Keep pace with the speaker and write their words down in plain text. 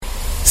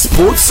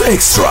Sports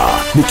Extra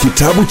ni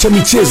kitabu cha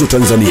michezo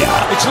Tanzania.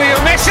 It's Leo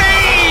Messi 1-1.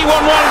 I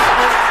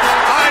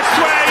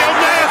swear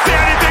you'll never see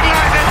anything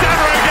like this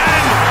ever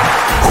again.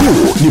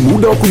 Huu ni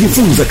muda wa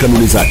kujifunza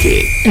kanuni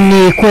zake.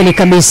 Ni kweli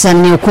kabisa,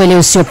 ni ukweli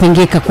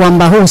usiopingika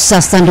kwamba huu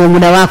sasa ndio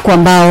muda wako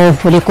ambao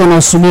ulikuwa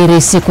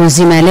unasubiri siku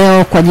nzima ya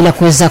leo kwa ajili ya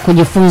kuweza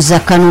kujifunza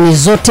kanuni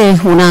zote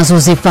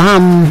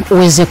unazozifahamu,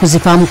 uweze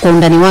kuzifahamu kwa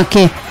undani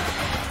wake,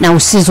 na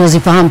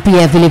usizozifahamu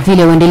pia vile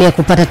vile uendelee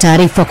kupata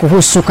taarifa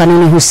kuhusu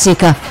kanuni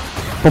husika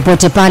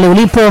popote pale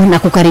ulipo, na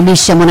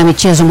kukaribisha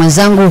mwanamichezo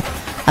mwenzangu.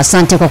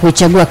 Asante kwa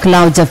kuichagua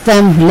Clouds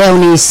FM. Leo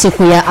ni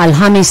siku ya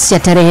Alhamis ya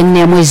tarehe 4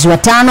 ya mwezi wa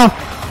 5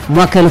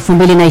 mwaka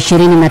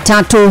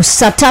 2023.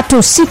 Saa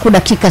 3 siku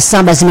dakika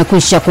 7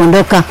 zimekwisha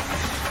kuondoka.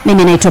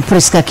 Mimi naitwa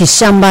Priska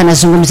Kishamba,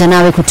 nazungumza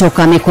nawe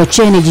kutoka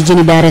Mikocheni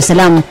jijini Dar es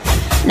Salaam,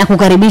 na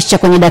kukaribisha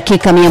kwenye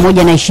dakika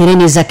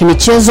 120 za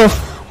kimichezo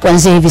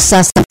kuanzia hivi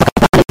sasa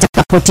mpaka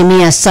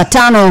itakapotimia saa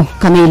 5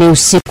 kamili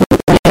usiku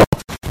leo.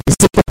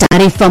 Zipo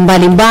taarifa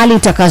mbalimbali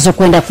utakazo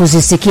kwenda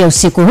kuzisikia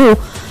usiku huu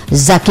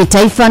za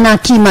kitaifa na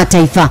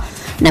kimataifa,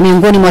 na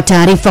miongoni mwa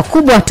taarifa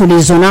kubwa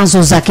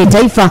tulizonazo za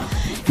kitaifa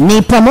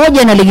ni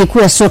pamoja na ligi kuu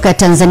ya soka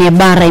Tanzania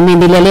bara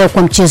imeendelea leo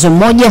kwa mchezo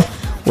mmoja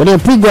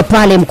uliopigwa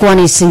pale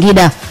mkoani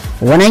Singida.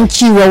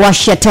 Wananchi wa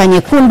Washa Taa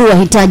Nyekundu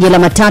wahitaji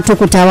alama 3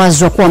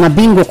 kutawazwa kuwa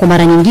mabingwa kwa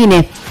mara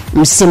nyingine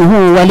msimu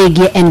huu wa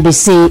ligi ya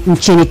NBC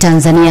nchini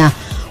Tanzania.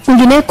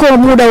 Kwingineko,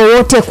 muda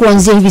wowote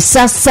kuanzia hivi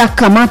sasa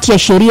kamati ya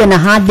sheria na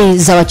hadhi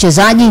za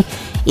wachezaji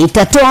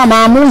itatoa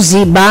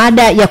maamuzi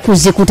baada ya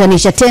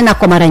kuzikutanisha tena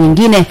kwa mara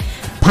nyingine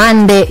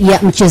pande ya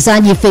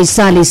mchezaji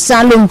Faisali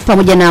Salum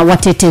pamoja na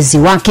watetezi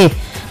wake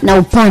na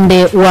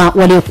upande wa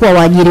waliokuwa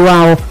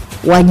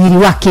waajiri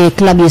wake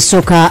klabu ya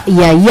soka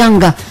ya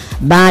Yanga,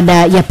 baada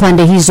ya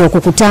pande hizo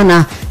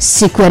kukutana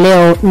siku ya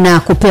leo na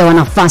kupewa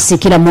nafasi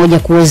kila mmoja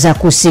kuweza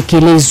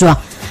kusikilizwa.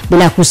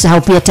 Bila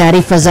kusahau pia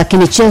taarifa za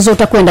kimichezo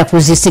utakwenda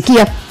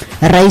kuzisikia.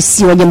 Rais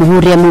wa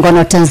Jamhuri ya Muungano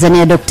wa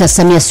Tanzania Dr.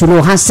 Samia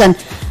Suluhu Hassan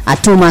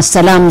atuma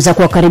salamu za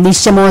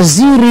kuwakaribisha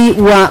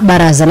mawaziri wa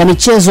Baraza la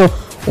Michezo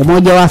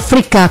Umoja wa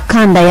Afrika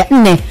kanda ya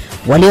 4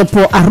 waliopo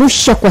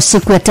Arusha kwa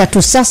siku ya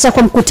 3 sasa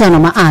kwa mkutano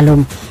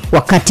maalum.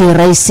 Wakati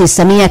Rais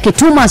Samia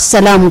akituma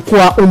salamu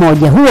kwa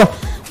umoja huo,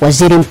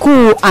 Waziri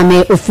Mkuu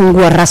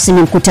ameufungua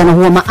rasmi mkutano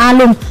huo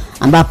maalum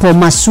ambapo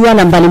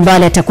masuala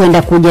mbalimbali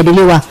yatakwenda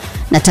kujadiliwa,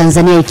 na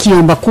Tanzania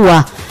ikiomba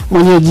kuwa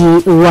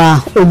mwenyeji wa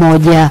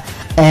umoja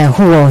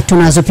huo.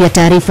 Tunazo pia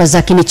taarifa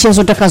za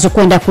kimichezo utakazo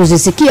kwenda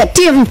kuzisikia.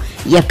 Timu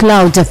ya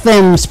Clouds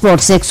FM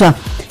Sports Extra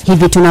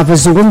hivi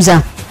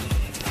tunavyozungumza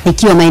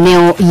ikiwa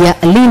maeneo ya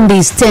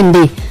Lindi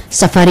Stendi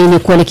safarini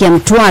kuelekea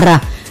Mtwara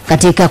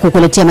katika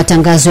kukuletea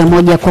matangazo ya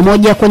moja kwa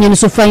moja kwenye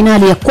nusu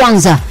finali ya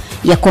kwanza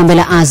ya kombe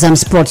la Azam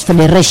Sports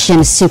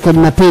Federation siku ya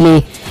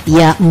Jumapili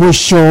ya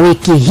mwisho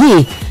wiki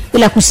hii.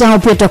 Bila kusahau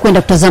pia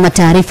tutakwenda kutazama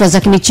taarifa za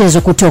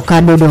kimichezo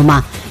kutoka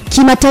Dodoma.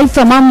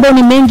 Kimataifa mambo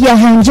ni mengi ya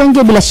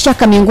hanjenge, bila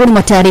shaka miongoni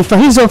mwa taarifa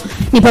hizo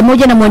ni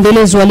pamoja na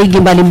muendelezo wa ligi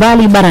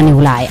mbalimbali barani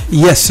Ulaya.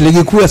 Yes,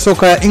 ligi kuu ya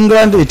soka ya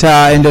England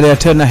itaendelea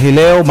tena hii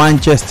leo.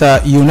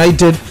 Manchester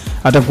United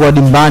atakuwa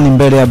dimbani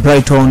mbele ya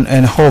Brighton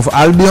and Hove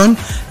Albion,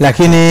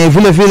 lakini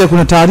vile vile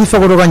kuna taarifa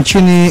kutoka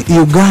nchini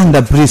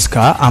Uganda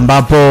Priska,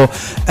 ambapo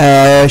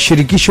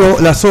shirikisho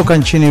la soka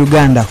nchini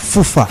Uganda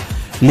FUFA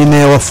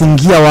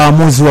limewafungia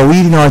waamuzi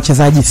wawili na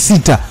wachezaji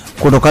 6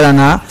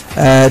 kutokana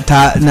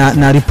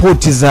na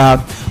ripoti za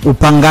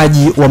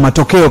upangaji wa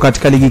matokeo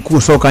katika ligi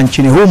kuu soka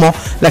nchini humo.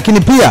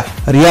 Lakini pia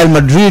Real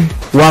Madrid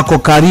wako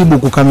karibu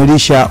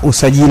kukamilisha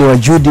usajili wa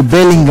Jude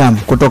Bellingham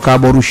kutoka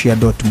Borussia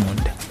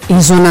Dortmund.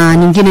 Hizo na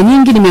nyingine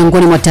nyingi ni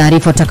miongoni mwa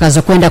taarifa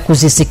utakazo kwenda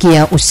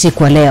kuzisikia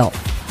usiku wa leo.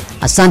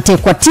 Asante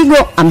kwa Tigo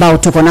ambao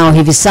tuko nao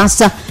hivi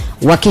sasa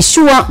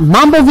wakishua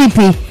mambo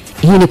vipi.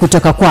 Hii ni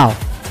kutoka kwao.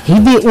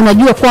 Hivi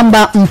unajua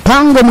kwamba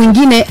mpango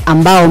mwingine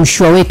ambao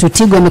mshua wetu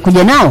Tigo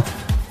amekuja nao?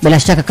 Bila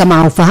shaka kama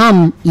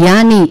haufahamu,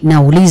 yani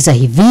nauliza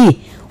hivi,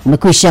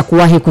 umekwisha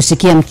kuwahi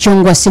kusikia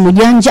mchongo wa simu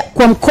janja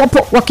kwa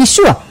mkopo wa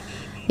kishua?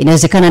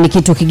 Inawezekana ni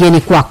kitu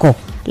kigeni kwako,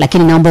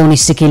 lakini naomba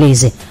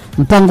unisikilize.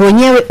 Mpango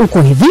wenyewe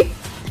uko hivi: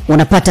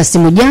 unapata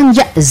simu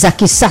janja za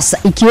kisasa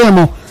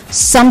ikiwemo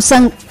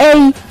Samsung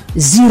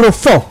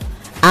A04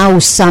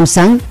 au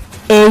Samsung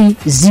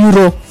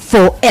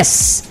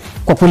A04s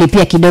kwa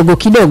kulipia kidogo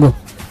kidogo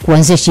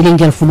kuanzia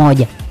shilingi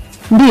 1000.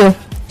 Ndio,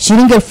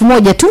 shilingi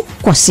 1000 tu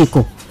kwa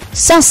siku.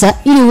 Sasa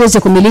ili uweze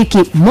kumiliki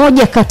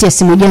moja kati ya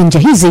simu janja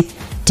hizi,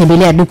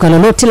 tembelea duka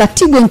lolote la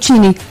Tigo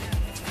nchini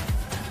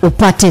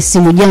upate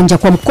simu janja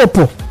kwa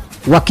mkopo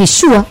wa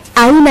kishua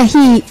aina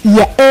hii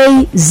ya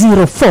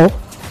A04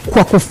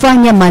 kwa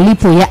kufanya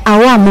malipo ya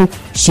awamu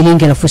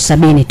shilingi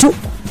 70,000 tu,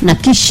 na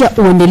kisha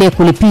uendelee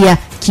kulipia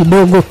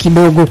kidogo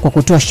kidogo kwa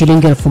kutoa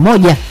shilingi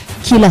 1000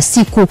 kila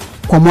siku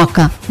kwa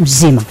mwaka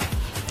mzima.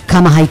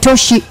 Kama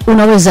haitoshi,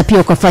 unaweza pia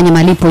ukafanya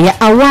malipo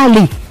ya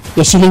awali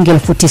ya shilingi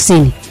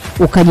 90,000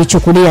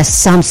 ukajichukulia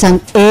Samsung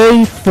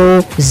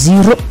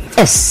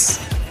A40s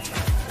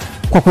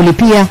kwa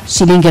kulipia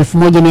shilingi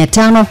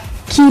 1500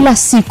 kila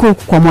siku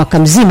kwa mwaka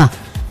mzima.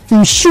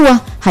 Mshua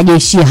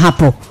hajaishia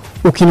hapo.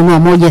 Ukinunua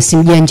moja ya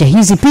simu janja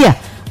hizi pia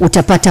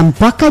utapata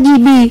mpaka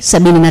GB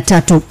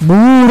 73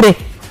 bure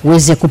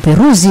uweze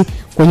kuperuzi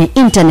kwenye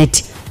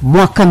internet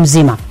mwaka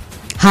mzima.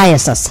 Haya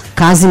sasa,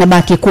 kazi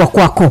inabaki kuwa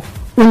kwako.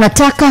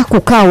 Unataka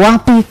kukaa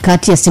wapi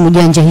kati ya simu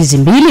janja hizi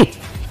mbili?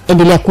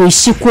 Endelea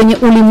kuishi kwenye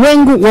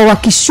ulimwengu wa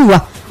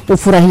wakishua,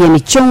 ufurahie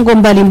michongo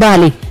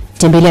mbalimbali.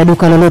 Tembelea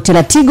duka lolote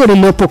la Tigo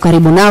lililopo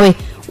karibu nawe,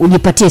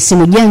 ujipatie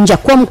simu janja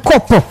kwa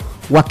mkopo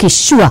wa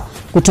kishua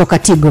kutoka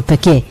Tigo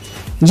pekee.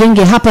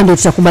 Njenge, hapa ndio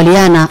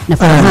tutakubaliana na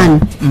Farhan,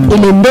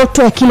 ile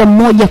ndoto ya kila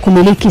mmoja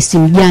kumiliki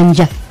simu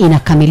janja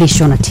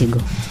inakamilishwa na Tigo.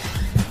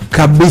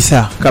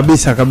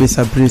 Kabisa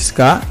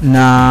Priska.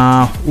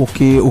 Na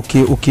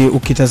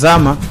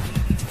ukitazama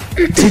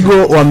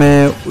Tigo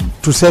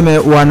tuseme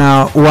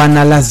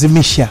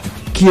wanalazimisha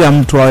kila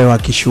mtu awe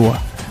wakishua.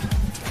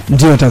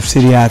 Ndio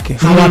tafsiri yake.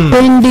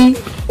 Hawapendi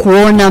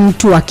kuona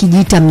mtu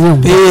akijita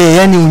mnyonge.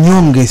 Yani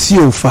unyonge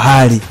sio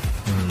ufahari.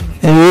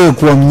 Wewe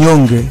kuwa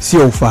mnyonge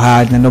sio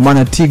ufahari, na ndio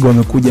maana Tigo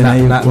amekuja na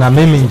hiyo. Na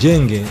mimi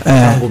Njenge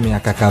tangu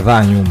miaka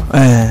kadhaa nyuma.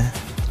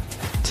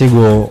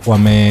 Tigo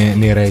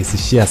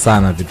wamenirahisishia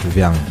sana vitu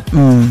vyangu.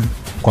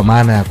 Kwa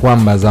maana ya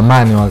kwamba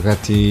zamani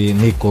wakati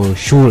niko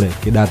shule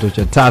kidato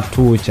cha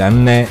 3 cha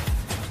 4,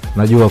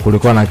 najua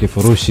kulikuwa na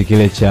kifurushi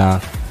kile cha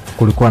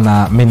kulikuwa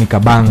na mini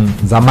kabang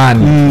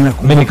zamani.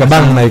 Mini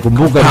kabang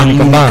naikumbuka,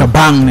 mini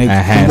kabang.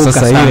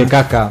 Sasa ile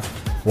kaka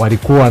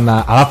walikuwa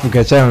na, alafu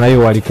kiachana na hiyo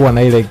walikuwa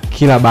na ile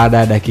kila baada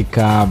ya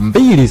dakika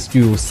 2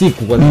 sijui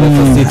usiku kwa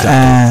dakika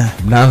 6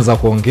 mnaanza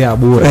kuongea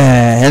bure.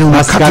 Yani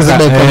unakata za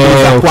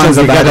dakika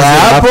kwanza baada ya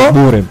hapo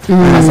bure.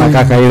 Sasa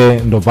kaka ile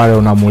ndo pale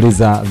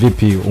unamuuliza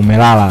vipi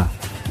umelala?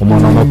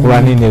 Umeona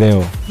umekula nini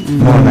leo?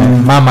 Umeona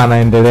mama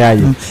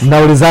anaendeleaje?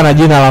 Mnaulizana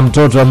jina la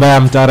mtoto ambaye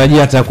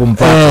amtarajia hata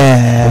kumpata.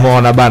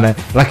 Umeona bana.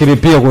 Lakini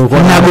pia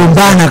kulikuwa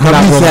nagombana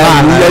kabisa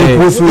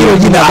kuhusu hilo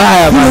jina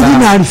baya bana. Hilo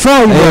jina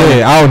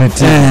alifai. Au ni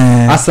Tigo.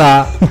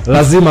 Sasa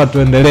lazima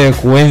tuendelee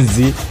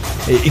kuenzi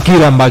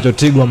kile ambacho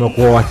Tigo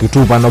amekuwa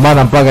wakitupa. Ndio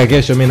maana mpaka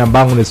kesho mimi namba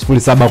yangu ni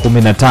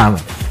 0715.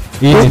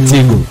 Hii ni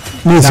Tigo.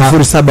 Ni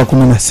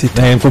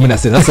 0716.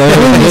 16. Sasa wewe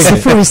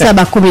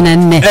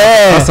 0714.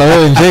 Sasa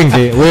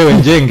wewe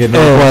Njenge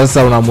ndio kwa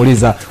sasa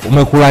unamuuliza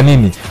umekula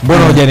nini?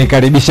 Mbona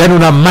hujanikaribisha? Yaani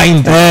una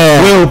mind.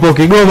 Wewe upo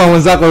Kigoma,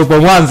 mwenzako yupo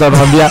Mwanza,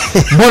 unamwambia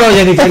mbona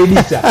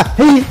hujanikaribisha?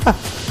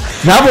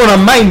 Na hapo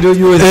una mind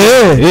ujue.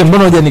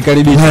 Mbona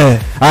hujanikaribisha?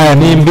 Haya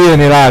niimbie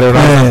nilale,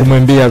 unaanza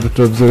kumwambia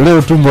mtoto mzuri.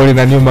 Leo tumbo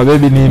linaniuma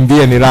baby,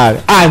 niimbie nilale.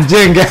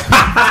 Njenge.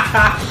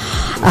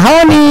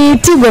 Hao ni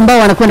Tigo ambao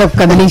wanakwenda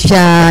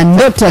kukamilisha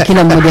ndoto ya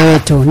kila mmoja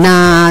wetu.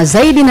 Na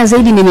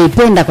zaidi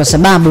nimeipenda kwa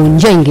sababu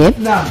Njenge,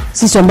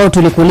 sisi ambao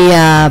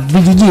tulikulia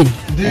vijijini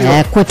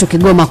kwetu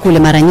Kigoma kule,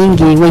 mara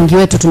nyingi wengi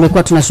wetu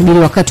tumekuwa tunasubiri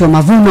wakati wa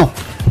mavuno.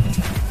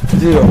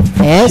 Ndio.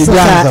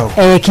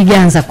 Sasa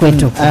Kiganza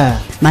kwetu.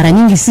 Mara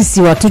nyingi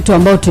sisi watoto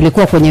ambao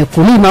tulikuwa kwenye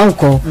kulima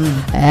huko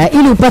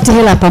ili upate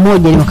hela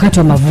pamoja ni wakati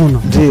wa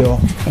mavuno. Ndio.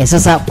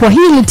 Sasa kwa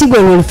hili Tigo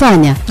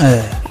walifanya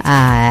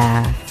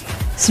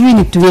sijui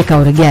ni tuwe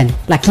kauri gani,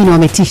 lakini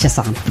wametisha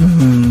sana.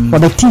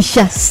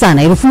 Wametisha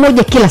sana.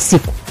 1000 kila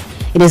siku.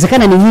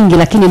 Inawezekana ni nyingi,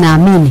 lakini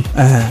naamini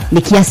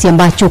ni kiasi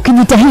ambacho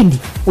ukijitahidi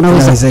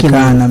unaweza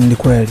kukimu. Ni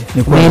kweli.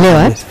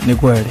 Ni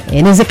kweli.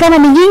 Inawezekana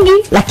ni nyingi,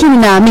 lakini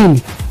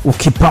naamini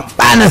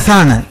ukipambana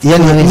sana,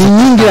 yani ni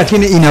nyingi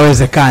lakini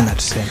inawezekana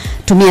tuseme.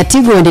 Tumia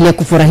Tigo, endelea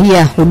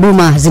kufurahia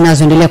huduma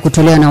zinazoendelea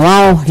kutolewa na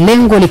wao,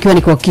 lengo likiwa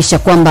ni kuhakikisha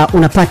kwamba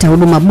unapata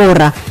huduma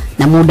bora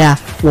na muda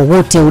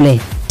wowote ule.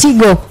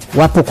 Tigo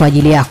wapo kwa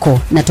ajili yako,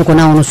 na tuko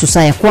nao nusu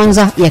saa ya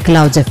kwanza ya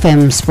Clouds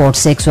FM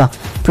Sports Extra.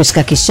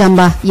 Priska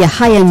Kishamba, ya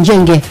haya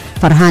Njenge,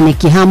 Farhani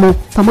Kihamu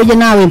pamoja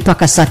nawe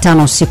mpaka saa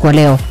 5 usiku wa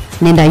leo.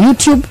 Nenda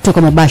YouTube,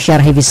 tuko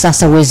mubashara hivi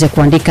sasa uweze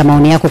kuandika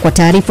maoni yako kwa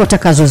taarifa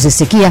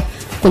utakazozisikia.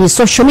 Kwenye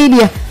social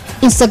media,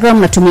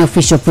 Instagram natumia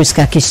official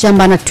Priska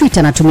Kishamba na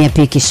Twitter natumia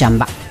P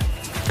Kishamba.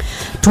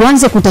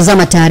 Tuanze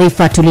kutazama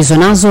taarifa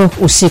tulizonazo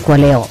usiku wa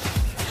leo.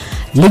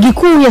 Ligi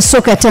kuu ya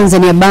soka ya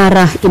Tanzania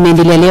bara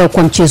imeendelea leo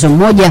kwa mchezo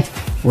mmoja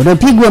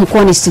uliopigwa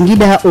mkoani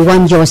Singida,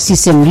 uwanja wa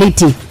CCM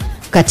Liti,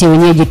 kati ya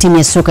wenyeji timu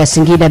ya soka ya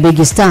Singida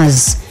Big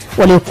Stars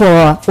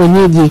waliokuwa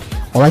wenyeji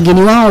wa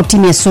wageni wao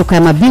timu ya soka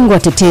ya mabingwa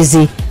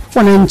tetezi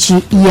wananchi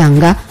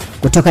Yanga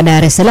kutoka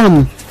Dar es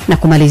Salaam, na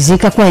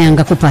kumalizika kwa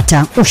Yanga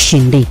kupata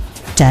ushindi.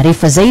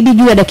 Taarifa zaidi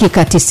juu ya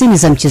dakika 90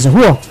 za mchezo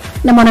huo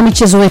na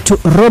mwanamichezo wetu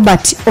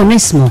Robert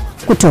Onesmo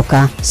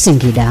kutoka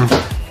Singida.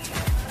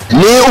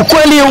 Ni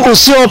ukweli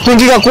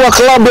usiopingika kuwa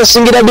klabu ya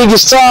Singida Big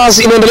Stars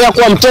inaendelea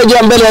kuwa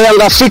mteja mbele ya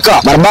Yanga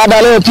Afrika mara baada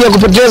ya leo pia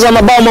kupoteza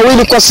mabao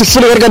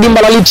 2-0 katika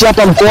dimba la Liti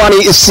hapa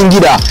mkoani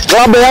Singida.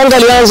 Klabu ya Yanga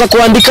ilianza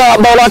kuandika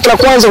bao lake la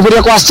kwanza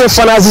kupitia kwa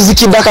Stefan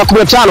Aziziki dakika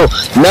 15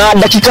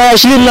 na dakika ya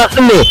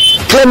 24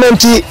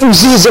 Clement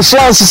Mzize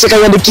Francis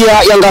akaiandikia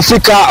Yanga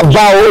Afrika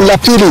bao la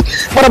pili.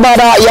 Mara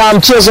baada ya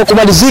mchezo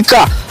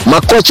kumalizika,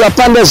 makocha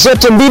pande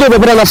zote mbili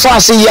wamepata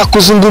nafasi ya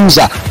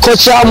kuzungumza.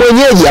 Kocha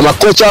mwenyeji ama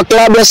kocha wa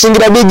klabu ya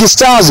Singida Big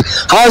Stars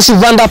Hans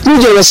van der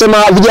Puje anasema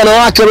vijana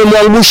wake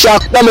wamemwangusha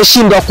na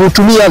wameshindwa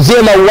kutumia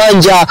vyema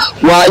uwanja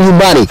wa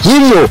nyumbani,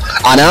 hivyo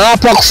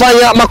anaapa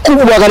kufanya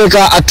makubwa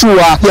katika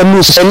hatua ya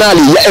nusu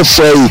finali ya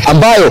FA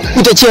ambayo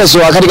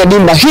itachezwa katika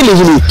dimba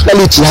hili la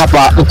Liti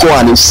hapa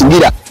mkoani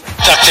Singida.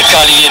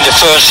 Tactically in the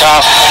first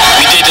half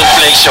we didn't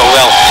play so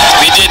well.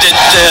 We didn't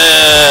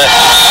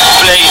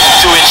play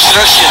to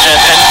instructions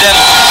and then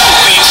it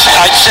means,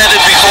 I said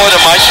it before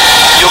the match,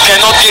 you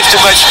cannot give too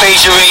much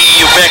space away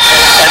in your back,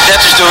 and that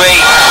is the way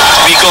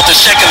we got the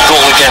second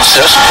goal against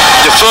us.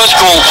 The first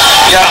goal,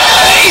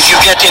 if you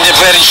get in a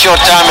very short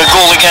time a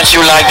goal against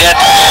you like that,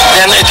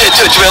 then it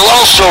will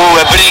also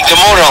break the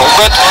morale.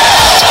 But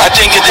I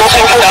think in the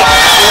second half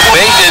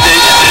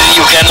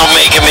you cannot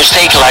make a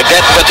mistake like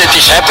that, but it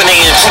is happening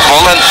in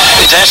football and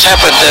it has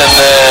happened, and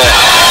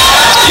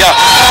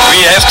we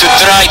have to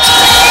try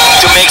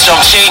to make some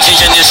changes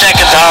in the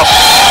second half,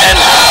 and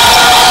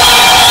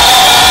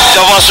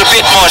there was a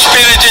bit more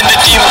spirit in the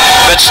team,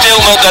 but still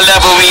not the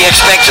level we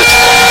expected.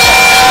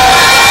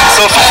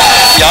 So,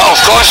 of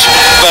course,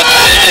 but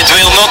it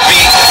will not be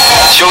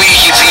so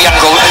easy for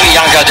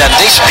Yanga than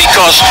this,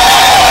 because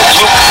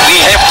look, we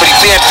have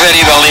prepared very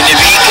well in the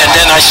week, and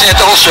then I said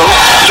also,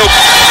 look,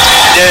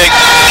 the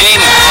game,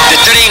 the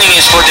training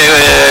is for the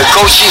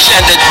coaches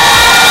and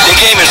the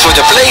game is for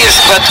the players,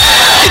 but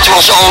it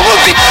was all a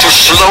bit too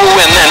slow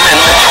and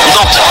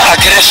not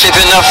aggressive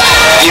enough.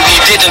 We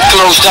didn't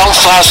close down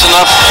fast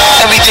enough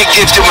and we didn't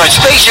give too much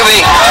space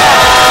away.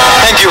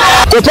 Thank you.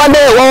 Kwa upande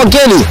wa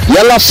wageni,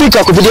 Yanga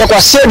Afrika kupitia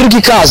kwa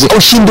Cedric Kazi,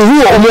 ushindi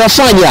huo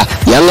umewafanya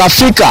Yanga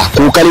Afrika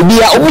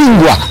kukaribia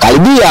ubingwa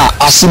karibia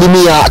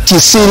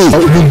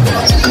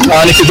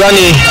 90%.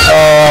 Nikidhani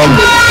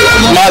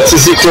match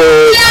ziko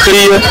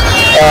clear,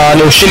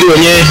 ni ushindi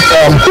wenyewe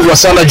mkubwa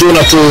sana juu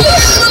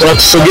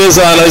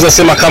unatusogeza, naweza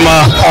sema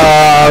kama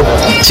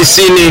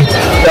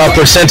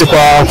 90%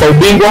 kwa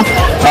ubingwa.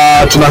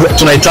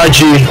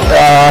 Tunahitaji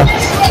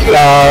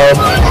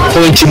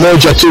pointi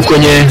moja tu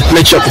kwenye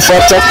mechi ya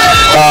kufuata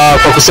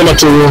kwa kusema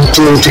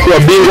tukua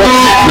bingwa,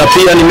 na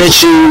pia ni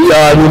mechi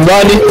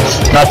nyumbani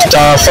na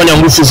tutafanya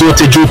nguvu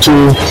zote juu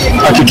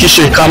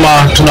tuhakikishe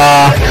kama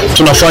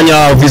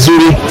tunafanya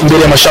vizuri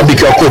mbele ya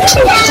mashabiki wa kwetu.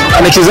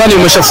 Nikizani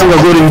umeshafunga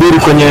goli mbili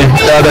kwenye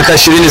dakika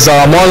 20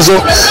 za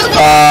mwanzo,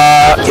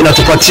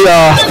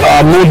 inatupatia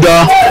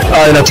muda,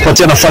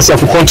 inatupatia nafasi ya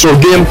kucontrol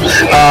game.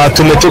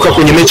 Tumetoka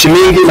kwenye mechi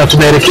mingi na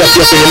tunaelekea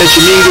pia kwenye mechi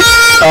mingi.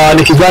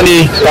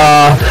 Nikidhani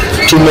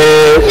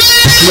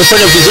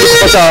tumefanya vizuri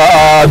kupata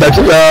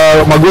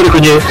magoli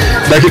kwenye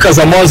dakika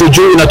za mwanzo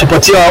juu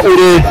inatupatia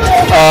ile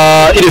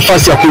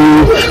nafasi ya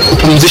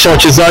kupumzisha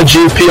wachezaji,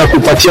 pia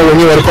kupatia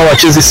wenyewe walikuwa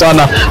wachezi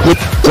sana.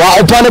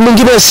 Kwa upande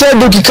mwingine,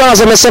 Cedric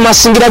Kazi amesema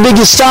Singida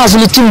Big Stars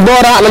ni timu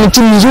bora na ni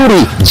timu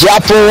nzuri,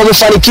 japo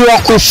wamefanikiwa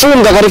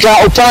kufunga katika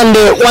upande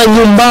wa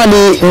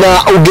nyumbani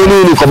na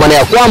ugenini, kwa maana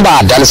ya kwamba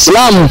Dar es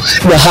Salaam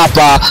na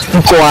hapa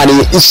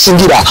mkoani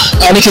Singida.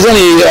 Nikizani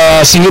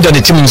Singida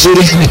ni timu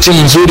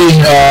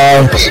nzuri,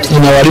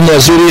 ina walimu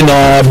wazuri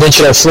na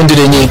benchi la ufundi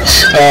lenye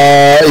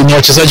ina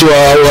wachezaji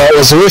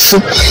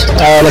wazoefu,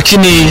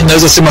 lakini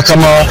naweza sema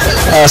kama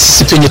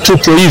sisi penye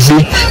tupo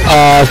hivi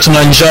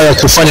tuna njaa ya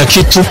kufanya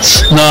kitu,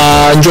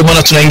 na ndio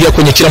maana tunaingia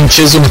kwenye kila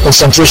mchezo na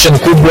concentration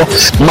kubwa.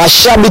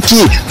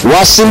 Mashabiki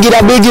wa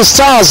Singida Big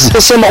Stars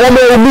nasema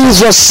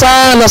wameumizwa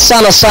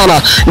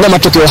sana na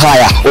matokeo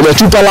haya,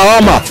 wametupa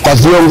lawama kwa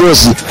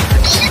viongozi.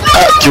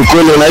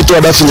 Kiukweli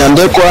naitwa Dafi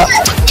Nyandekwa.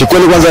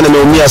 Kikweli kwanza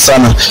nimeumia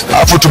sana,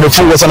 alafu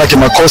tumefungwa sana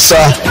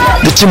kimakosa.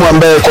 Ni timu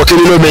ambaye kwa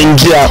kweli leo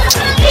imeingia,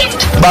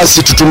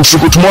 basi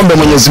tutumshukuru, tumuombe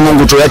Mwenyezi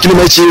Mungu tu, lakini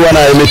mechi hii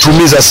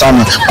imetuumiza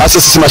sana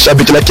hasa sisi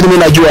mashabiki. Lakini mimi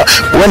najua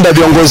huenda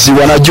viongozi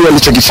wanajua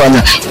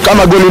alichokifanya.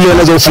 Kama goli ile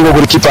inaweza kufunga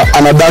golikipa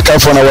anadaka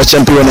afu anawaacha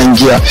mpira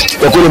unaingia,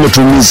 kwa kweli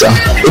imetuumiza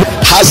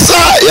hasa.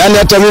 Yani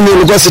hata mimi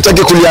nilikuwa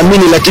sitaki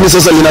kuliamini, lakini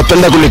sasa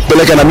linapenda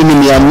kunipeleka na mimi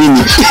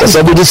niamini, kwa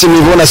sababu jinsi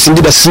nilivyoona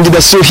Singida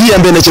sio hii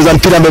ambaye inacheza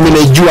mpira ambaye mimi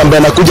naijua,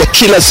 ambaye anakuja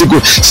kila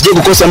siku, sije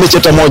kukosa mechi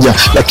hata moja.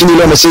 Lakini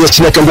leo amecheza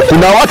chini yake.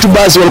 Kuna watu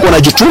baadhi walikuwa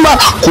wanajituma,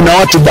 kuna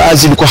watu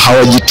baadhi walikuwa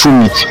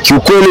hawajitumi.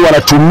 Kiukweli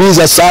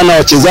wanatumiza sana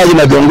wachezaji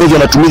na viongozi,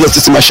 wanatumiza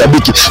sisi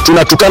mashabiki,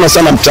 tunatukana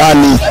sana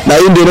mtaani, na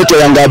hii ndio inaitwa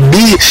Yanga B.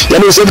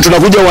 Yani sasa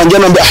tunakuja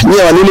uwanjani na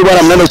nyie wa nini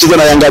bwana mnaenda kucheza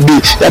na Yanga B?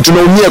 Ya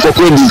tunaumia kwa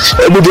kweli.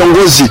 Hebu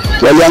viongozi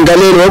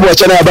waliangalia, hebu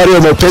achana habari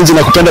ya mapenzi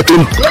na kupenda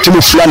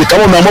timu fulani.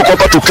 Kama umeamua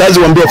hapa tu kazi,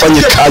 waambie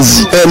wafanye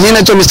kazi. Mimi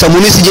naitwa Mr.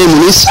 Munisi J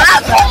Munisi.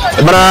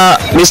 Bwana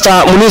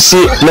Mr. Munisi,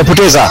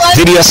 tumepoteza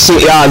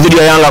dhidi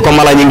ya Yanga kwa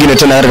mara nyingine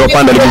tena katika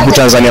upande wa ligi kuu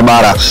Tanzania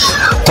bara.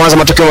 Kwanza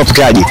matokeo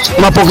mapokeaje?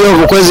 Mapokeo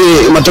kwa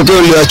kweli,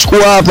 matokeo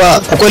niliyochukua hapa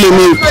kwa kweli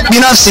mimi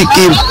binafsi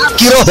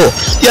kiroho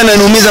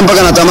yananiumiza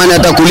mpaka natamani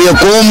hata kulia.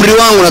 Kwa umri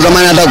wangu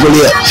natamani hata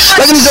kulia.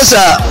 Lakini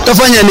sasa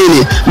tufanya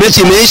nini?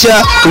 Mechi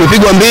imeisha,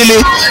 tumepigwa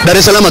 2, Dar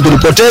es Salaam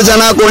tulipoteza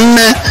nako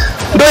 4.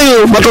 ndio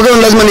hiyo matokeo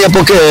lazima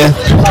niyapokee.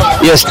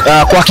 Yes,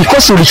 kwa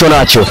kikosi ulicho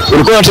nacho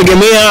ulikuwa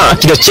unategemea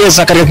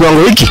kitacheza katika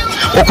kiwango hiki?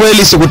 Kwa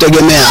kweli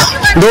sikutegemea.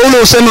 Ndio ule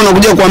useme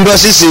unakuja kuambiwa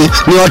sisi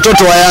ni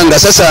watoto wa Yanga.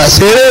 Sasa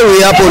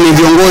sielewi hapo ni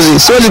viongozi.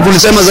 Siwezi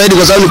kulisema zaidi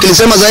kwa sababu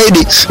nikilisema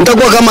zaidi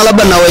nitakuwa kama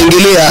labda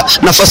nawaingilia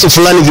nafasi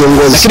fulani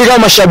viongozi. Lakini kama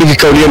mashabiki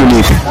kauli yenu ni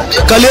ipi?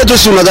 Kauli yetu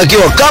si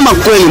unatakiwa kama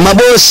kweli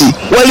mabosi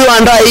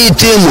walioandaa hii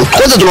timu.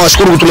 Kwanza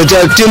tunawashukuru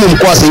kutuletea timu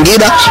mkoa wa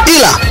Singida,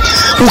 ila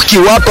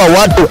ukiwapa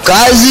watu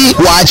kazi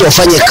waache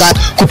wafanye kazi.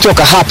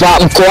 Kutoka hapa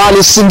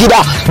mkoani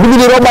Singida, mimi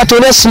ni Robert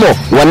Onesmo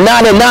wa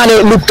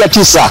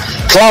 88.9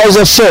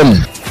 Clouds FM.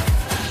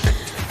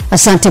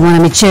 Asante mwana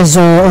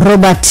michezo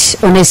Robert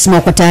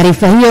Onesmo kwa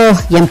taarifa hiyo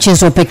ya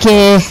mchezo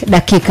pekee.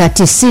 Dakika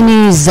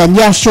 90 za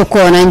jasho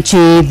kwa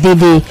wananchi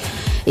dhidi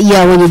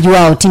ya wenyeji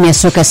wao timu ya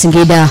soka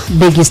Singida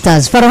Big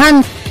Stars.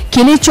 Farhan,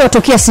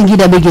 kilichotokea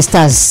Singida Big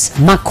Stars,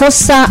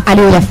 makosa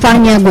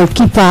aliyoyafanya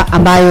goalkeeper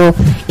ambayo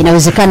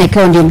inawezekana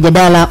ikawa ndio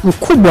mjadala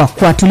mkubwa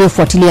kwa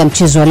tuliofuatilia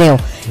mchezo wa leo,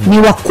 ni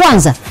wa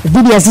kwanza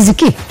dhidi ya Aziz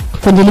Ki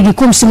kwenye ligi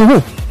kuu msimu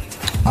huu?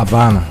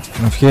 Hapana,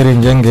 nafikiri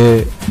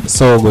Njenge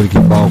so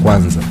goalkeeper wa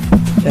kwanza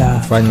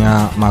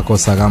fanya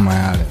makosa kama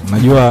yale.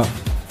 Unajua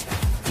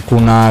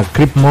kuna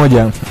clip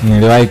moja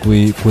niliwahi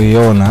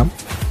kuiona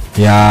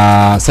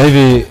ya sasa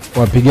hivi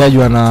wapigaji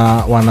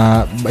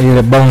wana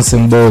ile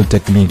bouncing ball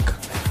technique,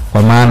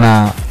 kwa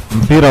maana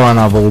mpira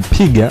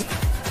wanavyopiga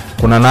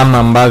kuna namna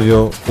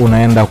ambavyo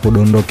unaenda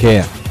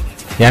kudondokea,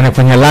 yani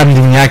kwenye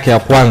landing yake ya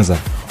kwanza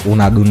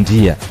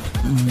unadundia.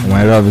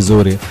 Umeelewa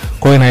vizuri?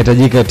 Kwa hiyo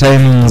inahitajika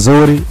timing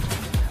nzuri,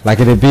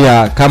 lakini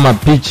pia kama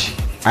pitch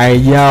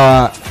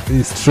haijawa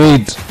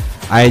straight,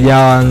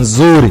 haijawa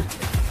nzuri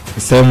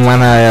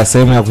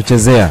sehemu ya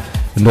kuchezea,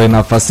 ndio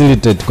ina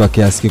facilitate kwa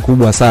kiasi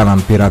kikubwa sana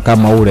mpira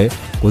kama ule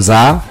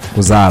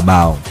kuzaa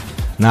bao.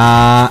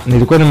 Na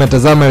nilikuwa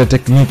nimetazama ile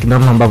technique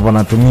namna ambavyo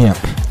wanatumia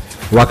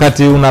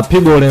wakati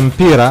unapiga ule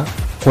mpira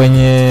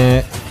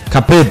kwenye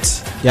carpet,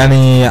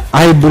 yani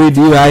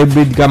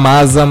hybrid kama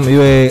Azam,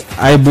 iwe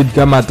hybrid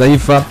kama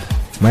Taifa,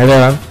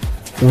 umeelewa?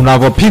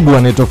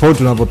 Unavopigwa ni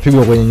tofauti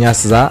unavopigwa kwenye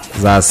nyasi za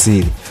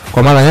asili.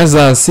 Kwa maana nyasi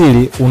za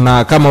asili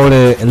una kama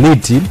ule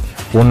liti,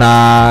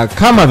 una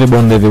kama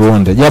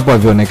vibonde japo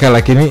havionekana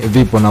lakini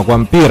vipo, na kwa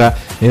mpira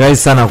ni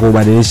rahisi sana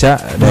kubadilisha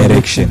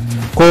direction.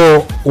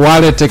 Kwa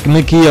wale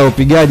tekniki ya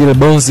upigaji ile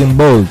bouncing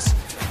balls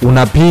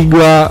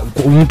unapigwa,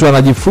 mtu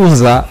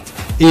anajifunza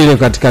ile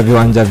katika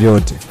viwanja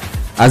vyote.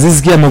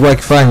 Aziz Ki amekuwa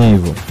akifanya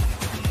hivyo.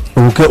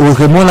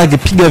 Ukimwona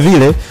akipiga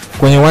vile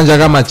kwenye uwanja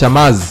kama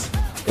Chamazi,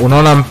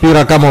 unaona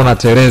mpira kama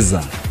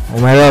unateleza.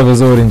 Umeelewa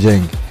vizuri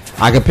Njenge?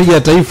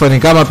 Akipiga Taifa ni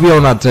kama pia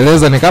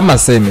unateleza, ni kama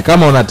semi,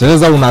 kama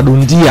unateleza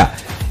unadundia.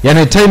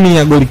 Yani timing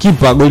ya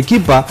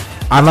goalkeeper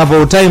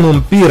anapotime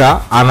mpira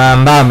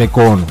anaandaa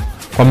mikono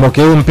kwamba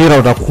huu mpira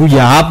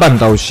utakuja hapa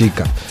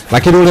nitaushika,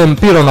 lakini ule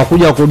mpira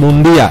unakuja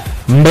kudundia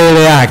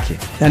mbele yake,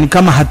 yani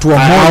kama hatua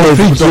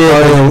moja kutoka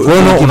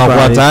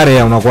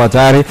unakuwa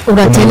tayari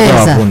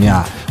unateleza.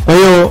 Kwa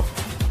hiyo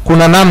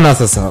kuna namna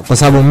sasa, kwa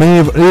sababu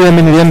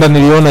mimi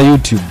niliona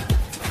YouTube,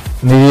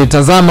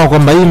 nilitazama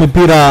kwamba hii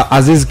mipira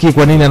Aziz Ki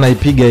kwa nini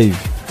anaipiga hivi,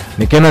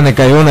 nikaenda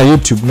nikaiona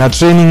YouTube na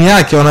training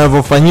yake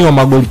wanavyofanywa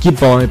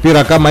magolikipa wa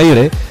mipira kama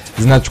ile.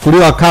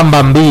 Zinachukuliwa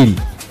kamba mbili,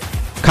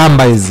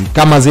 kamba hizi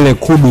kama zile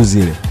kudu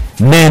zile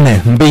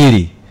nene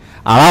mbili,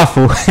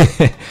 alafu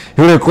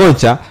yule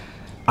kocha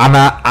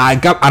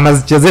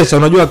anazichezesha.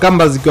 Unajua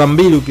kamba zikiwa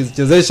mbili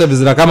ukizichezesha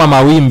vizira kama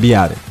mawimbi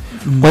yale.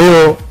 Kwa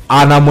hiyo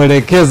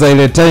anamwelekeza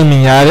ile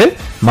timing yale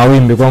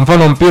mawimbi. Kwa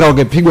mfano mpira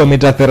ukipigwa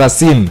mita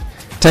 30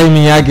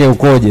 timing yake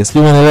ukoje,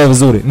 sijui umeelewa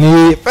vizuri.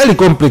 Ni very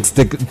complex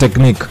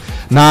technique,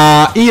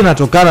 na hii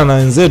inatokana na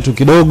wenzetu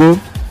kidogo,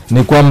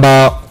 ni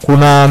kwamba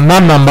kuna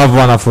namna ambavyo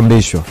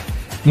wanafundishwa.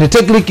 Ni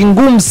technique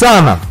ngumu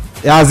sana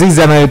ya Aziz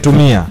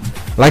anayotumia,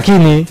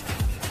 lakini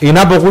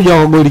inapokuja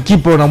kwa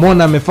goalkeeper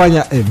unamwona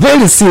amefanya a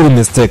very silly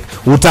mistake.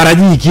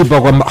 Utarajii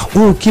kipa kwamba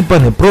huyu kipa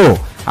ni pro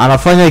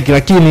anafanya hiki,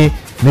 lakini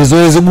ni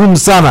zoezi gumu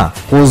sana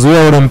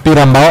kuzuia ule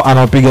mpira ambao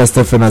anaopiga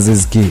Stephen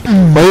Aziz Ki.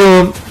 Kwa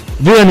hiyo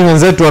vile ni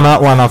wenzetu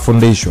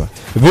wanafundishwa,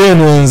 vile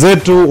ni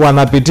wenzetu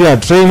wanapitia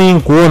training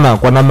kuona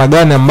kwa namna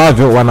gani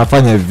ambavyo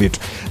wanafanya hivi vitu.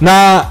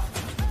 Na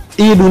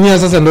hii dunia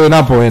sasa ndio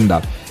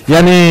inapoenda,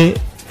 yani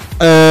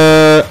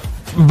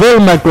very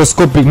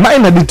microscopic,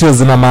 minor details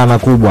na maana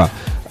kubwa.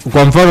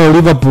 Kwa mfano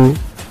Liverpool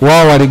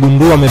wao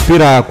waligundua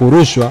mipira ya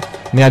kurushwa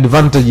ni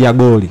advantage ya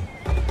goli,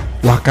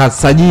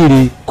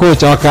 wakasajili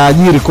kocha,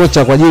 wakaajiri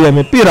kocha kwa ajili ya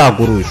mipira ya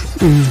kurushwa.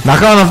 Na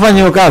kama wanafanya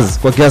hiyo kazi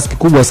kwa kiasi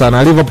kikubwa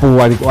sana,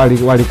 Liverpool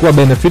walikuwa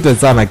benefited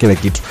sana kile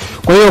kitu.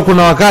 Kwa hiyo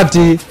kuna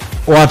wakati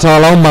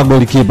watawalaumu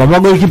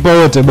magolikipa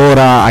wote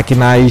bora,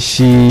 akina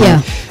Aishi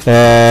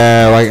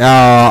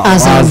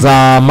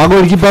za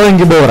magolikipa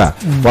wengi bora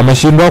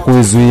wameshindwa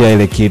kuizuia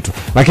ile kitu.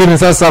 Lakini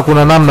sasa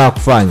kuna namna ya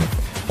kufanya,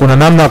 kuna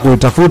namna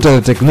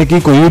kuitafuta tekniki,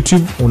 iko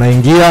YouTube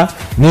unaingia,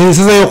 ni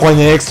sasa hiyo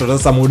kwenye Xtra.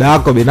 Sasa muda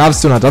wako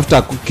binafsi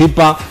unatafuta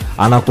kipa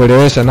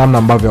anakuelewesha namna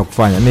ambavyo ya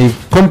kufanya. Ni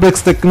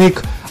complex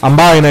technique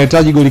ambayo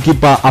inahitaji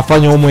golikipa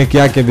afanye homework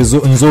yake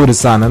nzuri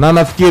sana, na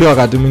nafikiri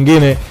wakati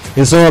mwingine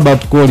it's all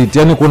about quality.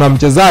 Yani kuna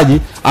mchezaji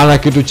ana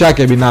kitu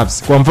chake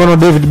binafsi. Kwa mfano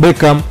David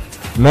Beckham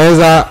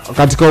naweza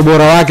katika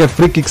ubora wake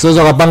free kicks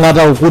waweza kupanga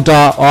hata ukuta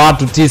wa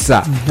watu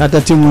 9,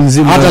 hata timu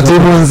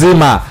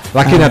nzima,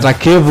 lakini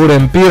atakevu ule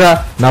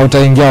mpira na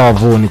utaingia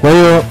wavuni. Kwa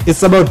hiyo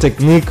it's about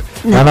technique,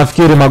 na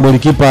nafikiri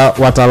magolikipa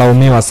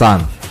watalaumiwa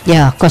sana.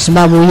 Kwa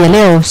sababu ya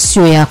leo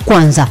sio ya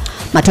kwanza.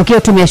 Matokeo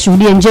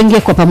tumeyashuhudia Njenge,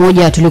 kwa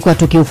pamoja tulikuwa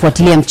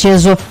tukiufuatilia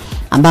mchezo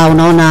ambao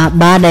unaona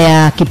baada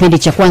ya kipindi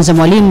cha kwanza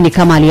mwalimu ni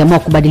kama aliamua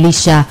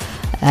kubadilisha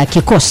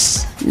kikosi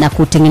na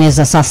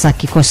kutengeneza sasa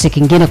kikosi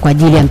kingine kwa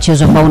ajili ya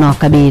mchezo ambao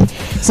unawakabili.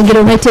 Singida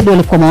United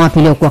walikuwa mawapi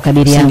leo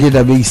kuwakabili Yanga?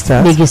 Singida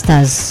Big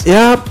Stars.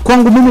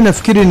 Kwangu mimi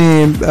nafikiri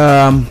ni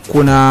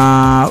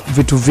kuna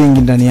vitu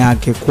vingi ndani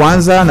yake.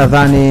 Kwanza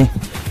nadhani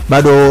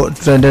bado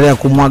tutaendelea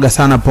kumwaga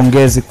sana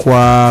pongezi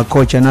kwa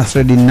kocha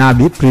Nasreddin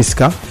Nabi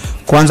Priska,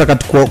 kwanza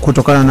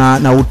kutokana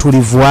na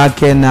utulivu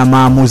wake na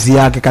maamuzi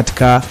yake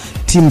katika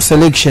team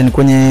selection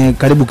kwenye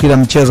karibu kila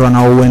mchezo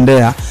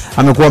anaouendea.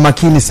 Amekuwa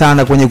makini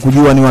sana kwenye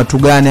kujua ni watu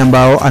gani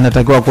ambao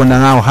anatakiwa kwenda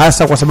nao,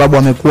 hasa kwa sababu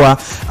amekuwa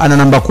ana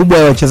namba kubwa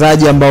ya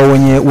wachezaji ambao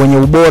wenye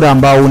ubora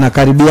ambao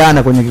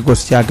unakaribiana kwenye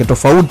kikosi chake,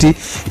 tofauti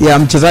ya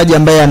mchezaji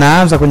ambaye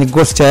anaanza kwenye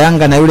kikosi cha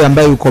Yanga na yule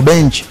ambaye yuko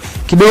bench.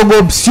 Kidogo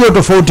sio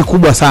tofauti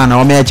kubwa sana,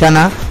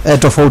 wameachana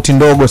tofauti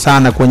ndogo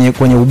sana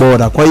kwenye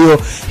ubora. Kwa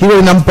hiyo hilo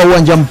linampa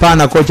uwanja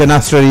mpana kocha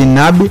Nasreddin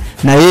Nabi,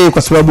 na yeye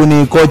kwa sababu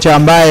ni kocha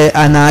ambaye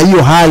ana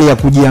hiyo hali ya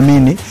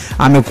kujiamini,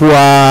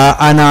 amekuwa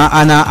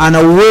ana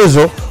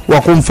uwezo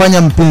wa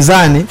kumfanya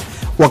mpinzani,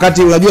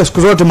 wakati unajua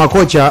siku zote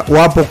makocha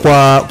wapo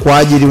kwa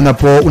ajili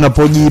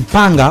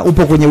unapojipanga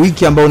upo kwenye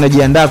wiki ambayo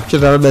unajiandaa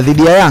kucheza labda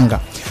dhidi ya Yanga,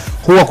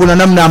 huwa kuna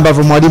namna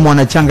ambavyo mwalimu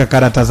anachanga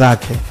karata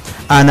zake.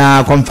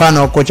 Kwa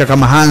mfano kocha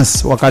kama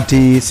Hans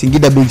wakati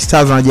Singida Big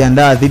Stars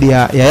wanajiandaa dhidi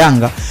ya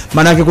Yanga,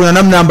 maana yake kuna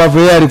namna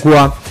ambavyo yeye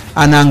alikuwa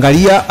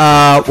anaangalia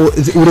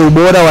ule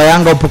ubora wa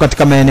Yanga upo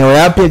katika maeneo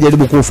yapi,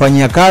 ajaribu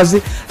kuufanyia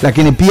kazi,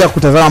 lakini pia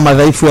kutazama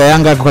madhaifu ya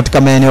Yanga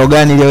katika maeneo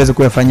gani ili aweze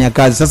kuyafanyia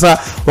kazi. Sasa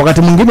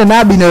wakati mwingine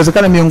Nabi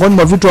inawezekana miongoni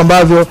mwa vitu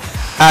ambavyo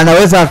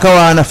anaweza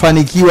akawa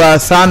anafanikiwa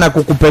sana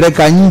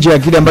kukupeleka nje ya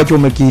kile ambacho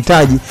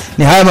umekihitaji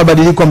ni haya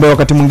mabadiliko ambayo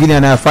wakati mwingine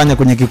anayafanya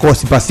kwenye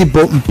kikosi pasipo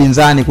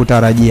mpinzani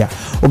kutarajia.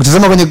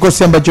 Ukitazama kwenye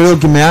kikosi ambacho leo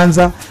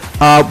kimeanza,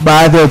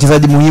 baadhi ya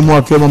wachezaji muhimu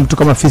wakiwemo mtu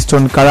kama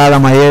Fiston Kalala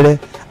Mayele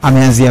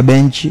ameanzia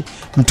benchi,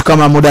 mtu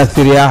kama Muda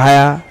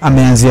haya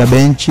ameanzia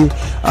benchi.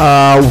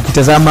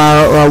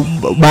 Ukitazama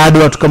bado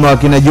watu kama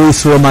wakina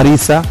Joyce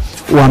Romarisa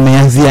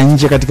wameanzia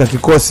nje katika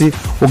kikosi.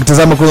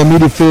 Ukitazama kwenye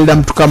midfield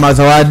mtu kama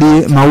Zawadi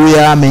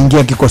Mauya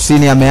ameingia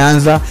kikosini,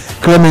 ameanza.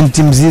 Clement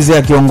Mzize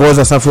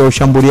akiongoza safu ya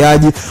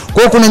ushambuliaji.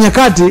 Kwa hiyo kuna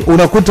nyakati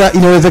unakuta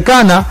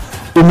inawezekana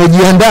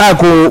umejiandaa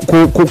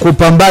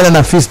kupambana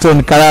na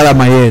Fiston Kalala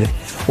Mayele,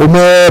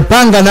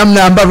 umepanga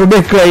namna ambavyo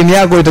backline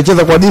yako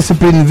itacheza kwa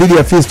discipline dhidi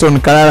ya Fiston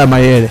Kalala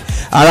Mayele,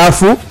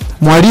 alafu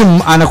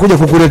mwalimu anakuja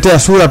kukuletea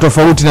sura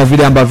tofauti na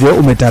vile ambavyo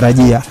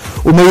umetarajia.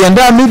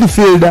 Umeiandaa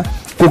midfield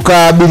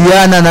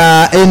kukabiliana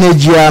na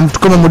energy ya mtu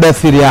kama Muda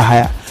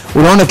haya,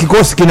 unaona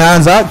kikosi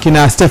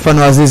kina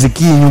Stefano Azizi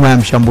nyuma ya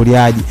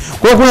mshambuliaji.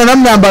 Kwa hiyo kuna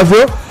namna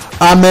ambavyo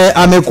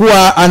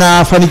amekuwa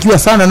anafanikiwa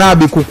sana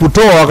Nabi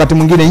kukutoa wakati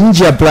mwingine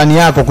nje ya plani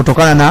yako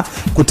kutokana na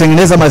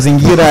kutengeneza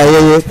mazingira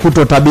yeye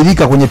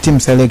kutotabirika kwenye team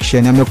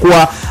selection.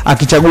 Amekuwa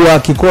akichagua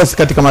kikosi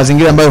katika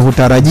mazingira ambayo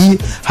hutarajii,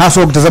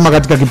 hasa ukitazama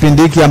katika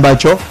kipindi hiki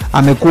ambacho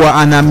amekuwa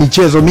ana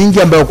michezo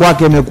mingi ambayo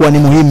kwake imekuwa ni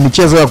muhimu,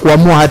 michezo ya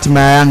kuamua hatima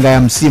ya Yanga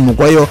ya msimu.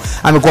 Kwa hiyo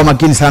amekuwa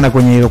makini sana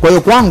kwenye hilo. Kwa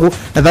hiyo kwangu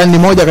nadhani ni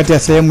moja kati ya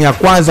sehemu ya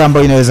kwanza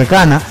ambayo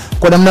inawezekana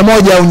kwa namna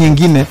moja au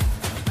nyingine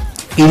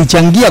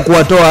ilichangia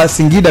kuwatoa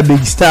Singida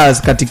Big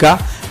Stars katika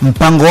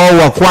mpango wao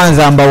wa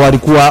kwanza ambao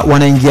walikuwa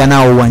wanaingia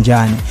nao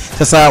uwanjani.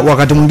 Sasa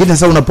wakati mwingine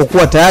sasa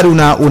unapokuwa tayari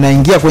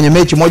unaingia kwenye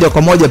mechi moja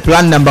kwa moja,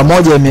 plan namba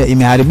moja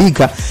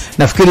imeharibika,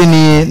 nafikiri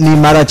ni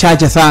mara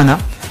chache sana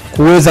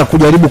kuweza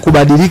kujaribu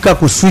kubadilika,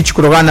 kuswitch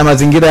kutokana na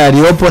mazingira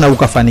yaliyopo na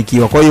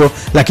ukafanikiwa. Kwa hiyo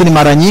lakini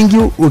mara nyingi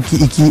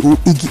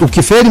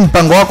ukifeli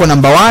mpango wako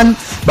namba 1,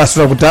 basi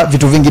utakuta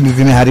vitu vingi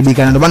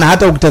vimeharibika. Na ndio maana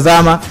hata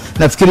ukitazama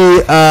nafikiri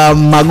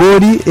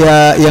magoli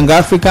ya Young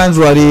Africans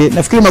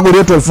nafikiri magoli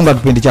yote walifunga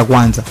kipindi cha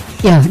kwanza.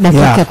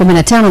 Dakika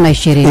 15 na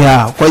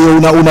 20. Kwa hiyo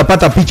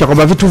unapata picha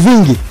kwamba vitu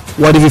vingi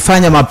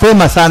walivifanya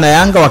mapema sana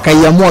Yanga,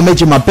 wakaiamua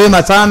mechi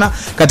mapema sana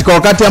katika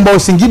wakati ambao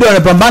Singida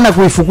wanapambana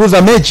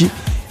kuifukuza mechi.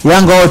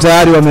 Yanga wao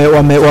tayari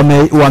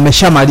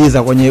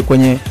wameshamaliza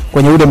kwenye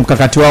ule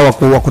mkakati wao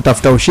wa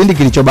kutafuta ushindi.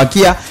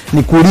 Kilichobakia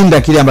ni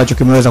kulinda kile ambacho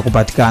kimeweza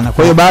kupatikana.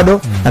 Kwa hiyo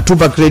bado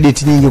natupa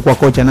credit nyingi kwa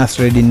kocha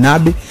Nasreddin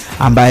Nabi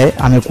ambaye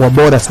amekuwa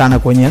bora sana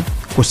kwenye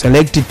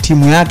kuselect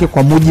timu yake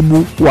kwa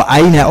mujibu wa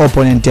aina ya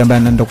opponent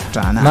ambaye anaenda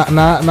kukutana.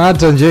 Na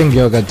hata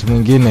Njenge wakati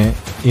mwingine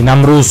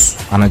inamruhusu,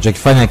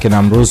 anachokifanya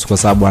kinamruhusu kwa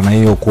sababu ana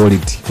hiyo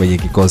quality kwenye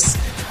kikosi.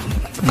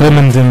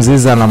 Clement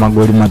Mziza ana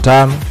magoli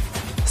 5,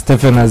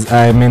 Stephen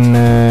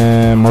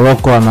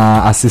Morocco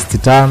ana assist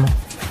 5,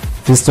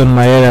 Fiston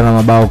Mayele ana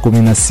mabao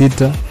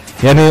 16,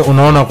 Yani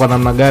unaona kwa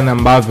namna gani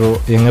ambavyo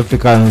Young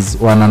Africans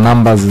wana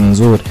numbers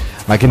nzuri.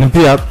 Lakini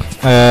pia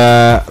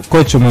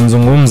coach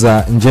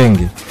umemzungumza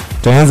Njenge.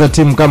 Tuanza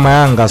timu kama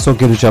Yanga sio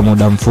kitu cha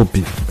muda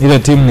mfupi. Ile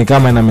timu ni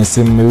kama ina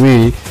misimu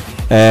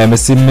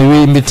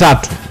miwili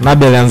mitatu.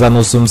 Nabi alianza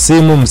nusu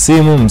msimu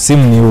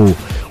ni huu.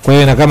 Kwa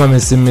hiyo ina kama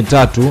misimu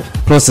mitatu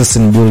process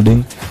in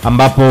building,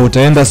 ambapo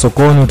utaenda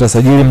sokoni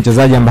utasajili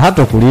mchezaji ambaye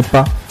hata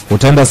kulipa,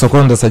 utaenda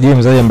sokoni utasajili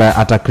mchezaji ambaye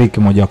ataclick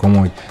moja kwa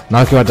moja.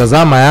 Na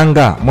ukiwatazama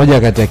Yanga,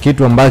 moja kati ya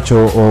kitu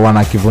ambacho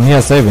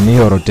wanakivunia sasa hivi ni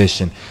hiyo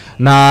rotation.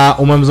 Na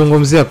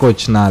umemzungumzia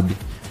coach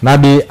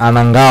Nabi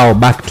ana ngao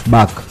back to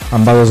back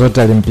ambazo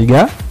zote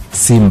alimpiga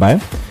Simba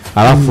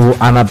alafu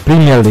ana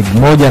Premier League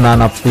moja na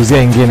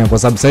anafukuzia nyingine, kwa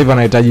sababu sasa hivi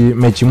anahitaji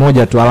mechi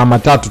moja tu, alama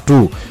 3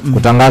 tu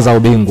kutangaza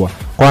ubingwa.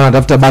 Kwa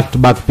anatafuta back to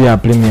back pia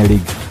Premier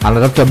League,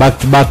 anatafuta back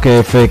to back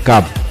FA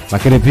Cup,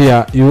 lakini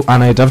pia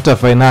anaitafuta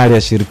finali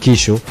ya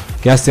shirikisho,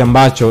 kiasi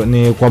ambacho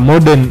ni kwa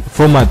modern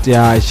format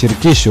ya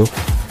shirikisho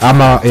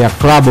ama ya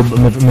club,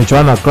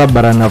 michuano ya club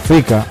barani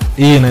Afrika,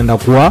 hii inaenda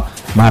kuwa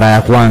mara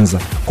ya kwanza.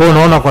 Kwa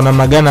unaona kwa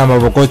namna gani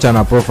ambavyo kocha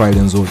ana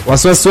profile nzuri.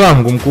 Wasiwasi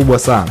wangu mkubwa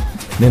sana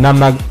ni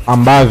namna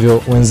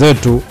ambavyo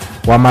wenzetu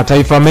wa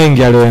mataifa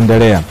mengi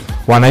yaliyoendelea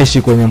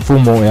wanaishi kwenye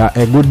mfumo ya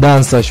a good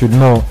dancer should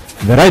know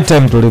the right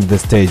time to leave the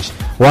stage.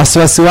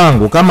 Wasiwasi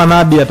wangu kama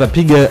Nabi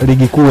atapiga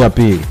ligi kuu ya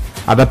pili,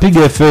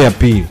 atapiga FA ya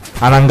pili,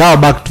 anangao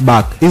back to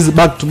back, hizi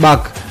back to back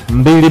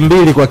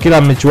mbili kwa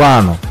kila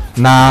michuano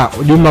na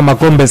jumla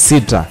makombe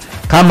 6,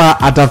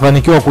 kama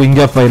atafanikiwa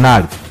kuingia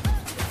finali,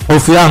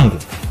 hofu yangu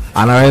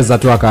anaweza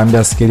tu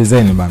akaambia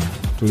sikilizeni bana,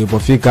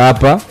 tulipofika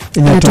hapa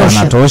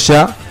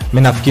inatosha.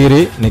 Mimi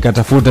nafikiri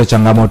nikatafuta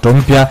changamoto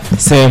mpya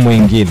sehemu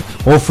nyingine.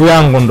 Hofu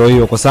yangu ndio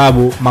hiyo, kwa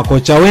sababu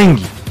makocha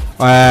wengi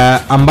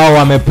ambao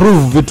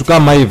wameprove vitu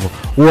kama hivyo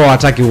huwa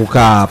wataki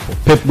kukaa hapo.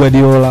 Pep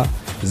Guardiola,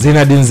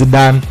 Zinedine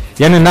Zidane,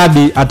 yani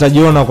Nabi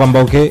atajiona kwamba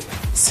okay,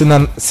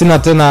 sina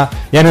tena,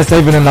 yani sasa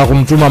hivi naenda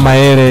kumtuma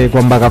Mahere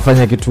kwamba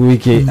akafanya kitu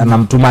wiki,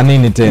 anamtuma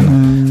nini tena?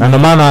 Na ndio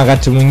maana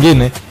wakati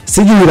mwingine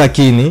sijui,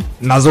 lakini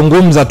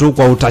nazungumza tu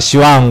kwa utashi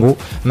wangu,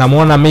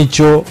 namuona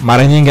Micho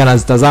mara nyingi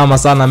anazitazama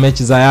sana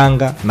mechi za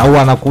Yanga na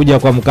huwa anakuja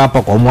kwa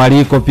Mkapa kwa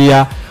mwaliko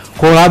pia.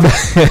 Kwa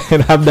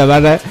labda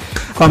baada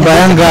kwamba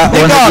Yanga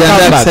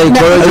wanajiandaa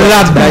psychology,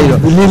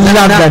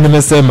 labda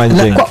nimesema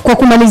nje. Kwa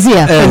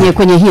kumalizia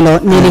kwenye hilo,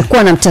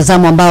 nilikuwa na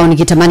mtazamo ambao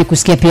nikitamani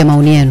kusikia pia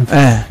maoni yenu.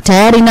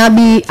 Tayari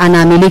Nabi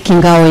anamiliki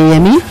ngao ya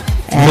Yemi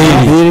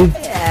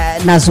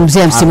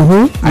nazungumzia msimu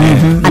huu,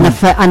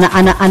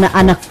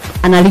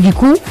 ana ligi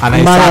kuu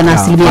ambayo ana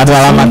asilimia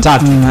alama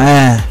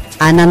 3,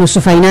 ana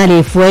nusu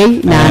finali FA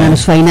na ana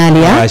nusu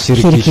finali ya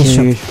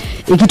shirikisho.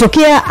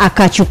 Ikitokea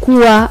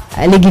akachukua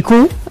ligi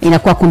kuu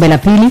inakuwa kombe la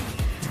pili,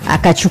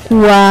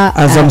 akachukua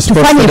Azam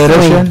Sports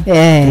Federation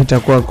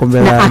itakuwa kombe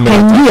la, na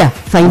akaingia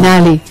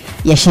finali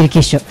ya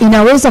shirikisho,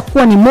 inaweza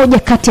kuwa ni moja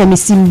kati ya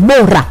misimu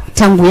bora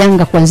tangu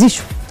Yanga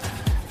kuanzishwa.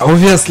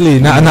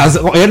 Obviously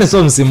yani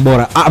sio msimu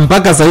bora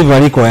mpaka sasa hivi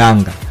aliko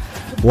Yanga,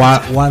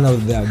 one of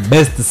the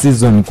best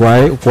season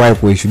kwa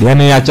kuishuhudia.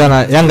 Yani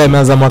achana, Yanga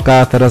imeanza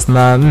mwaka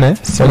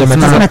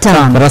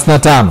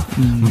 35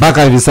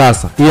 mpaka hivi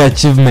sasa, hii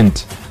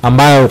achievement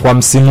ambayo kwa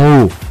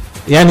msimu huu,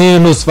 yani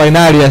nusu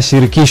finali ya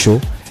shirikisho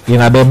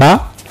inabeba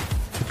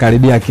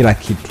karibia kila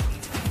kitu,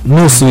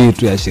 nusu hii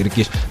tu ya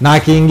shirikisho, na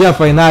akiingia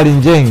finali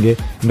Njenge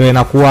ndio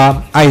inakuwa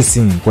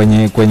icing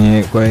kwenye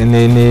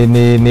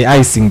ni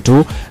icing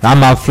tu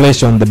ama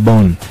flesh on the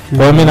bone. Kwa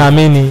hiyo mimi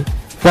naamini,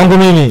 kwangu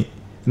mimi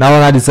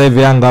naona hadi sasa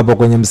hivi Yanga hapo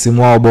kwenye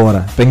msimu wao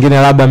bora.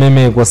 Pengine labda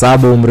mimi kwa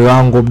sababu umri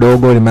wangu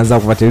mdogo nimeanza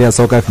kufuatilia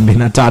soka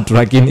 2003,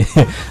 lakini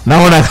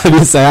naona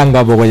kabisa Yanga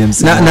hapo kwenye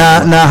msimu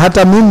na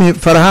hata mimi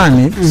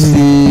Farhani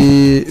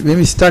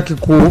mimi sitaki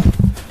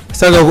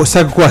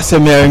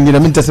kuwasemea wengine,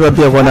 mimi nitasema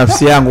pia kwa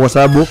nafsi yangu, kwa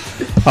sababu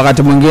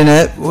wakati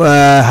mwingine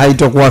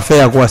haitokuwa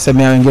fair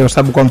kuwasemea wengine, kwa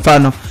sababu kwa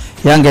mfano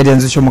Yanga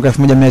ilianzishwa mwaka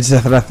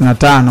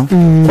 1935.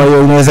 Kwa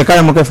hiyo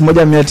inawezekana mwaka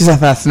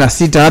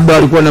 1936 labda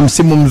walikuwa na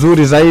msimu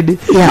mzuri zaidi,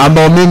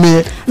 ambao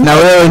mimi na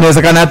wewe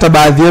inawezekana hata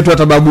baadhi yetu,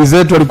 hata babu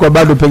zetu walikuwa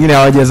bado pengine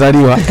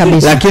hawajazaliwa.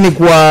 Lakini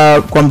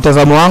kwa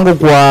mtazamo wangu,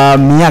 kwa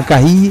miaka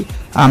hii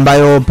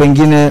ambayo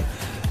pengine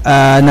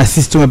na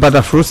sisi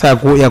tumepata fursa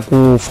ya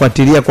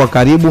kufuatilia kwa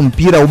karibu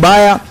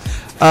mpira,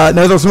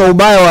 naweza kusema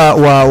ubaya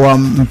wa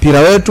mpira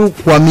wetu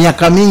kwa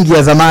miaka mingi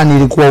ya zamani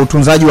ilikuwa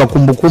utunzaji wa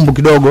kumbukumbu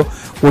kidogo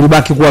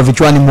ulibaki kuwa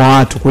vichwani mwa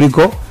watu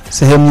kuliko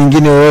sehemu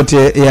nyingine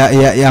yoyote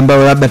ya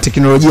ambayo labda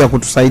teknolojia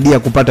kutusaidia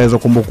kupata hizo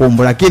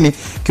kumbukumbu. Lakini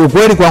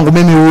kiukweli kwangu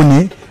mimi huu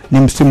ni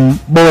msimu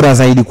bora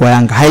zaidi kwa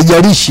Yanga.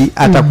 Haijalishi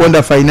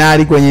atakwenda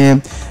finali kwenye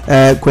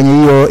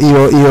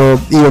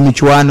hiyo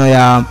michuano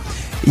ya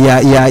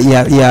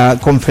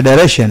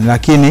Confederation,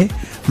 lakini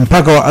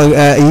mpaka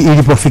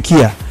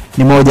ilipofikia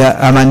ni moja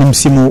ama ni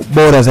msimu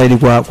bora zaidi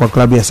kwa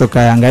klabu ya soka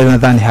ya Yanga. Hilo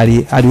nadhani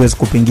haliwezi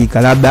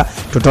kupingika. Labda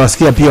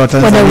tutawasikia pia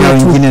Watanzania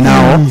wengine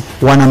nao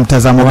wana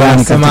mtazamo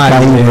gani katika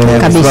hilo,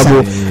 kwa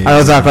sababu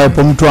anaweza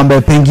akawepo mtu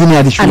ambaye pengine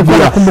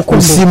alishuhudia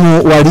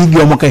msimu wa ligi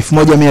wa mwaka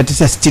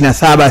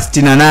 1967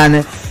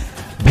 68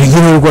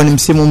 pengine ulikuwa ni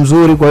msimu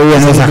mzuri, kwa hiyo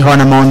anaweza kawa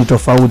na maoni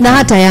tofauti. Na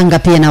hata Yanga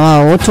pia na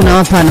wao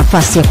tunawapa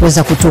nafasi ya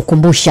kuweza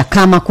kutukumbusha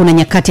kama kuna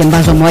nyakati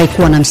ambazo wamewahi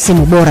kuwa na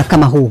msimu bora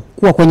kama huu,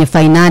 kuwa kwenye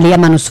finali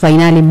ama nusu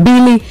finali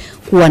mbili,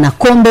 kuwa na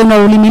kombe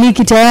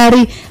unaolimiliki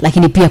tayari,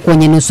 lakini pia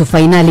kwenye nusu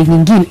finali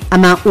nyingine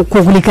ama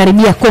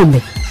kulikaribia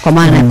kombe kwa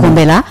maana ya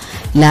kombe la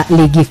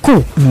ligi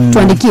kuu.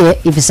 Tuandikie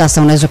hivi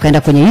sasa, unaweza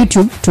kaenda kwenye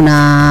YouTube,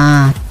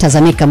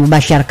 tunatazamika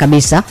mubashara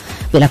kabisa,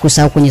 bila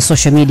kusahau kwenye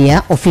social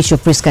media official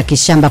Priska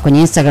Kishamba kwenye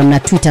Instagram na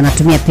Twitter,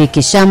 natumia pia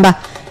Kishamba.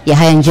 Ya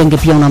Haya Njenge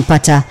pia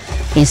unampata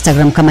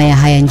Instagram kama Ya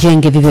Haya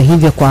Njenge, vivyo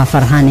hivyo kwa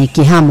Farhani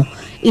Kihamu,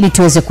 ili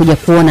tuweze kuja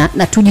kuona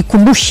na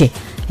tujikumbushe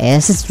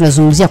sisi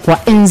tunazungumzia kwa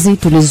enzi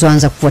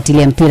tulizoanza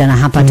kufuatilia mpira na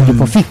hapa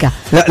tulipofika.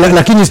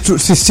 Lakini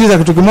sisitiza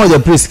kitu kimoja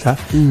Priska,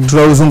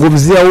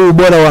 tunazungumzia huu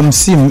bora wa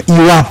msimu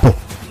iwapo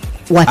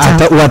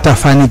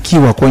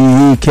watafanikiwa kwenye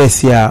hii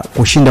kesi ya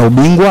kushinda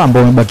ubingwa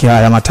ambao umebaki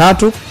alama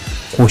 3,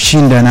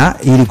 kushinda na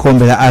ili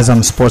kombe la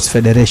Azam Sports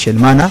Federation.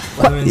 Maana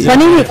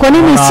kwa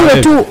nini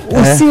isiwe tu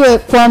usiwe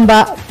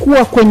kwamba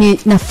kuwa kwenye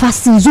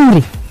nafasi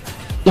nzuri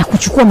ya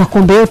kuchukua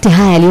makombe yote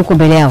haya yaliyoko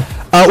mbele yao?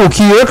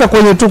 Ukiweka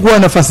kwenye tu kuwa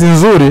nafasi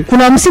nzuri,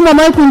 kuna msimu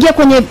ambao kuingia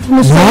kwenye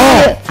nusu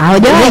finali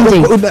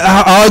hawajawahi.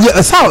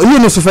 Sawa, hiyo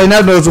nusu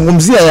finali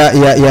tunazungumzia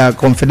ya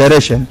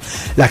Confederation,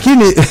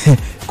 lakini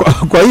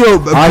kwa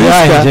hiyo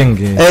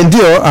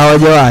ndio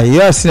hawajawahi.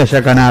 Hiyo sina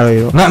shaka nayo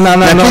hiyo,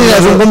 lakini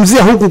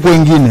nazungumzia huku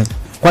kwingine.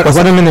 Kwa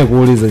sababu mimi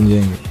nikuuliza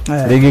Njenge,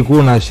 ligi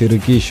kuu na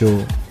shirikisho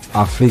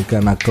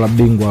Afrika na klabu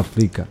bingwa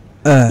Afrika,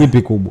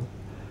 ipi kubwa?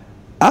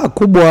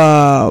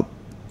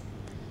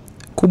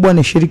 Kubwa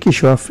ni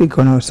shirikisho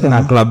Afrika unayosema,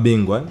 na klabu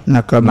bingwa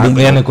na klabu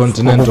bingwa yani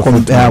continental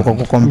football.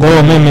 Kwa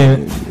mimi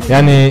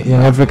yani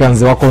Young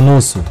Africans wako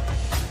nusu,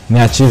 ni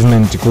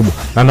achievement kubwa,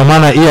 na ndio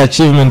maana hii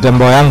achievement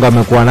ambayo Yanga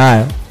amekuwa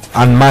nayo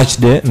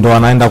unmatched ndo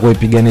anaenda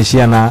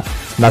kuipiganishia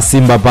na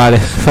Simba pale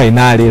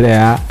finali ile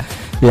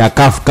ya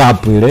CAF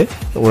Cup ile,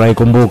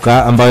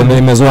 unaikumbuka, ambayo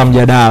imezua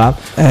mjadala.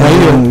 Kwa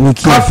hiyo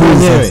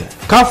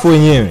CAF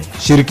wenyewe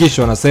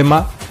shirikisho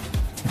wanasema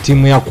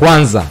timu ya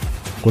kwanza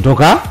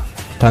kutoka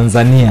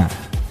Tanzania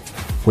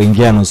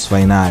kuingia nusu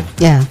finali.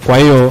 Kwa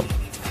hiyo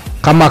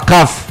kama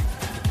CAF,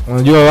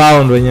 unajua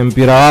wao ndio wenye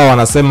mpira wao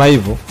wanasema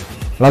hivyo,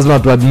 lazima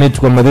tu admit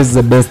kwamba this is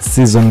the best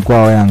season kwa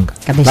Yanga.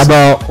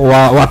 Labda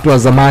watu wa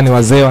zamani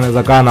wazee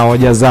wanaweza kaa na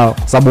hoja zao,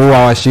 sababu huwa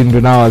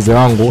hawashindwi nao wazee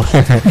wangu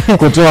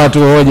kutoa tu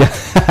hoja.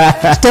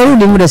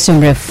 Tutarudi muda si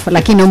mrefu,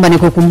 lakini naomba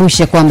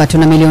nikukumbushe kwamba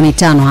tuna milioni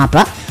 5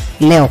 hapa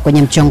leo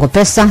kwenye Mchongo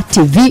Pesa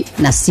TV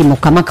na simu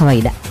kama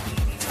kawaida.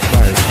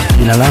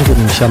 Jina langu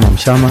ni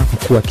Mshama,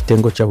 mkuu wa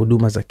kitengo cha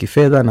huduma za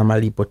kifedha na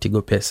malipo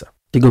Tigo Pesa.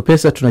 Tigo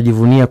Pesa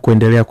tunajivunia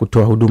kuendelea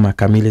kutoa huduma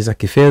kamili za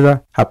kifedha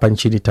hapa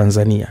nchini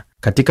Tanzania.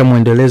 Katika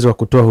muendelezo wa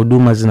kutoa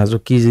huduma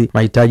zinazokidhi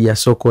mahitaji ya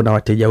soko na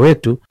wateja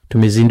wetu,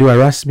 tumezindua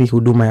rasmi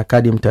huduma ya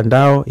kadi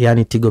mtandao,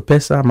 yani Tigo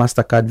Pesa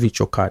Mastercard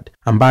Virtual Card,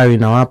 ambayo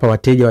inawapa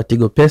wateja wa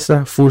Tigo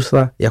Pesa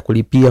fursa ya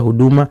kulipia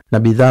huduma na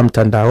bidhaa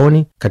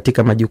mtandaoni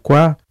katika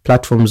majukwaa,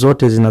 platform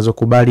zote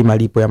zinazokubali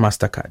malipo ya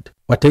Mastercard.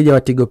 Wateja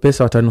wa Tigo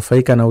Pesa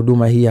watanufaika na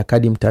huduma hii ya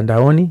kadi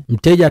mtandaoni.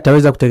 Mteja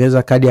ataweza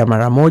kutengeneza kadi ya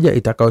mara moja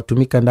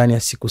itakayotumika ndani ya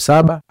siku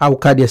 7 au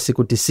kadi ya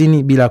siku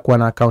 90 bila kuwa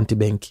na account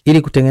benki.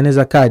 Ili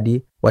kutengeneza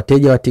kadi,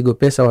 wateja wa Tigo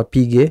Pesa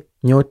wapige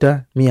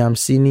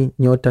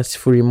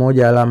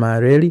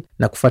 *150*01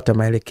 na kufuata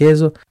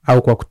maelekezo,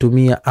 au kwa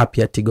kutumia app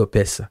ya Tigo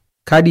Pesa.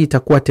 Kadi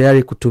itakuwa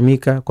tayari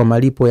kutumika kwa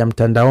malipo ya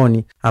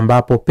mtandaoni,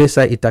 ambapo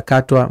pesa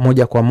itakatwa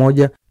moja kwa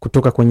moja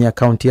kutoka kwenye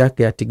akaunti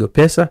yake ya Tigo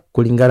Pesa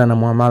kulingana na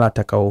muamala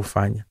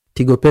atakaoufanya.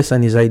 Tigo Pesa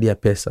ni zaidi ya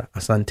pesa.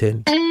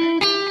 Asanteni.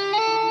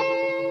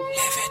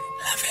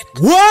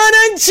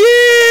 Wananchi,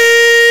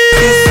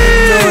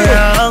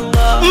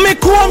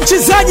 mmekuwa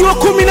mchezaji wa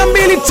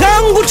 12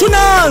 tangu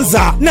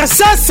tunaanza, na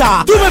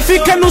sasa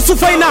tumefika nusu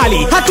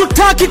finali.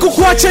 Hatutaki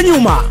kukuacha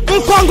nyuma.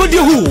 Mpango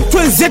ndio huu,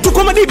 twenzetu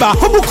kwa Madiba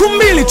kwa buku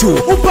 2 tu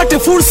upate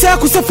fursa ya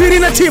kusafiri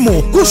na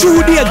timu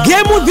kushuhudia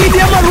game dhidi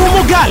ya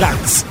Marumo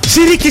Galaxy.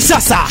 Shiriki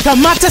sasa,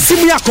 kamata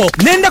simu yako,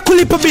 nenda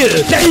kulipa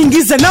bill na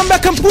ingiza namba ya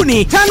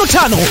kampuni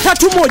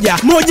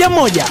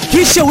 553111,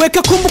 kisha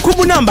weka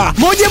kumbukumbu namba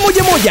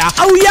 111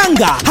 au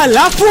Yanga,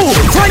 halafu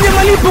fanya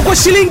malipo kwa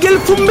shilingi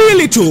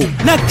 2000 tu,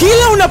 na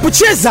kila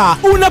unapocheza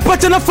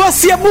unapata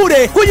nafasi ya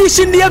bure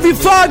kujishindia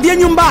vifaa vya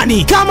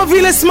nyumbani kama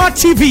vile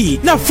smart TV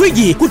na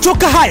friji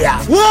kutoka Haya.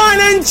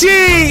 Wananchi,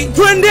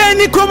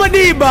 twendeni kwa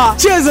Madiba,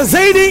 cheza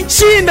zaidi,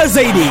 shinda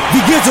zaidi.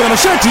 Vigezo na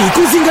masharti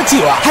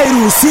kuzingatiwa.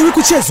 Hairuhusiwi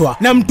kuchezwa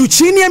na mtu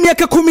chini ya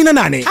miaka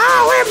 18.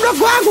 We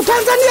mdogo wangu,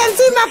 Tanzania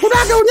nzima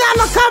kunaga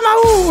unyama kama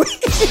huu. 88.5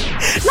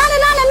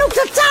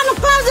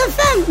 Clouds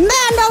FM,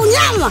 nenda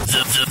unyama.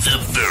 The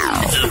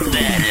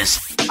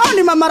baddest.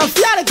 Ni mama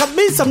rafiale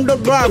kabisa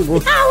mdogo wangu. We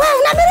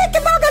unamiliki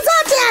mboga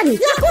zote yani.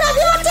 Yakula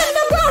vyote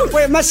mdogo wangu.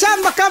 We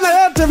mashamba kama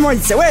yote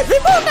Moise. We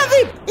vibunda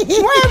vipi? We.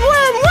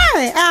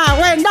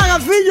 We ndaga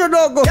fijo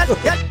dogo.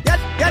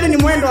 Yani ni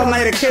mwendo wa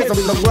maelekezo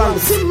mdogo wangu.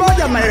 Si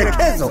mmoja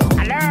maelekezo.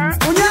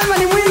 Unyama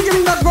ni mwingi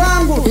mdogo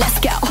wangu.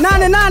 Let's go.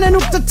 88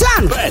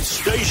 88.5. Best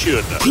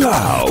Station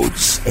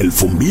Clouds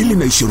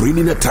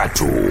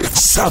 2023.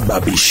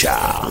 Sababisha.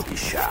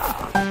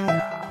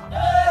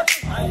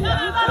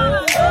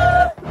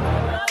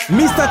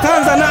 Mr.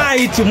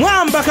 Tanzanite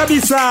mwamba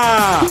kabisa.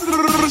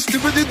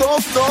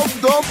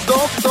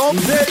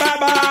 Mzee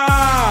baba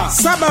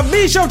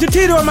sababisha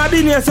utitiri wa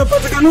madini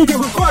yasiyopatikana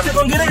kokote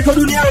kongereko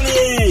duniani.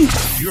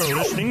 You're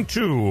listening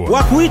to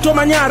Wa kuitwa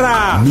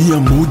Manyara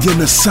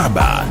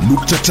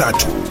 107.3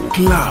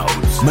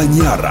 Clouds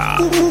Manyara.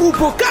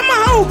 upo kama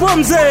haupo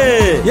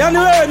mzee, yani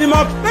wewe ni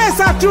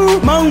mapesa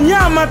tu,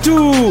 maunyama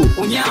tu,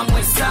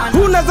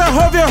 huna za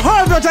hovyo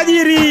hovyo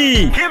tajiri,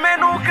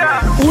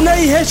 kimenuka.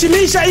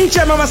 Unaiheshimisha nchi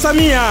ya Mama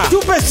Samia.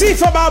 Tupe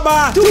sifa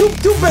baba,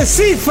 tupe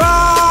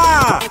sifa.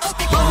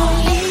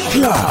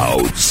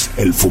 Clouds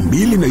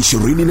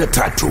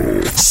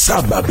 2023.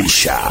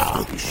 Sababisha.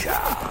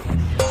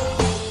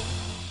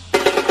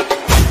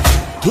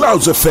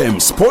 Clouds FM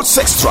Sports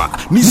Extra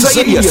ni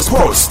zaidi ya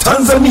Sports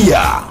Tanzania.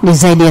 Ni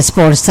zaidi ya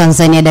Sports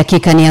Tanzania.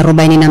 Dakika ni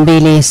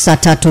 42 saa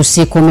 3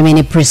 usiku. Mimi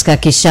ni Priska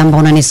Kishamba,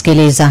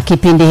 unanisikiliza.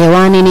 Kipindi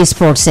hewani ni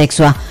Sports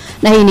Extra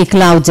na hii ni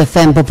Clouds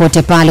FM.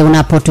 Popote pale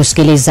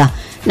unapotusikiliza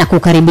na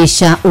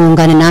kukaribisha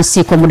uungane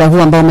nasi kwa muda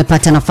huu ambao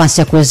umepata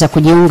nafasi ya kuweza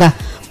kujiunga.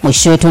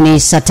 Mwisho wetu ni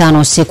saa 5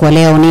 usiku wa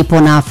leo. Nipo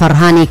na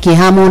Farhani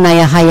Kihamu na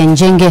Yahaya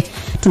Njenge.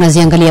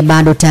 Tunaziangalia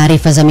bado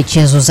taarifa za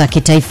michezo za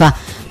kitaifa,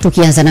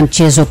 tukianza na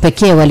mchezo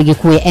pekee wa ligi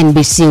kuu ya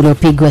NBC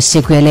uliopigwa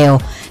siku ya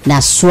leo,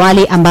 na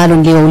swali ambalo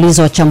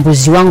niliwauliza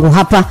wachambuzi wangu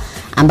hapa,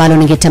 ambalo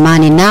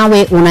ningetamani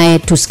nawe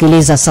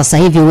unayetusikiliza sasa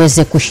hivi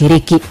uweze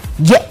kushiriki.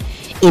 Je,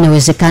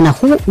 inawezekana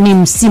huu ni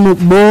msimu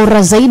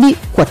bora zaidi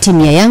kwa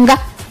timu ya Yanga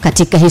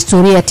katika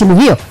historia ya timu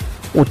hiyo?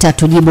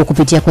 Utatujibu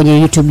kupitia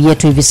kwenye YouTube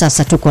yetu, hivi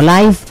sasa tuko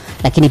live,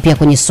 lakini pia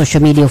kwenye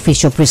social media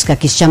official Priska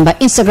Kishamba,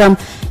 Instagram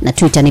na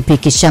Twitter ni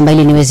Kishamba,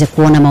 ili niweze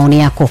kuona maoni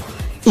yako.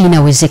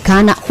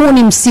 Inawezekana huu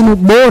ni msimu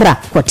bora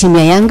kwa timu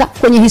ya Yanga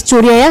kwenye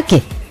historia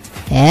yake?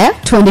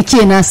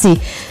 Tuandikie nasi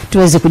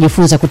tuweze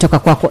kujifunza kutoka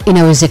kwako.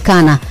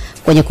 Inawezekana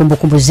kwenye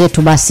kumbukumbu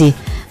zetu, basi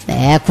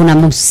kuna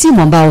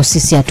msimu ambao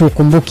sisi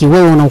hatukumbuki,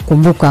 wewe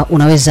unaukumbuka,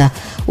 unaweza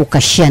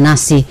ukashare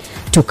nasi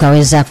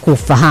tukaweza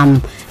kufahamu.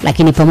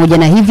 Lakini pamoja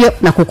na hivyo,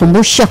 na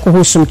kukumbusha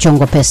kuhusu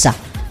mchongo pesa.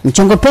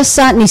 Mchongo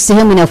pesa ni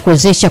sehemu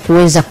inayokuwezesha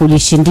kuweza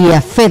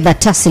kujishindia fedha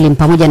taslim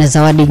pamoja na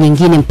zawadi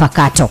nyingine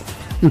mpakato.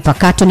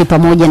 Mpakato ni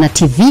pamoja na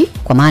TV,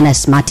 kwa maana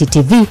Smart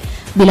TV,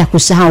 bila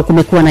kusahau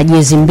kumekuwa na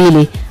jezi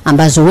 2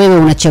 ambazo wewe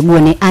unachagua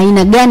ni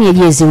aina gani ya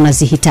jezi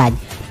unazihitaji.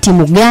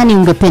 Timu gani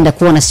ungependa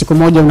kuona siku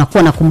moja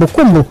unakuwa na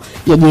kumbukumbu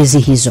ya jezi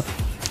hizo.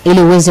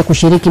 Ili uweze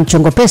kushiriki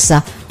mchongo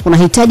pesa,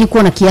 unahitaji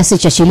kuwa na kiasi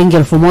cha shilingi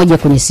 1000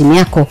 kwenye simu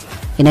yako.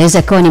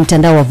 Inaweza kuwa ni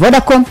mtandao wa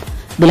Vodacom,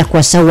 bila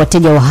kuwasahau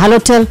wateja wa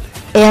Halotel,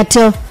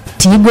 Airtel,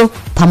 Tigo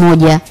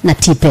pamoja na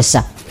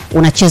T-Pesa.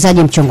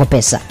 Unachezaje mchongo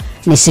pesa?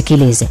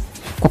 Nisikilize.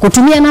 Kwa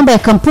kutumia namba ya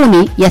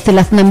kampuni ya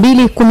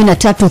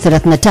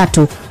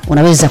 321333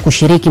 unaweza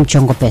kushiriki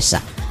mchongo pesa.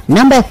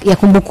 Namba ya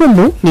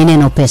kumbukumbu ni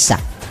neno pesa.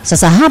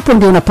 Sasa hapo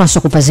ndio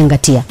unapaswa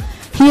kupazingatia.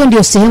 Hiyo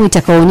ndio sehemu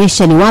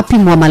itakayoonyesha ni wapi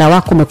muamala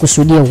wako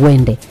umekusudia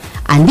uende.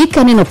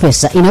 Andika neno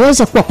pesa,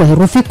 inaweza kuwa kwa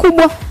herufi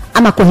kubwa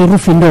ama kwa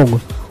herufi ndogo.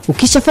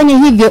 Ukishafanya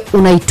hivyo,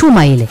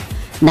 unaituma ile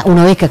na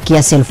unaweka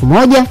kiasi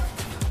 1000,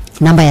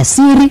 namba ya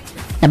siri,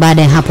 na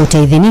baada ya hapo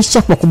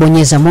utaidhinisha kwa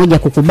kubonyeza 1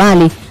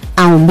 kukubali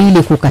au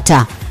 2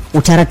 kukataa.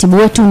 Utaratibu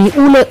wetu ni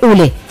ule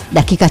ule.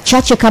 Dakika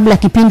chache kabla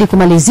kipindi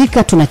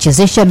kumalizika,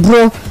 tunachezesha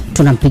draw,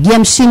 tunampigia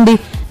mshindi,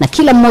 na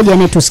kila mmoja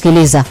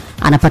anayetusikiliza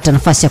anapata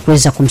nafasi ya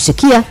kuweza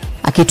kumsikia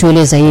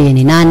akitueleza yeye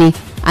ni nani,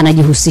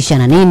 anajihusisha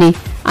na nini,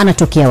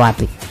 anatokea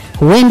wapi.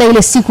 Huenda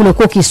ile siku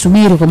uliokuwa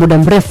ukisubiri kwa muda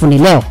mrefu ni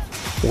leo.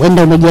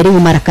 Huenda umejaribu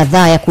mara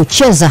kadhaa ya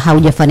kucheza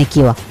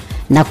haujafanikiwa,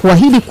 na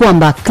kuahidi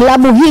kwamba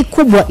klabu hii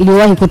kubwa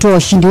iliyowahi kutoa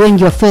washindi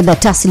wengi wa fedha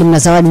taslim na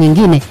zawadi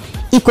nyingine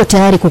iko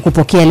tayari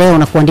kukupokea leo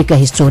na kuandika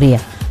historia.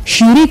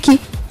 Shiriki,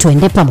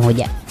 tuende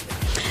pamoja.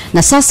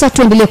 Na sasa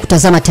tuendelee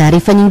kutazama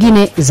taarifa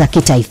nyingine za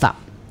kitaifa.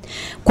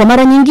 Kwa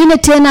mara nyingine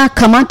tena,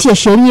 kamati ya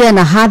sheria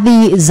na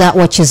hadhi za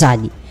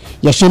wachezaji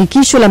ya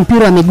shirikisho la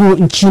mpira wa miguu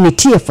nchini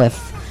TFF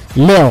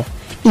leo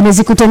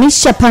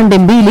imezikutanisha pande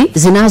mbili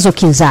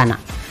zinazokinzana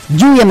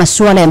juu ya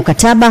masuala ya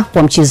mkataba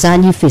wa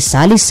mchezaji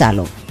Faisal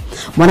Salum.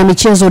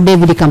 Mwanamichezo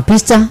David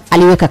Kampista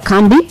aliweka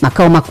kambi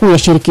makao makuu ya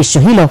shirikisho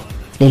hilo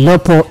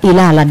lililopo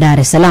Ilala, Dar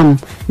es Salaam,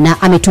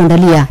 na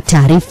ametuandalia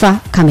taarifa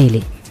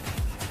kamili.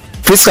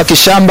 Priska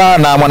Kishamba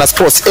na Mwana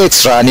Sports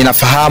Extra,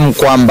 ninafahamu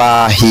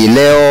kwamba hii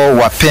leo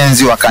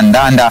wapenzi wa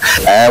kandanda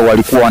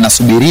walikuwa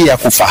wanasubiria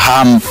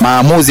kufahamu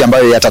maamuzi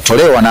ambayo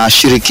yatatolewa na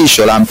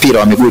shirikisho la mpira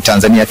wa miguu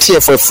Tanzania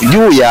TFF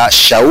juu ya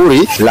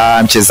shauri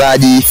la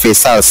mchezaji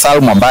Faisal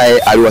Salum ambaye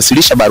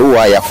aliwasilisha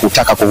barua ya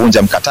kutaka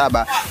kuvunja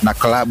mkataba na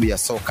klabu ya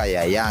soka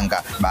ya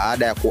Yanga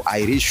baada ya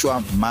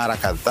kuahirishwa mara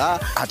kadhaa.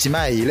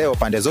 Hatimaye hii leo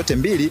pande zote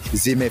mbili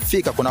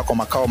zimefika kunako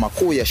makao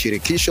makuu ya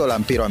shirikisho la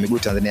mpira wa miguu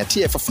Tanzania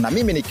TFF, na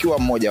mimi nikiwa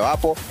mmoja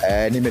mmojawapo.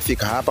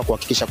 Nimefika hapa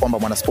kuhakikisha kwamba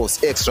Mwana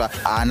Sports Extra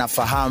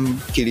anafahamu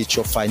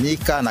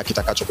kilichofanyika na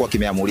kitakachokuwa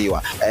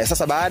kimeamuliwa.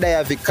 Sasa baada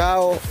ya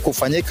vikao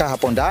kufanyika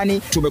hapo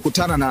ndani,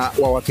 tumekutana na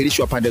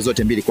wawakilishi wa pande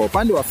zote mbili. Kwa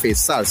upande wa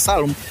Faisal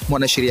Salum,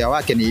 mwanasheria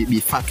wake ni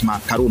Bi Fatma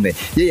Karume.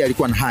 Yeye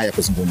alikuwa na haya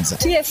kuzungumza.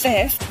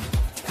 TFF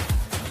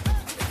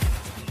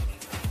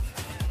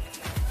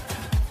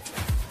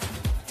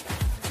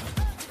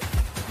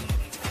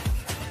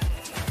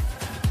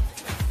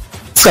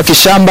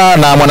Kishamba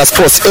na Mwana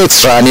Sports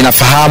Extra,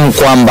 ninafahamu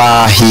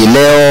kwamba hii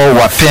leo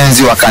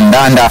wapenzi wa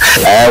kandanda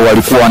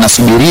walikuwa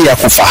wanasubiria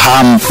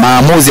kufahamu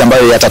maamuzi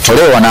ambayo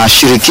yatatolewa na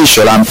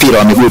shirikisho la mpira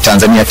wa miguu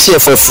Tanzania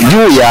TFF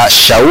juu ya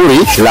shauri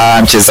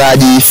la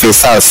mchezaji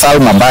Faisal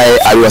Salum ambaye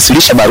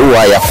aliwasilisha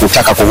barua ya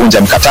kutaka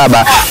kuvunja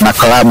mkataba na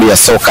klabu ya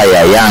soka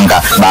ya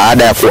Yanga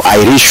baada ya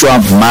kuahirishwa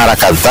mara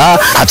kadhaa.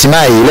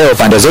 Hatimaye hii leo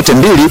pande zote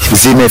mbili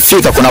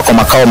zimefika kunako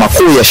makao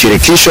makuu ya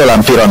shirikisho la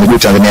mpira wa miguu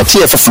Tanzania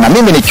TFF, na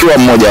mimi nikiwa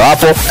mmoja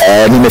wapo.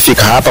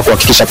 Nimefika hapa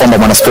kuhakikisha kwamba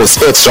Mwana Sports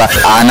Extra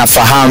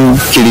anafahamu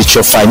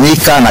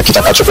kilichofanyika na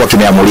kitakachokuwa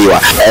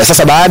kimeamuliwa.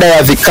 Sasa baada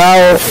ya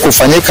vikao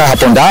kufanyika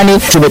hapo ndani,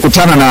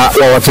 tumekutana na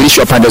wawakilishi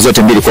wa pande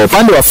zote mbili. Kwa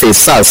upande wa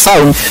Faisal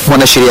Salum,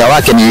 mwanasheria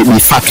wake ni Bi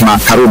Fatma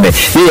Karume.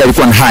 Yeye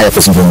alikuwa na haya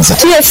kuzungumza.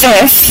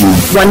 TFF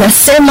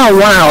wanasema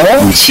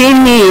wao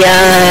chini ya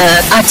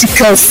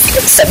articles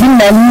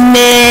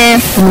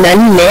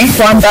 74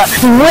 kwamba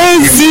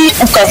huwezi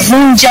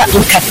ukavunja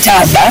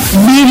mkataba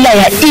bila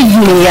ya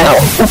idhini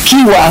yao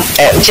ukiwa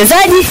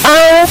mchezaji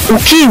au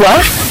ukiwa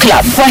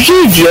club. Kwa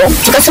hivyo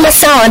tukasema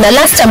sawa, na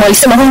last time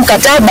walisema huu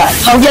mkataba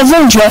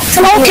haujavunjwa.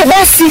 Sema okay,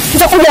 basi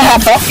tutakuja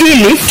hapa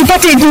ili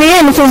tupate idhini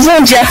yenu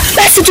kuvunja.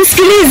 Basi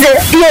tusikilize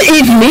hiyo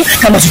idhini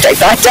kama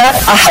tutaipata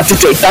au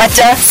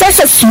hatutaipata.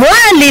 Sasa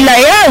swali la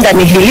Yanga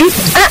ni hili,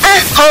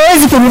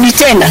 hawawezi kurudi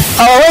tena.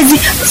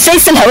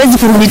 Faisal hawezi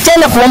kurudi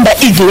tena kuomba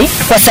idhini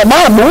kwa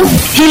sababu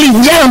hili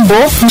jambo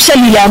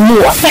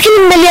mshaliamua. Lakini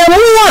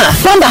mmeliamua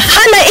kwamba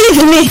hana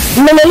idhini.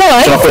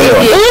 Mmeelewa?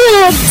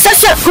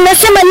 Sasa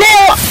mnasema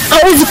leo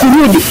hawezi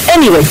kurudi.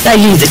 Anyway, I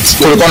leave it.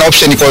 Kulikuwa na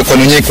option kwa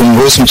nyinyi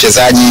kumruhusu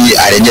mchezaji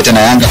arejee tena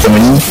Yanga kwa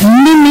nyinyi?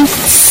 Mimi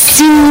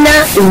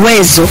sina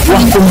uwezo wa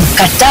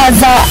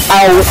kumkataza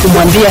au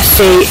kumwambia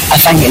Fei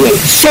afanye nini.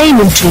 Fei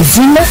ni mtu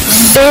mzima.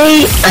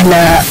 Fei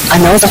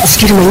anaweza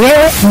kufikiri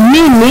mwenyewe.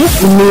 Mimi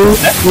ni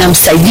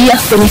namsaidia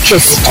kwenye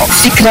kesi.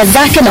 Fikra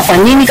zake na kwa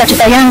nini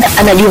katika Yanga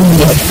anajua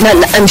mwenyewe.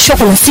 Na I'm sure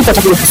kuna siku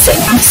atakuja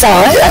kusema.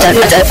 Sawa,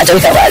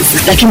 ataweka wazi.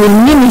 Lakini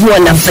mimi huwa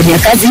namfanyia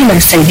kazi na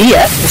namsaidia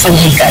kufanya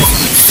hii kazi.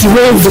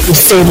 Siwezi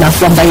kusema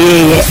kwamba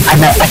yeye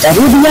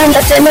atarudi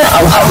Yanga tena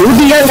au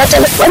harudi Yanga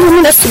tena. Kwani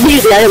mimi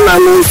nasubiri hayo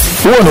maamuzi.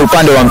 Huo ni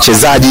upande wa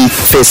mchezaji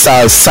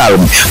Faisal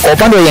Salum. Kwa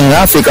upande wa Young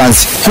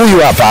Africans, huyu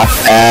hapa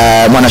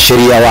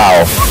mwanasheria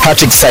wao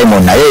Patrick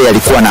Simon, na yeye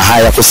alikuwa na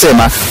haya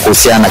kusema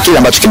kuhusiana na kile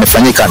ambacho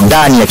kimefanyika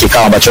ndani ya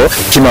kikao ambacho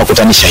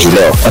kimewakutanisha hii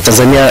leo. Kwa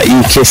Tanzania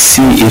hii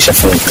kesi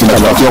ilishafanyika.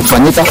 Kama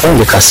kufanyika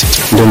onge kasi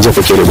ndio njoo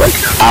kwa kile bwana,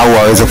 au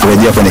aweze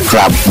kurejea kwenye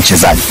club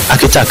mchezaji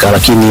akitaka,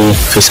 lakini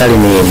Faisal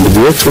ni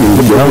ndugu wetu,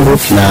 ndugu wangu,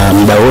 na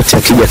muda wote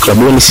akija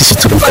klabuni sisi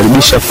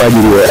tunamkaribisha kwa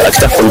ajili ya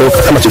akitaka kuondoka,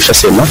 kama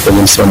tulishasema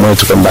kwenye msimamo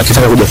wetu kwamba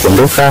akitaka kuja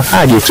kuondoka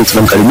aje tu,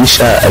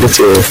 tunamkaribisha,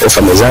 alete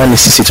ofa mezani,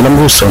 sisi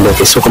tunamruhusu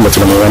aondoke, sio kwamba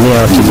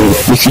tunamng'ang'ania. Lakini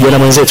ni kijana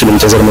mwenzetu, ni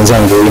mchezaji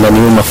mwenzangu,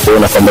 inaniuma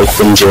kuona kwamba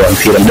yuko nje ya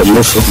mpira muda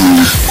mrefu.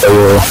 Kwa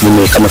hiyo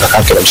mimi kama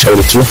kakake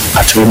namshauri tu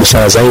atumie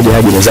sana zaidi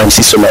aje mezani,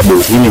 sisi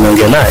tunabudi. Mimi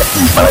naongea naye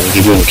mara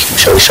nyingi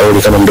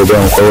shauri kama mdogo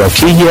wangu. Kwa hiyo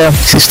akija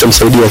sisi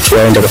tutamsaidia tu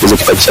aende kukuza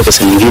kipaji chake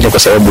sehemu nyingine, kwa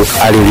sababu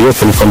hali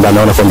iliyopo ni kwamba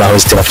anaona kwamba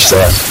hawezi tena kucheza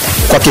Yanga.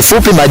 Kwa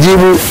kifupi,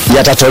 majibu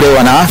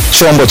yatatolewa na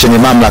chombo chenye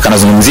mamlaka,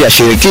 nazungumzia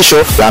shirikisho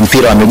la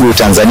mpira wa miguu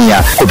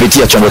Tanzania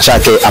kupitia chombo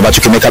chake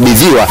ambacho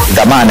kimekabidhiwa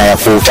dhamana ya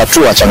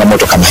kutatua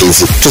changamoto kama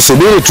hizi.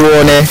 Tusubiri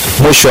tuone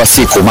mwisho wa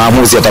siku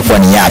maamuzi yatakuwa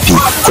ni yapi.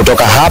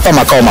 Kutoka hapa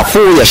makao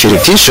makuu ya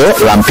shirikisho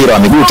la mpira wa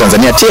miguu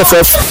Tanzania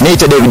TFF,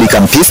 niite David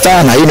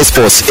Kampista na hii ni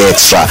Sports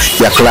Extra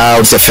ya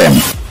Clouds FM.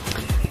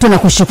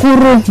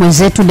 Tunakushukuru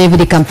mwenzetu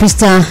David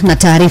Kampista, na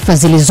taarifa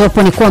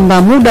zilizopo ni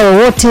kwamba muda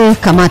wowote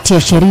kamati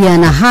ya sheria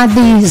na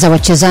hadhi za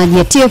wachezaji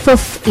ya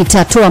TFF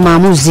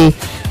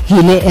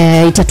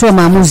itatoa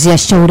maamuzi ya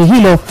shauri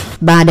hilo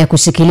baada ya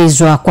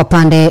kusikilizwa kwa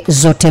pande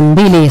zote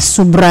mbili.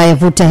 Subra ya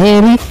vuta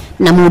heri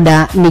na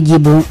muda ni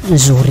jibu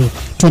nzuri.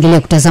 Tuendelee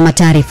kutazama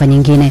taarifa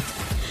nyingine.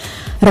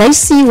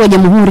 Rais wa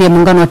Jamhuri ya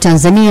Muungano wa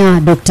Tanzania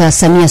Dr.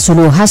 Samia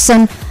Suluhu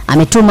Hassan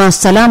ametuma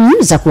salamu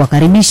za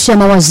kuwakaribisha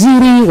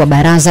mawaziri wa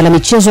Baraza la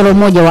Michezo la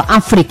Umoja wa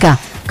Afrika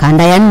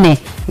kanda ya 4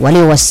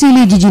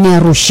 waliowasili jijini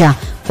Arusha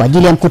kwa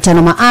ajili ya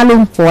mkutano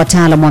maalum wa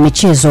wataalamu wa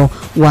michezo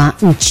wa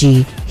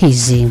nchi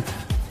hizi.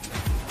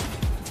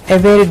 A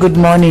very good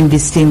morning,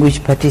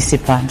 distinguished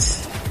participants.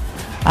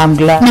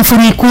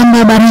 Nafurahi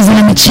kwamba Baraza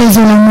la Michezo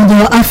la Umoja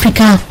wa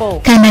Afrika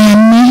kanda ya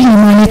 4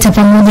 limewaleta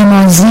pamoja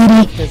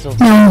mawaziri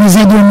na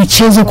waongozaji wa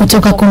michezo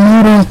kutoka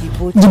Komoro,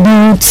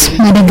 Djibouti,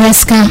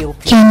 Madagascar,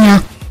 Kenya,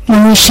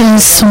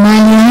 Mauritius,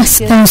 Somalia,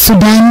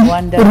 Sudan,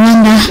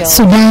 Rwanda,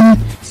 Sudan,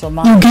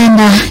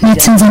 Uganda na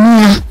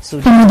Tanzania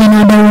pamoja na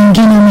wadau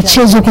wengine wa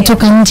michezo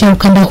kutoka nje ya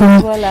ukanda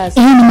huu.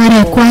 Hii ni mara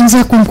ya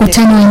kwanza kwa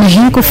mkutano wa aina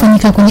hii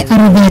kufanyika kwenye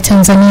ardhi ya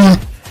Tanzania.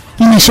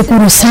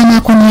 Ninashukuru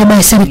sana kwa niaba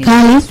ya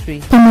serikali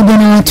pamoja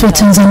na watu wa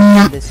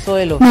Tanzania.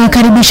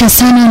 Nawakaribisha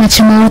sana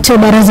wanachama wote wa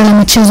Baraza la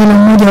Michezo la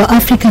Umoja wa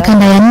Afrika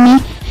kanda ya 4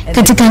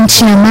 katika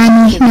nchi ya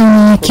amani na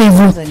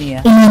unyenyekevu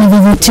ili na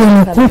vivutio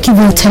lukuki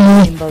vya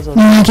utalii.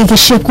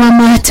 Ninahakikishia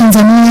kwamba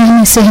Tanzania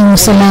ni sehemu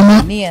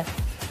salama.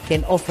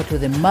 Can offer to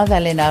the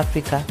motherland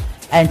Africa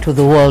and to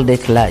the world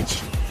at large.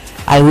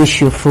 I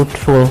wish you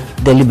fruitful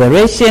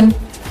deliberation.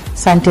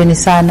 Asanteni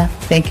sana.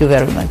 Thank you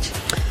very much.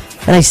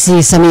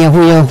 Rais Samia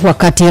huyo.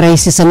 Wakati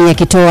Rais Samia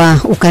akitoa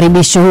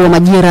ukaribisho huo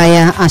majira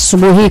ya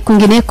asubuhi,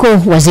 kwingineko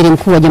Waziri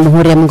Mkuu wa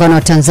Jamhuri ya Muungano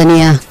wa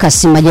Tanzania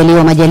Kassim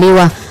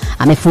Majaliwa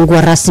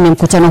amefungua rasmi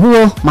mkutano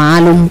huo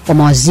maalum wa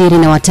mawaziri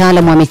na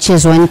wataalamu wa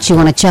michezo wa nchi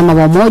wanachama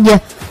wa umoja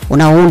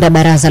unaounda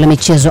Baraza la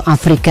Michezo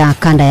Afrika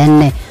kanda ya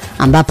 4,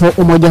 ambapo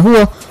umoja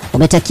huo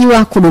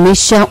umetakiwa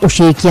kudumisha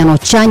ushirikiano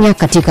chanya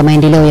katika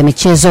maendeleo ya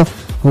michezo,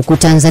 huku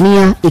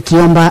Tanzania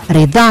ikiomba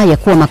ridhaa ya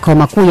kuwa makao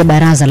makuu ya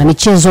Baraza la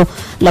Michezo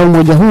la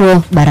umoja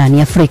huo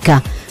barani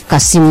Afrika.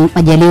 Kassim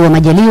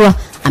Majaliwa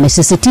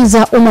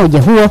amesisitiza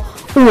umoja huo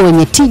uwe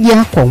wenye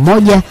tija kwa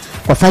umoja,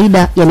 kwa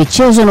faida ya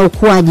michezo na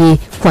ukuaji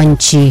kwa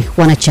nchi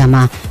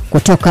wanachama.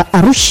 Kutoka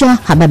Arusha,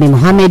 Hababi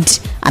Mohamed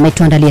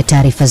ametuandalia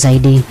taarifa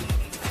zaidi.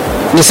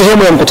 Ni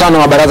sehemu ya mkutano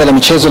wa Baraza la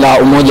Michezo la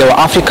Umoja wa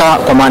Afrika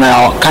kwa maana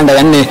ya kanda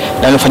ya 4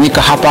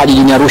 linalofanyika hapa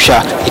jijini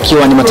Arusha,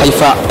 ikiwa ni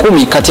mataifa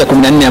 10 kati ya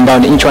 14 ambayo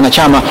ni nchi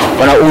wanachama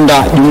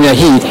wanaounda jumuiya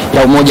hii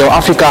ya Umoja wa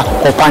Afrika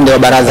kwa upande wa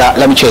Baraza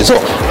la Michezo.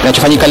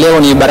 Kinachofanyika leo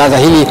ni baraza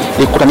hili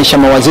likutanisha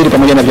mawaziri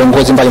pamoja na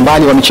viongozi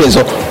mbalimbali wa michezo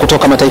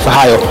kutoka mataifa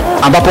hayo,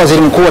 ambapo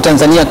Waziri Mkuu wa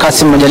Tanzania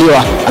Kassim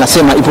Majaliwa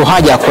anasema ipo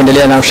haja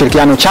kuendelea na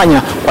ushirikiano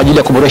chanya kwa ajili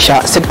ya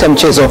kuboresha sekta ya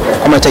michezo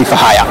kwa mataifa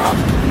haya.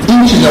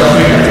 Nchi za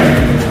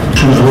Afrika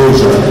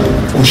tunaweza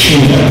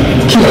kushinda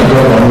kila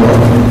dola.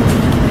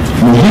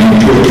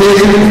 Muhimu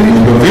tuwekeze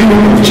miundombinu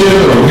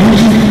michezo na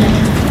ujuzi,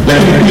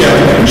 lakini pia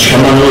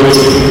mshikamano wote.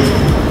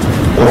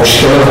 Kwa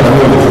kushikamana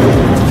pamoja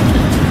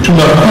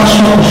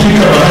tunapaswa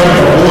kufika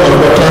mahali pamoja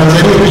kwa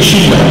Tanzania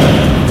ikishinda,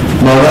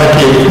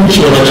 maanake nchi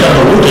wanachama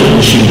wote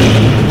tumeshinda.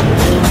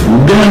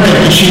 Uganda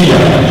ikishinda,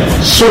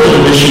 sote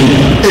tumeshinda.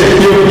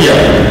 Ethiopia,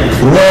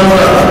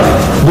 Rwanda,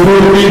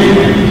 Burundi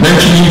na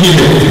nchi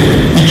nyingine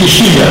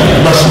ikishinda,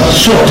 basi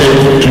sote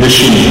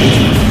tumeshinda.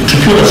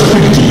 Tukiwa na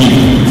spirit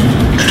hii,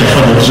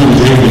 tutafanya vizuri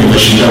zaidi kwenye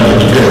mashindano ya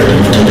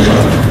kimataifa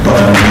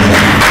barani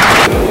Afrika.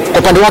 Kwa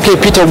upande wake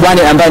Peter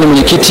Ubane ambaye ni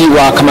mwenyekiti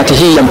wa kamati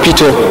hii ya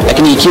mpito,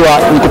 lakini ikiwa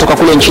ni kutoka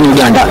kule nchini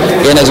Uganda,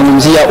 yeye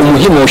anazungumzia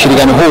umuhimu wa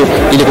ushirikiano huu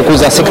ili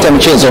kukuza sekta ya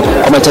michezo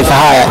kwa mataifa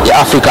haya ya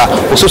Afrika,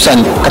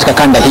 hususan katika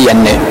kanda hii ya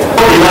 4.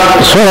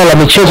 Swala la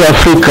michezo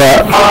Afrika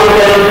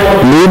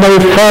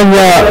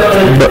linaifanya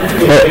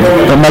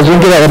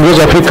mazingira ya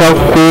michezo Afrika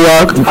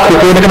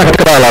kuonekana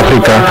katika bara la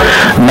Afrika,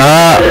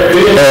 na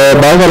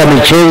Baraza la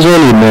Michezo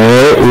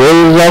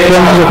limeweza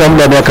kuanzishwa kwa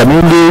muda wa miaka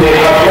mingi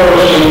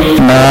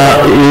na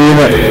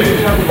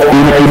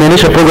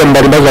inaonyesha program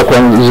mbalimbali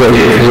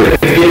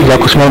za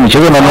kusimamia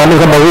michezo, na naamini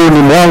kama huu ni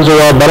mwanzo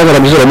wa Baraza la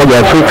Michezo la Umoja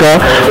wa Afrika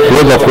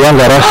kuweza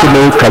kuanza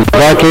rasmi kazi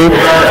zake,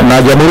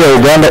 na Jamhuri ya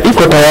Uganda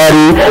iko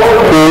tayari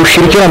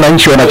kushirikiana na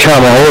nchi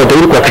wanachama wote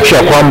ili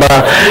kuhakikisha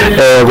kwamba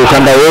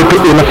ukanda wetu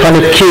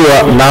unafanikiwa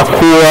na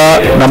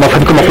kuwa na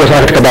mafanikio makubwa sana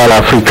katika bara la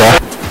Afrika.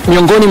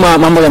 Miongoni mwa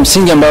mambo ya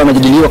msingi ambayo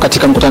yamejadiliwa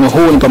katika mkutano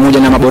huu ni pamoja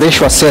na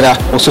maboresho ya sera,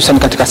 hususan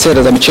katika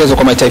sera za michezo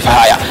kwa mataifa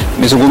haya.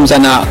 Nimezungumza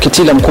na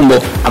Kitila Mkumbo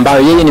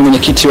ambaye yeye ni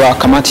mwenyekiti wa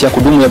kamati ya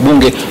kudumu ya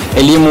bunge,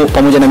 elimu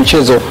pamoja na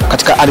michezo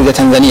katika ardhi ya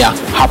Tanzania.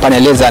 Hapa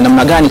anaeleza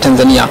namna gani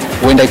Tanzania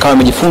huenda ikawa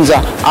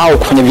imejifunza au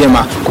kufanya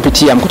vyema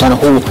kupitia mkutano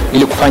huu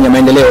ili kufanya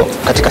maendeleo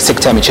katika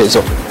sekta ya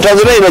michezo.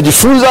 Tanzania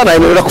inajifunza na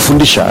inaendelea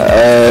kufundisha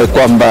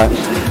kwamba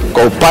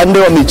kwa upande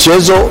wa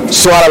michezo,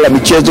 swala la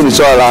michezo ni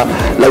swala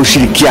la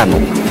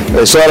ushirikiano.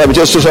 Swala la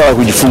michezo sio swala la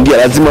kujifungia,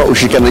 lazima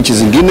ushirikiane na nchi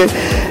zingine,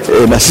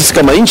 na sisi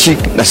kama nchi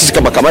na sisi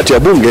kama kamati ya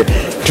bunge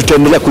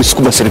tutaendelea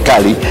kuisukuma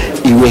serikali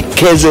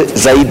iwekeze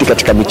zaidi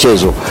katika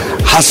michezo,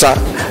 hasa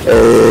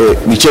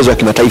michezo ya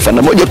kimataifa.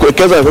 Na moja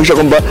kuwekeza na kuhakikisha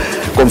kwamba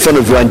kwa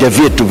mfano viwanja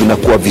vyetu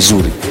vinakuwa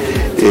vizuri.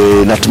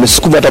 Na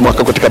tumesukuma hata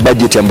mwaka katika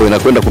budget ambayo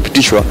inakwenda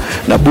kupitishwa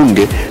na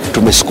bunge,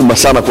 tumesukuma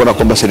sana kuona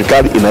kwamba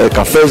serikali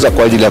inaweka fedha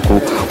kwa ajili ya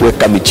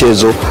kuweka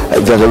michezo,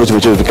 viwanja vyetu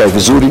michezo vikae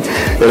vizuri.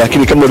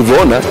 Lakini kama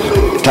ulivyoona,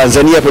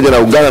 Tanzania pamoja na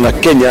Uganda na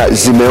Kenya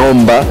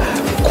zimeomba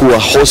kuwa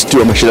host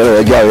wa mashindano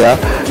yajayo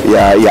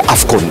ya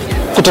AFCON.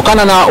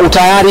 Kutokana na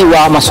utayari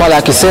wa masuala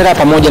ya kisera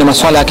pamoja na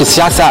masuala ya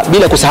kisiasa,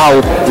 bila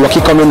kusahau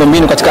uhakika wa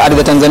miundombinu katika ardhi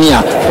ya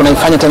Tanzania,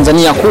 kunaifanya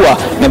Tanzania kuwa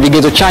na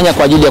vigezo chanya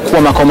kwa ajili ya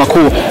kuwa makao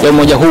makuu ya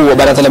umoja huu wa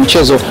Baraza la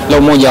Michezo la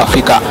Umoja wa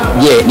Afrika.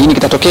 Je, nini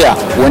kitatokea?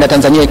 Huenda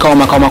Tanzania ikawa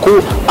makao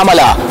makuu ama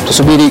la?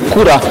 Tusubiri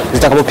kura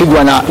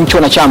zitakapopigwa na nchi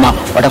wanachama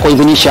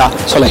watakaoidhinisha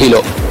swala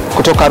hilo.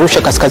 Kutoka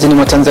Arusha, kaskazini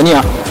mwa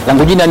Tanzania,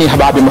 langu jina ni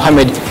Hababi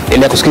Mohamed.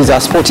 Endelea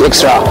kusikiliza Sport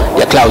Extra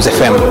ya Clouds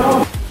FM.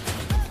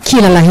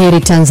 Kila laheri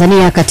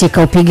Tanzania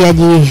katika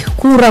upigaji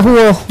kura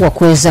huo wa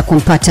kuweza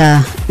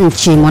kumpata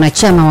nchi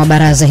mwanachama wa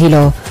baraza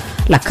hilo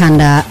la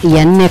kanda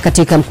ya 4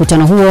 katika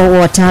mkutano huo wa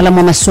wataalamu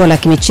wa masuala ya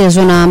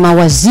kimichezo na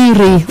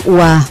mawaziri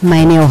wa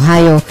maeneo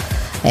hayo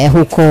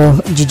huko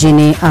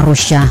jijini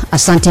Arusha.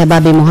 Asante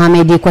Hababi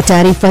Mohamed kwa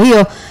taarifa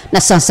hiyo.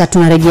 Na sasa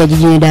tunarejea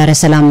jijini Dar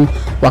es Salaam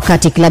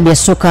wakati klabu ya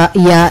soka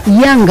ya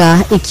Yanga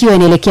ikiwa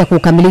inaelekea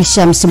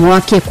kukamilisha msimu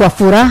wake kwa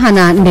furaha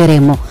na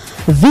nderemo.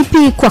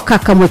 Vipi kwa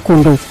kaka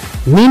mwekundu?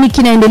 Nini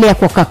kinaendelea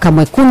kwa kaka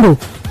mwekundu?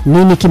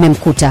 Nini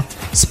kimemkuta?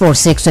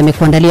 Sports Xtra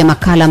imekuandalia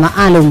makala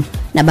maalum,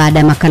 na baada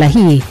ya makala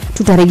hii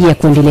tutarejea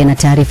kuendelea na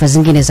taarifa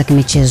zingine za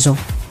kimichezo.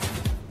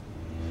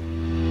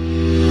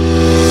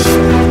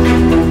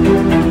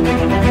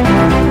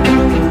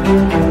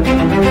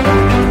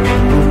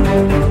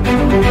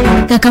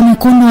 Kaka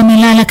mwekundu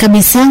amelala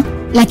kabisa,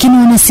 lakini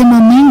wanasema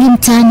mengi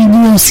mtaani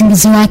juu ya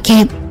usingizi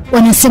wake.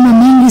 Wanasema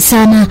mengi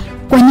sana.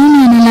 Kwa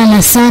nini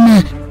analala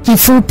sana?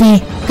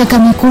 Kifupi, kaka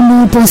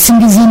mwekundu yupo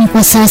usingizini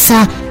kwa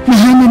sasa na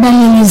hana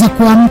dalili za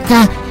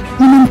kuamka.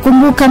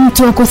 Nimemkumbuka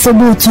mtu wa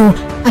kuthubutu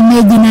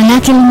ambaye jina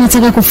lake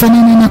linataka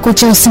kufanana na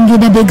kocha wa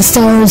Singida Big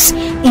Stars,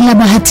 ila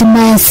bahati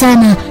mbaya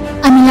sana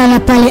amelala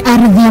pale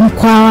ardhi ya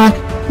Mkwawa.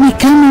 Ni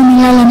kama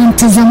amelala na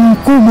mtazamo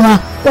mkubwa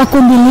wa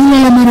kundi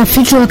lile la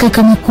marafiki wa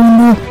kaka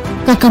mwekundu.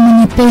 Kaka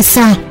mwenye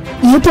pesa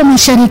yupo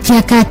Mashariki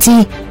ya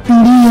Kati,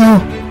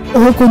 ndio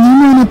huko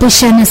nyuma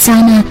wanapishana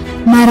sana.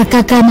 Mara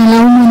kaka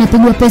analaumu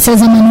anapigwa pesa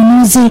za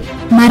manunuzi,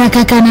 mara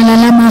kaka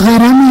analalama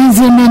gharama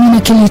haziendani na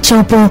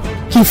kilichopo.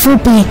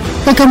 Kifupi,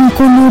 kaka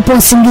mwekundu upo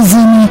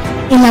usingizini,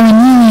 ila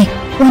wenyewe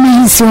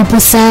wanahisi wapo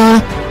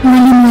sawa.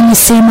 Mwalimu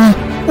alisema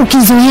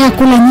ukizoea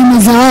kula nyama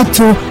za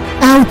watu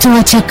au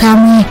tuacha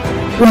kamwe.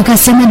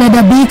 Wakasema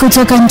dada B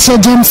kutoka nchi ya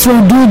James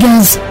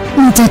Rodriguez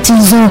ni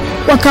tatizo,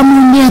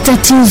 wakamwambia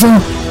tatizo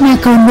na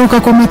akaondoka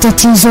kwa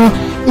matatizo,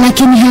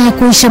 lakini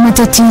hayakuisha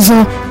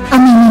matatizo.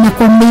 Amini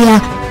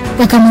nakwambia,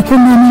 kaka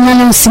mwekundu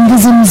amelala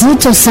usingizi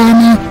mzito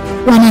sana.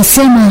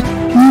 Wanasema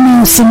nyuma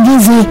ya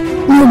usingizi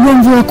ni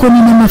ugomvi wa kuni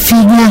na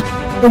mafiga,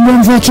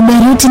 ugomvi wa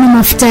kiberiti na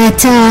mafuta ya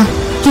taa.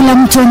 Kila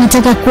mtu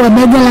anataka kuwa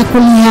bega la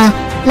kulia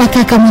la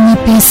kaka mwenye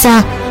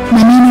pesa.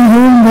 Maneno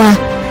huungwa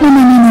na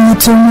maneno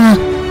hutumwa.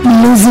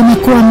 Miluzi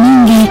imekuwa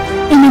mingi,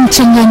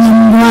 inamchanganya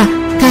mbwa.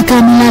 Kaka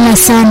amelala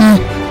sana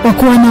kwa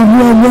kuwa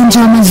anaugua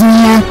ugonjwa wa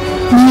mazoea.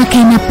 Miaka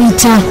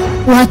inapita,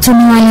 watu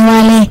ni wale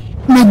wale,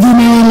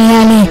 majina yale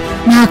yale,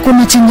 na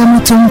hakuna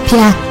changamoto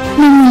mpya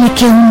na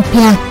mwelekeo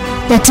mpya.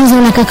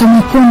 Tatizo la kaka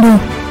mwekundu,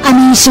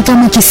 ameishi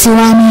kama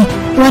kisiwani,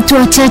 watu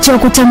wachache wa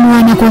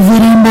kutambuana kwa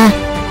viremba.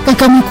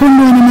 Kaka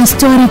mwekundu ana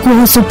mastori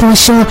kuhusu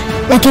posho,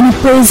 lakini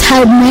please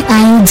hide my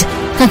eyes.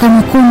 Kaka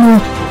mwekundu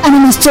ana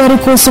mastori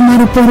kuhusu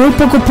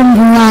marupurupu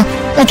kupungua,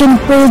 lakini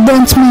please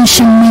don't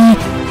mention me.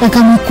 Kaka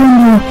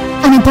mwekundu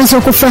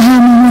anapaswa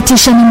kufahamu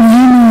motisha ni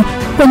muhimu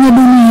kwenye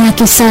dunia ya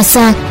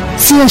kisasa,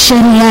 sio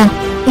sheria,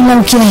 ila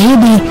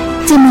ukiahidi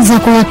timiza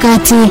kwa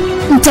wakati.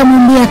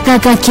 Mtamwambia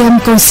kaka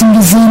akiamka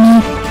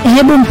usingizini,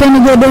 hebu mpeni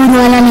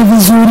godoro alale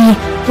vizuri,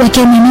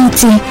 wekeni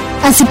miti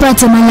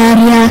asipate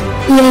malaria.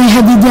 Yeye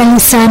hajijali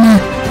sana,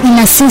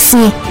 ila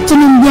sisi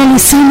tunamjali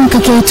sana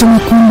kaka yetu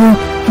mwekundu,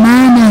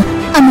 maana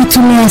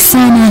ametulea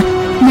sana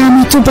na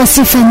ametupa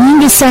sifa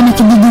nyingi sana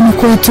kijijini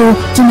kwetu.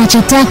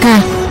 Tunachotaka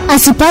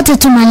asipate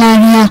tu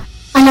malaria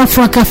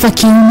alafu akafa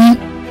kiume.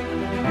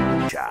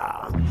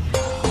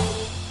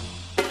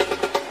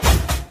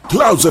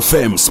 Clouds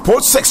FM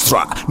Sports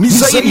Extra ni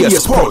zaidi ya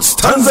Sports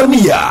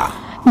Tanzania.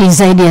 Ni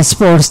zaidi ya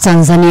Sports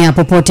Tanzania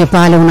popote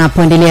pale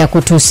unapoendelea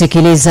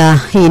kutusikiliza.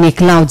 Hii ni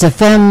Clouds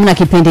FM na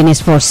kipindi ni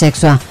Sports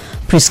Extra.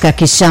 Priska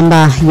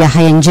Kishamba,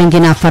 Yahya Njengi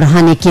na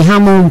Farhani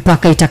Kihamu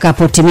mpaka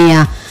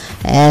itakapotimia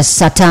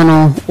saa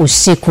 5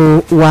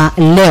 usiku wa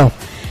leo.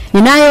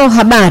 Ninayo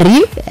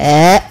habari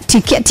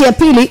tiketi ya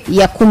pili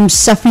ya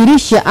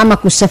kumsafirisha ama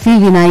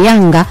kusafiri na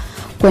Yanga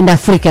kwenda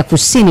Afrika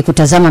Kusini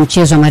kutazama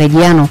mchezo wa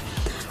marejeano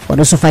wa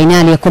nusu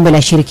finali ya kombe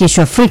la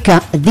shirikisho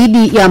Afrika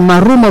dhidi ya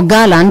Marumo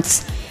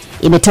Gallants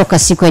imetoka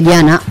siku ya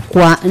jana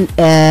kwa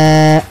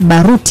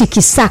Baruti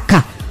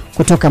Kisaka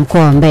kutoka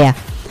mkoa wa Mbeya,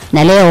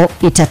 na leo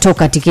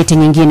itatoka tiketi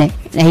nyingine,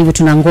 na hivyo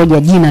tunangoja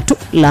jina tu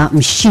la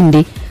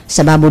mshindi,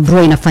 sababu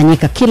draw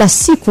inafanyika kila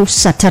siku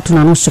saa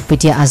 3:30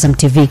 kupitia Azam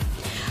TV.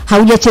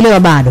 Haujachelewa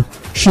bado,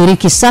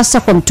 shiriki sasa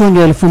kwa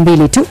mtonyo wa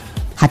 2000 tu.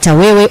 Hata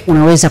wewe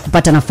unaweza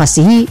kupata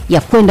nafasi hii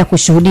ya kwenda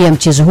kushuhudia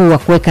mchezo huu wa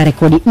kuweka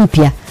rekodi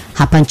mpya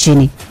hapa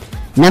nchini.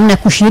 Namna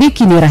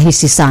kushiriki ni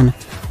rahisi sana.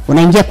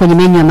 Unaingia kwenye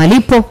menu ya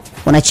malipo,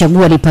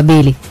 unachagua lipa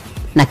bili,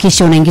 na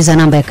kisha unaingiza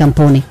namba ya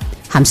kampuni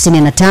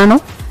 55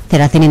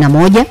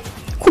 31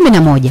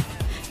 11,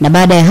 na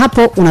baada ya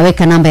hapo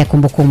unaweka namba ya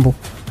kumbukumbu,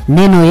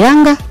 neno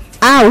Yanga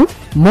au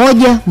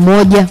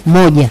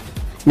 111,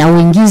 na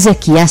uingize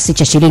kiasi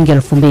cha shilingi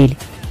 2000.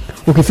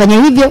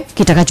 Ukifanya hivyo,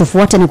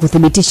 kitakachofuata ni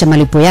kuthibitisha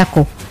malipo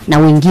yako na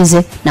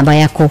uingize namba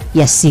yako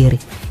ya siri.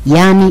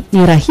 Yaani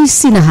ni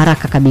rahisi na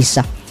haraka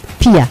kabisa.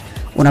 Pia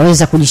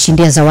unaweza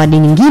kujishindia zawadi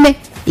nyingine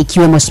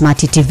ikiwemo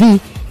Smart TV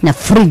na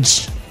fridge.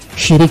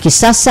 Shiriki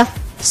sasa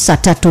saa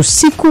 3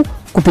 usiku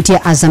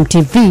kupitia Azam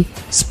TV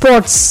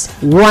Sports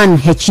 1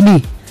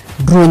 HD.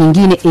 Draw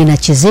nyingine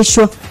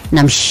inachezeshwa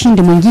na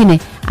mshindi mwingine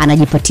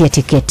anajipatia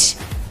tiketi.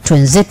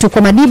 Twenzetu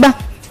kwa Madiba,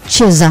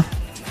 cheza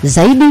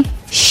zaidi,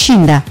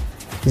 shinda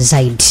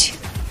zaidi.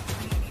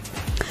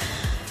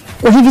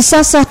 Kwa hivi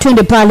sasa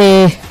twende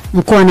pale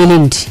mkoani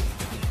Lindi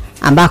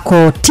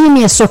ambako timu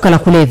ya soka la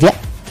kulevya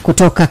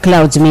kutoka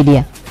Clouds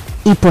Media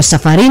ipo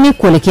safarini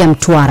kuelekea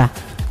Mtwara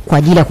kwa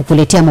ajili ya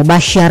kukuletea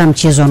mubashara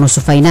mchezo wa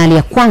nusu finali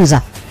ya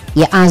kwanza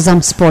ya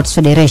Azam Sports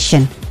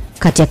Federation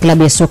kati ya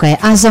klabu ya soka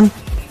ya Azam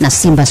na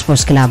Simba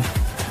Sports Club.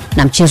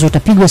 Na mchezo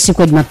utapigwa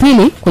siku ya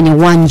Jumapili kwenye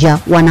uwanja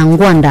wa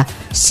Nangwanda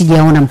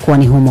sijaona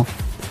mkoani humo.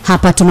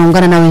 Hapa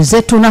tunaungana na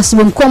wenzetu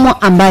Nasibu Mkomo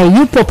ambaye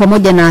yupo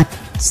pamoja na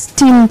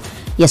timu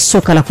ya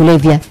soka la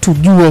kulevya,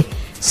 tujue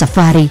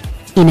safari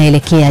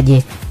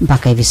inaelekeaje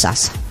mpaka hivi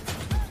sasa.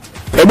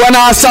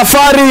 Bwana,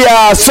 safari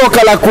ya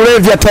soka la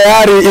kulevya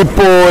tayari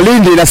ipo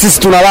Lindi na sisi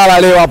tunalala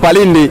leo hapa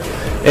Lindi.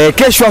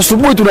 Kesho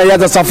asubuhi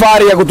tunaianza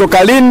safari ya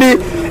kutoka Lindi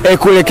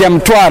kuelekea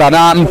Mtwara,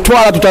 na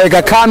Mtwara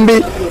tutaweka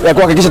kambi ya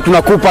kuhakikisha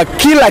tunakupa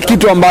kila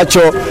kitu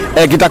ambacho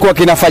kitakuwa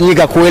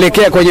kinafanyika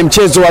kuelekea kwenye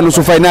mchezo wa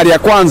nusu finali ya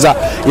kwanza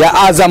ya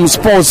Azam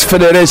Sports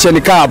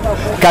Federation Cup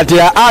kati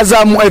ya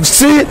Azam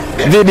FC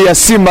dhidi ya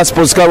Simba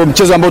Sports Club,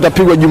 mchezo ambao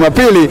utapigwa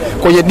Jumapili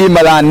kwenye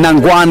dimba la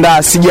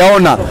Nangwanda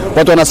sijaona.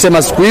 Watu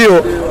wanasema siku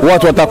hiyo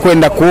watu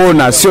watakwenda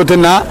kuona, sio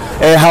tena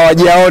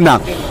hawajaona.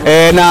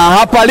 Na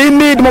hapa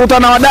Lindi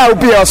tumekutana na wadau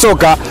pia wa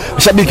soka.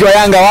 Mashabiki wa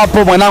Yanga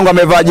wapo, mwanangu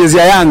amevaa jezi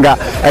ya Yanga,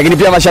 lakini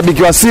pia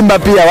mashabiki wa Simba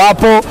pia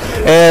wapo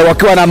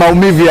wakiwa na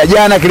maumivu ya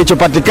jana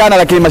kilichopatikana,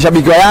 lakini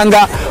mashabiki wa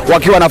Yanga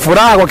wakiwa na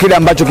furaha kwa kile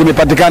ambacho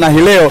kimepatikana hii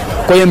leo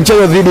kwenye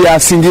mchezo dhidi ya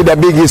Singida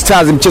Big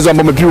Stars, mchezo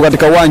ambao umepigwa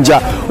katika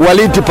uwanja wa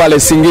Liti pale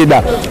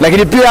Singida.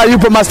 Lakini pia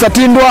yupo Master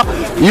Tindwa,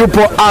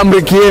 yupo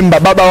Amri Kiemba,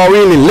 baba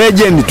wawili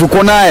legend,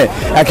 tuko naye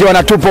akiwa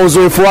anatupa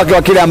uzoefu wake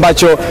wa kile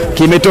ambacho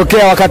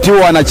kimetokea wakati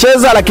huo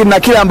anacheza, lakini na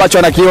kile ambacho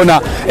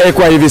anakiona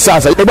kwa hivi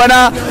sasa.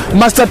 Bwana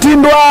Master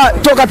Tindwa,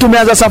 toka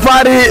tumeanza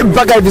safari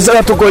mpaka hivi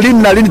sasa tuko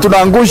Lindi na Lindi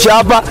tunaangusha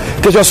hapa.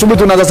 Kesho asubuhi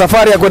tunaanza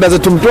safari ya kwenda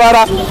zetu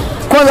Mtwara.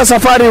 Kwanza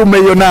safari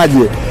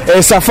umeionaje?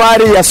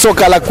 Safari ya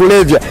soka la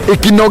kulevya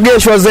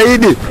ikinogeshwa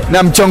zaidi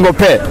na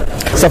mchongope.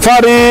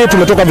 Safari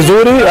tumetoka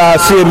vizuri,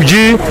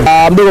 CMG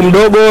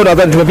mdogo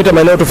nadhani tumepita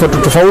maeneo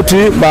tofauti,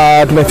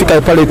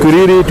 tumefika pale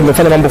Ikwiriri,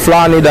 tumefanya mambo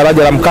fulani,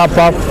 daraja la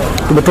Mkapa,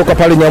 tumetoka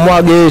pale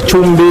Nyamwage,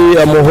 Chumbi,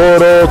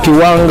 Muhoro,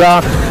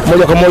 Kiwanga,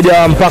 moja kwa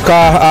moja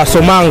mpaka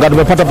Somanga.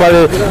 Tumepata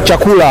pale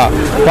chakula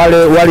pale,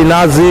 wali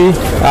nazi,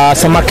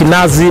 samaki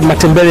nazi,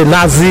 matembele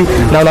nazi,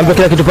 na unaambia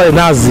kila kitu pale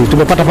nazi.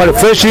 Tumepata pale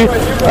fresh.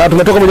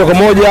 Tumetoka moja kwa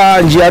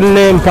moja njia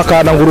 4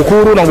 mpaka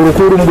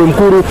Nangurukuru, Mbwe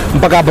Mkuru,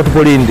 mpaka hapa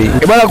tupo Lindi.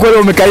 Bwana, kweli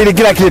umekaili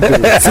kila kitu.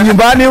 Si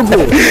nyumbani huko.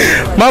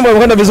 Mambo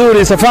yamekwenda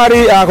vizuri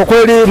safari. Kwa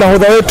kweli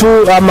nahodha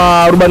wetu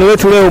ama rubani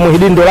wetu leo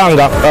Muhidini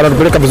Dolanga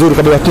anatupeleka vizuri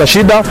kabisa, hatuna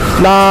shida.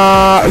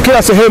 Na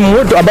kila sehemu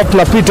ambapo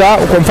tunapita,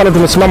 kwa mfano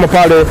tumesimama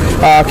pale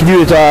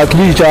kijiji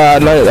cha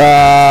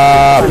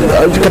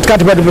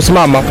katikati pale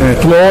tumesimama,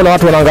 tumeona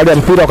watu wanaangalia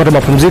mpira wakati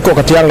mapumziko,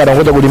 wakati Yanga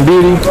anaongoza goli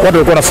 2. Watu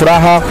walikuwa na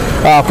furaha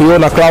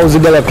kuiona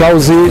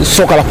Clouds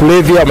soka la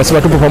kulevya,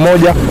 wamesema tupo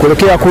pamoja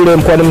kuelekea kule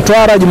mkoani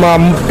Mtwara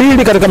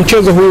Jumapili katika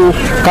mchezo huu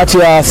kati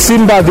ya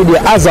Simba dhidi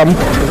ya Azam.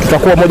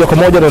 Tutakuwa moja kwa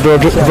moja na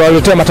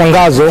tutawaletea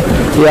matangazo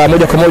ya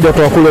moja kwa moja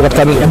kutoka kule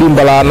katika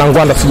dimba la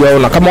Nangwanda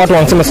sijaona. Kama watu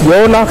wanasema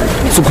sijaona,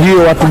 siku hiyo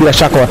watu bila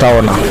shaka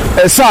wataona.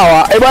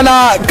 Sawa.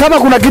 Bwana, kama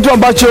kuna kitu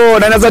ambacho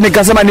naweza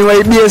nikasema ni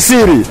waibie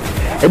siri.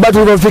 Bado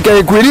tulipofika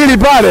Ikwiriri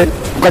pale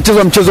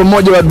ukachezwa mchezo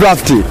mmoja wa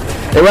draft.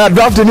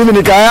 Draft mimi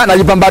nikaya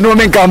najipambanua,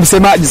 mimi kama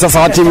msemaji sasa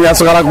wa timu ya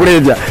soka la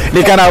kulevya.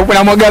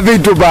 Na mwaga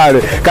vitu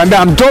pale.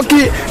 Kaambia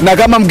mtoki, na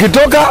kama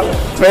mkitoka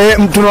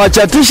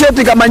tunawaacha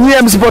t-shirt, kama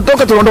nyie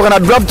msipotoka tunaondoka na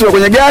draft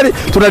kwenye gari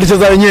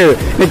tunalicheza wenyewe.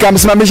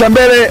 Nikamsimamisha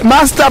mbele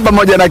Master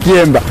pamoja na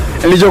Kiemba.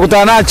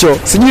 Nilichokutana nacho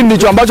sijui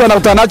ndicho ambacho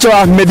anakutana nacho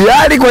Ahmed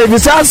Ali kwa hivi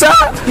sasa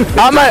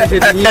ama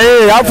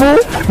alafu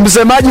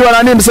msemaji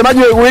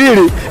wa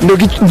Wilili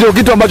ndio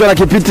kitu ambacho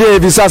anakipitia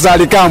hivi sasa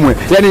Alikamwe,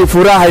 yani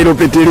furaha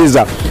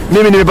iliyopitiliza.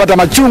 Mimi nimepata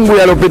machungu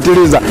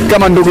yaliyopitiliza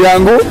kama ndugu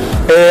yangu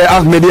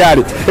Ahmed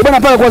Ali.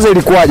 Bwana, pale kwanza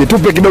ilikuwaje?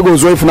 Tupe kidogo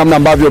uzoefu namna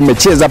ambavyo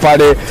mmecheza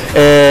pale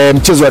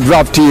mchezo wa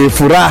draft,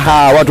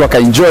 furaha, watu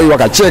wakaenjoy,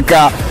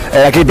 wakacheka,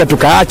 lakini pia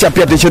tukaacha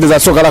pia t-shirt za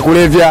soka la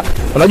kulevya.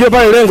 Unajua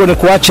pale lengo ni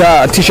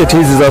kuacha t-shirt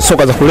hizi za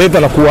soka za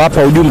kulevya na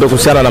kuwapa ujumbe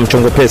kuhusiana na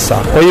mchongo pesa.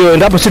 Kwa hiyo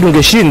endapo sisi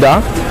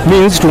tungeshinda,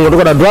 means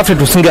tungetoka na draft,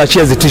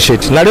 tusingeachia hizi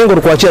t-shirt. Na lengo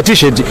ni kuachia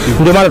t-shirt,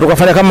 ndio maana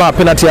tukafanya kama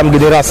penalty ya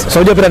mgeni rasmi.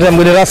 Unajua penalty ya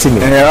mgeni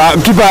rasmi?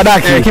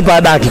 Kipa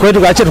adaki. Kwa hiyo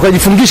tukaachia,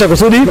 tukajifungisha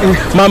kusudi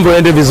mambo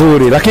yaende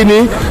vizuri. Lakini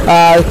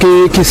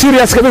lakini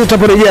serious kabisa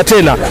tutaporejea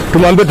tena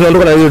tumwambie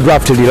tunaondoka na ile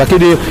draft ile,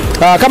 lakini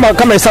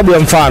kama hesabu ya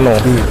mfano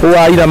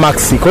huwa ina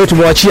max. Kwa hiyo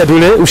tumewachia tu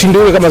ile ushindi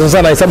ule kama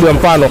sasa na hesabu ya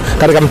mfano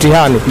katika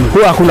mtihani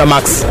huwa hakuna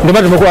max. Ndio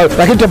maana tumekuwa,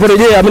 lakini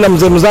tutaporejea mimi na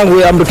mzee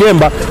mzangu Amri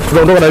Kemba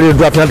tunaondoka na ile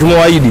draft na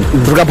tumewaahidi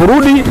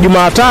tutakaporudi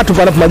Jumatatu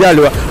panapo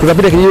majaliwa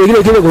tutapita kijiji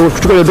kile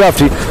kuchukua ile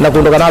draft na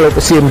kuondoka nalo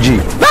CMG.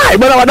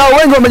 Bwana, wadau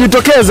wengi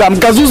wamejitokeza.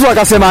 Mkazuzu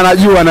akasema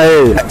anajua na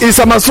yeye.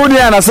 Isa Masudi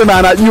anasema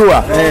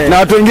anajua. Na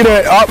watu wengine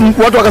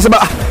watu wakasema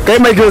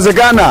kama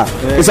ikiwezekana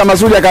Isa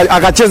Masudi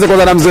akacheze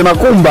kwanza na mzee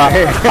Makumba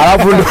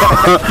alafu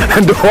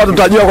ndio watu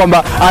tutajua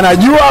kwamba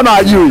anajua ama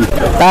hajui.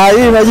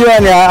 Hii unajua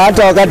ni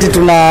hata wakati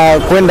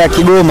tunakwenda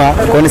Kigoma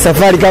kwenye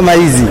safari kama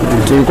hizi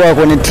tulikuwa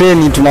kwenye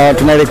treni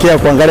tunaelekea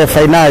kuangalia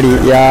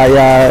finali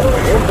ya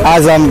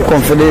Azam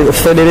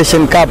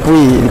Federation Cup.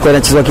 Hii ilikuwa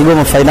inachezwa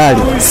Kigoma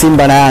finali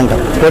Simba na Yanga.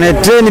 Kwenye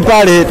treni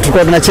pale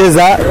tulikuwa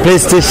tunacheza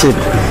PlayStation.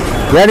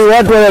 Yaani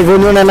watu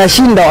walivyoniona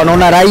nashinda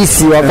wanaona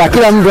rahisi,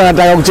 kila mtu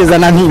anataka kucheza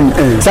na mimi.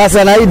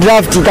 Sasa na hii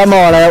draft kama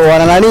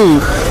wana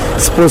nani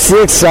Sports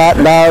Xtra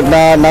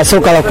na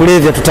soka la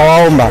kulevya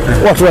tutawaomba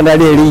watu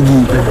waandalie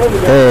ligi.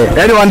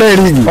 Yaani waandalie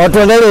ligi. Watu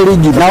waandalie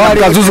ligi. Na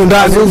wale Kazuzu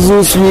ndani.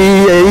 Kazuzu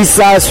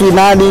Isa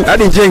nani?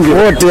 Hadi Jenge.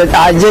 Wote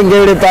Jenge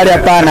yule pale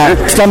hapana.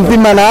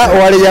 Tutampima na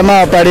wale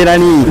jamaa pale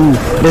nani?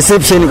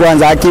 Reception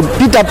kwanza.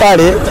 Akipita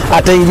pale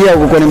ataingia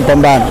huko kwenye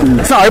mpambano.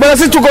 Sawa, bwana,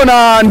 sisi tuko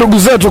na ndugu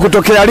zetu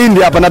kutokea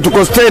Lindi hapa na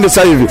tuko stand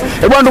sasa hivi.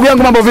 Bwana, ndugu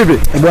yangu, mambo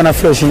vipi? Bwana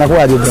fresh,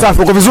 inakuaje bwana?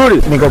 Safi, uko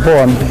vizuri? Niko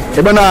poa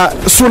mpe. Bwana,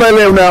 sura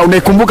ile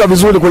unaikumbuka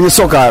vizuri kwenye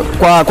soka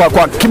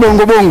kwa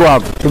kibongo bongo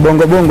hapo.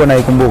 Kibongo bongo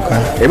naikumbuka.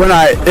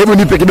 Bwana, hebu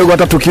nipe kidogo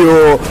hata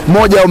tukio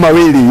moja au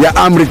mawili ya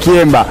Amri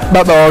Kiemba,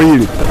 baba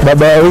wawili.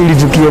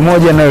 Tukio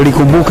moja na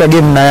nilikumbuka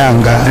game na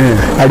Yanga.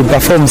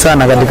 Aliperform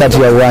sana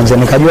katikati ya uwanja.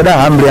 Nikajua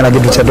Amri ana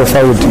kitu cha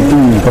tofauti.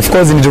 Of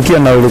course ni tukio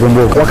na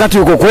nilikumbuka. Wakati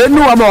uko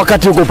kwenu ama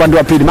wakati uko upande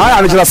wa pili? Maana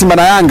amecheza Simba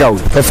na Yanga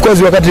huyo. Of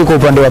course wakati uko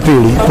upande wa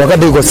pili.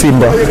 Wakati uko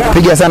Simba.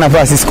 Piga sana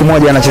pasi, siku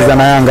moja anacheza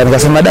na Yanga.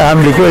 Nikasema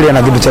Amri kweli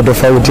ana kitu cha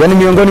tofauti. Yaani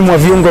miongoni mwa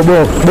viungo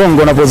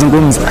bongo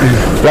unapozungumza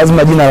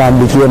lazima jina la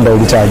Amri Kiemba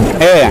ulitaje.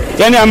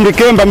 Yaani Amri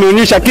Kiemba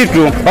ameonyesha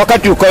kitu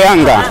wakati uko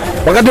Yanga.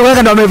 Wakati uko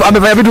Yanga ndio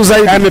amefanya vitu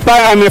zaidi.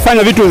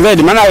 Amefanya vitu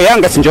zaidi, maana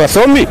Yanga si ndio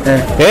wasomi?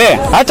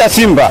 Hata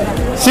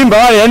Simba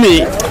wale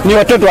yani ni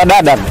watoto wa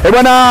dada.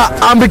 Bwana,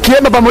 Amri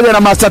Kiemba pamoja na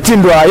Master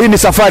Tindwa, hii ni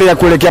safari ya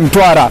kuelekea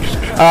Mtwara.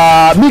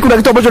 Mimi kuna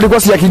kitu ambacho nilikuwa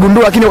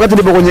sijakigundua, lakini wakati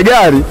nilipo kwenye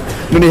gari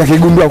ndio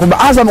nikakigundua kwamba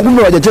Azam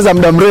kumbe hawajacheza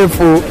muda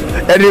mrefu.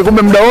 Yaani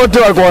kumbe muda wote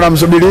walikuwa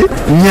wanamsubiri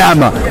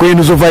mnyama kwenye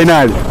nusu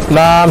finali.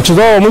 Na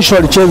mchezo wao mwisho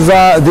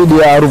walicheza dhidi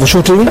ya Ruvu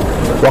Shooting,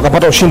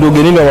 wakapata ushindi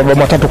ugenini wa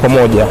mabao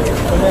 3-1.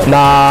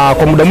 Na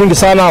kwa muda mwingi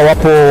sana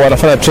wapo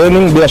wanafanya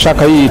training, bila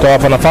shaka hii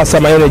itawapa nafasi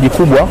ama energy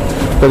kubwa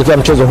kuelekea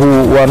mchezo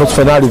huu wa nusu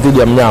finali dhidi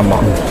ya mnyama.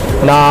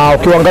 Na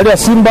ukiangalia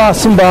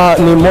Simba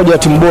ni moja ya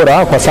timu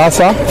bora kwa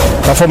sasa,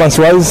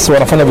 performance wise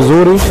wanafanya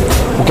vizuri.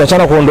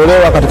 Ukiachana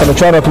kuondolewa katika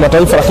michuano ya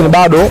kimataifa, lakini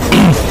bado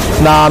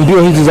na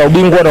mbio hizi za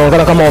ubingwa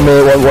wanaonekana kama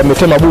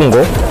wametema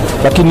bungo,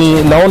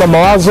 lakini naona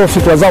mawazo,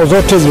 fikra zao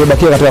zote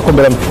zimebakia katika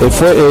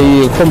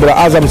kombe la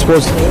Azam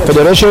Sports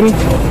Federation.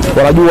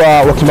 Wanajua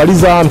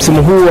wakimaliza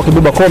msimu huu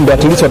wakibeba kombe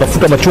at least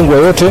watafuta machungu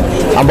yote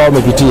ambao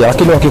wamepitia,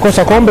 lakini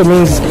wakikosa kombe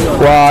means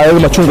yale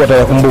machungu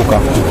watayakumbuka.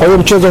 Kwa hiyo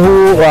mchezo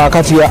huu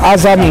kati ya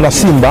Azam na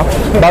Simba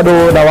bado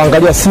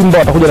nawaangalia Simba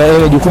watakuja na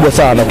energy kubwa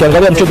sana.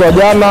 Ukiangalia mchezo wa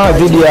jana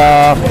dhidi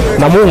ya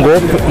Namungo,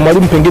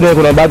 mwalimu pengine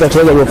kuna baadhi ya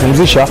wachezaji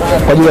waliopumzisha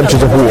kwa ajili ya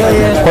mchezo huu.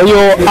 Kwa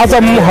hiyo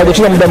Azam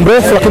hajacheza muda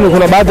mrefu, lakini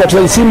kuna baadhi ya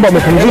wachezaji Simba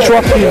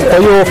wamepumzishwa. Kwa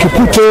hiyo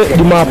Kipute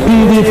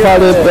Jumapili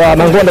pale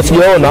na Ngwanda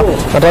sijaona,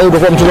 nataka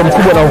itakuwa mchezo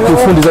mkubwa na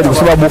ukifundi zaidi, kwa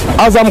sababu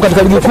Azam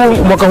katika ligi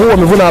kuu mwaka huu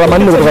wamevuna alama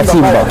 4 kutoka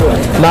Simba.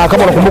 Na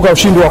kama unakumbuka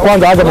ushindi wa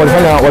kwanza Azam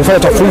walifanya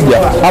tafrija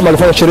ama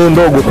walifanya sherehe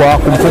ndogo kwa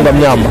kumfunga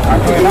mnyama.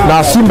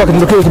 Na Simba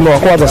kitendo kile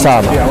kimewakwaza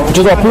sana.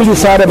 Mchezo wa pili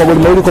sare magoli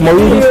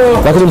 2-2,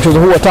 lakini mchezo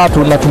huu wa tatu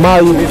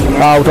natumai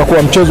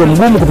utakuwa mchezo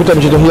mgumu kupita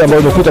michezo hii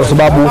ambayo imepita, kwa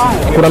sababu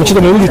kuna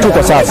michezo miwili tu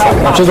kwa sasa.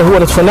 Mchezo huu wa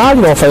nusu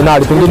finali na wa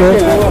finali, pengine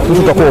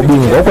mtu utakuwa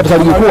ubingwa. Huko katika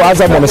ligi kuu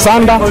Azam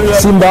wamesanda,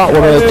 Simba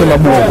wametema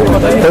bungo.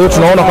 Kwa hiyo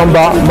tunaona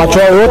kwamba macho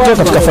yao yote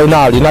katika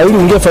finali, na ili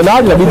ingie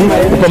finali inabidi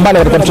upambane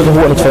katika mchezo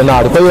huu wa nusu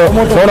finali. Kwa hiyo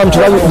naona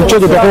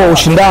mchezo utakuwa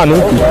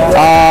ushindani.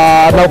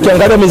 Na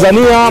ukiangalia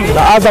mizania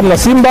Azam na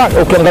Simba,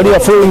 ukiangalia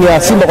frame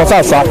ya Simba kwa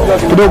sasa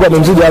kidogo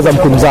amemzidi Azam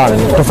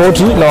kumzani,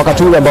 tofauti na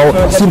wakati ule ambao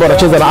Simba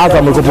wanacheza na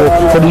Azam, ilikuwa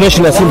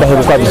coordination ya Simba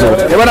haikuwa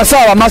vizuri. Bwana,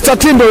 sawa, Master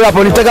Tindo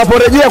hapo.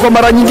 Nitakaporejea kwa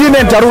mara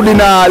nyingine nitarudi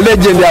na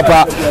legend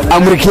hapa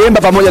Amri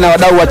Kiemba pamoja na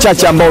wadau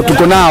wachache ambao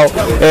tuko nao,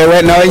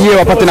 na wenyewe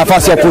wapate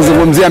nafasi ya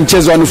kuzungumzia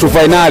mchezo wa nusu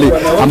finali,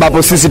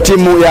 ambapo sisi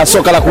timu ya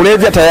soka la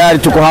kulevya tayari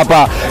tuko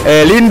hapa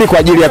Lindi kwa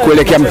ajili ya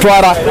kuelekea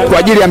Mtwara kwa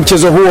ajili ya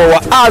mchezo huo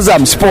wa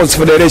Azam Sports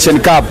Federation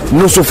Cup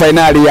nusu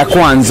finali ya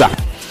kwanza.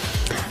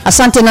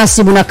 Asante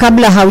Nasibu, na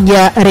kabla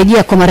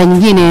haujarejea kwa mara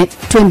nyingine,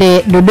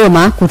 twende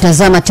Dodoma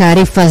kutazama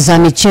taarifa za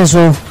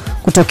michezo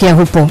kutokea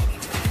hupo.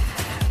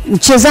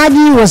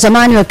 Mchezaji wa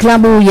zamani wa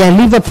klabu ya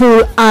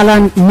Liverpool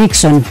Alan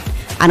Nixon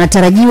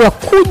anatarajiwa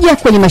kuja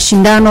kwenye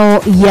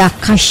mashindano ya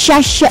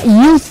Kashasha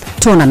Youth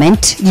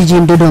Tournament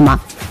jijini Dodoma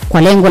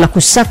kwa lengo la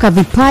kusaka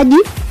vipaji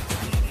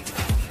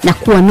na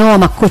kuwanoa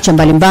makocha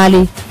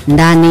mbalimbali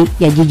ndani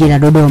ya jiji la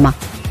Dodoma.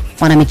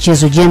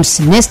 Mwanamichezo James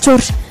Nestor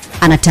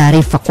ana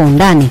taarifa kwa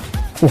undani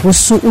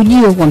kuhusu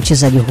ujio wa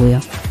mchezaji huyo.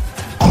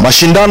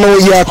 Mashindano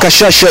ya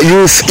Kashasha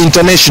Youth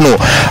International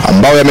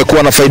ambayo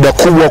yamekuwa na faida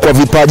kubwa kwa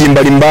vipaji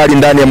mbalimbali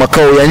ndani ya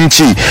makao ya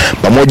nchi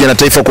pamoja na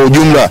taifa kwa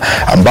ujumla,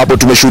 ambapo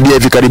tumeshuhudia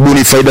hivi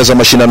karibuni faida za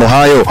mashindano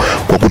hayo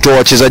kwa kutoa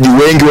wachezaji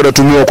wengi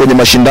wanatumiwa kwenye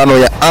mashindano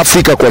ya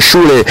Afrika kwa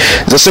shule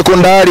za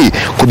sekondari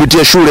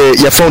kupitia shule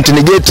ya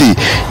Fountain Gate,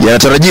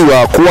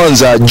 yanatarajiwa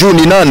kuanza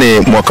Juni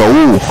 8 mwaka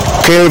huu.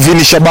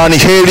 Kelvin Shabani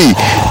Heri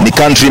ni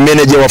country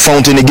manager wa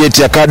Fountain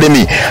Gate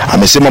Academy,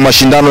 amesema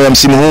mashindano ya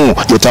msimu huu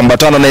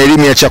yatambatana na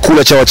elimu ya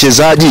chakula cha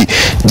wachezaji,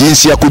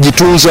 jinsi ya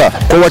kujitunza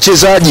kwa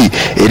wachezaji,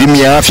 elimu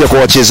ya afya kwa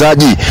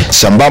wachezaji,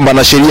 sambamba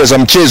na sheria za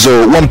mchezo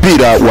wa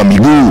mpira wa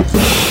miguu.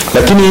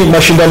 Lakini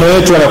mashindano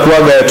yetu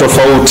yanakuaga ya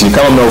tofauti.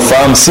 Kama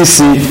mnaofahamu,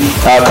 sisi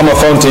kama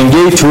Fountain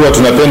Gate huwa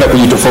tunapenda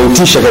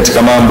kujitofautisha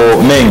katika mambo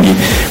mengi.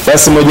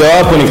 Basi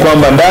mojawapo ni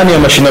kwamba ndani ya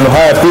mashindano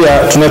haya pia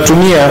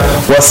tunatumia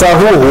wasaa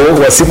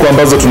huo wa siku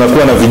ambazo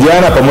tunakuwa na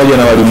vijana pamoja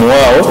na walimu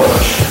wao,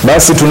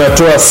 basi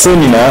tunatoa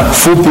semina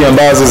fupi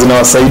ambazo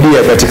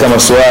zinawasaidia katika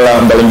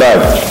masuala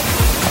mbalimbali.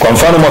 Kwa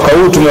mfano mwaka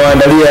huu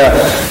tumewaandalia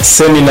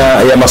semina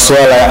ya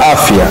masuala ya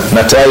afya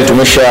na tayari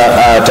tumesha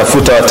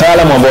tafuta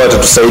wataalamu ambao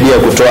watatusaidia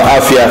kutoa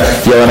afya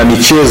ya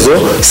wanamichezo,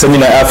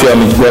 semina ya afya ya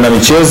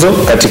wanamichezo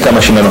katika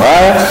mashindano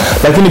haya.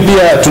 Lakini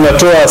pia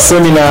tunatoa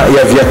semina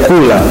ya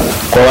vyakula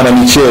kwa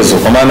wanamichezo,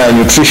 kwa maana ya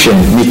nutrition.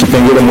 Ni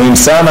kipengele muhimu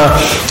sana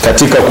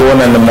katika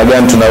kuona namna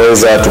gani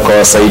tunaweza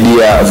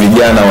tukawasaidia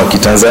vijana wa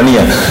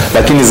Kitanzania.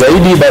 Lakini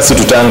zaidi basi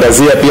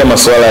tutaangazia pia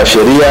masuala ya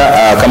sheria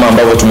kama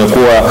ambavyo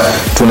tumekuwa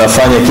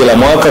tunafanya kila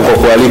mwaka kwa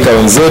kualika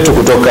wenzetu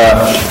kutoka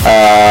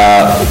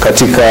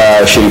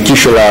katika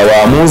shirikisho la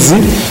waamuzi.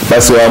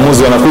 Basi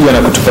waamuzi wanakuja na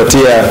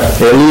kutupatia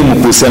elimu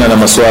kuhusiana na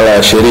masuala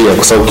ya sheria,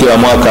 kwa sababu kila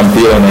mwaka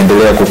mpira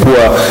unaendelea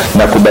kukua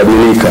na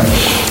kubadilika.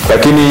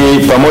 Lakini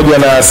pamoja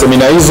na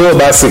semina hizo,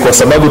 basi kwa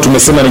sababu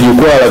tumesema ni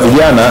jukwaa la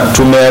vijana,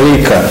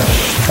 tumealika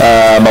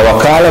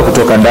mawakala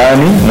kutoka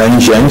ndani na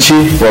nje ya nchi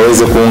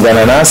waweze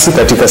kuungana nasi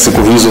katika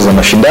siku hizo za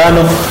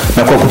mashindano,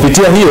 na kwa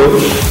kupitia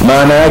hiyo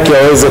maana yake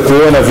waweze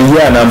kuona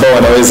vijana ambao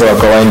wanaweza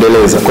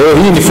wakawaendeleza. Kwa hiyo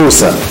hii ni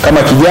fursa,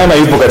 kama kijana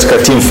yupo katika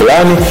timu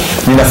fulani,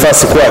 ni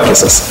nafasi kwake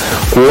sasa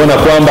kuona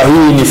kwamba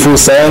hii ni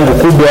fursa yangu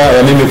kubwa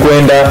ya mimi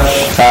kwenda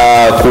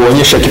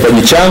kuonyesha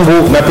kipaji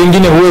changu, na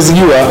pengine huwezi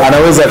jua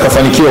anaweza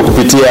akafanikiwa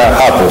kupitia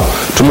hapo.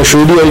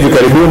 Tumeshuhudia hivi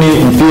karibuni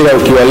mpira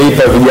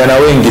ukiwalipa vijana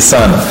wengi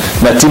sana,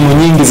 na timu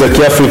nyingi za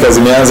Kiafrika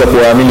zimeanza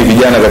kuwaamini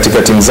vijana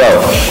katika timu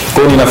zao.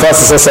 Kwa hiyo ni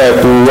nafasi sasa ya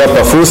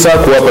kuwapa fursa,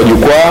 kuwapa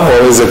jukwaa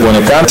waweze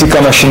kuonekana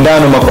katika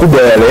mashindano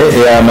makubwa yale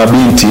ya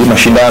mabinti,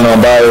 mashindano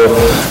ambayo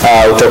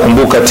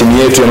utakumbuka timu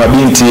yetu ya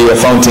mabinti ya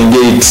Fountain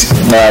Gate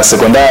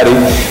sekondari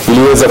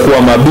iliweza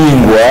kuwa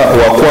mabingwa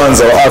wa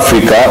kwanza wa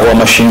Afrika wa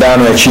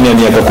mashindano ya chini ya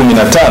miaka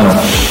 15.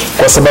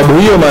 Kwa sababu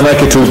hiyo maana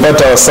yake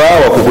tulipata wasaa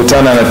wa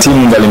kukutana na timu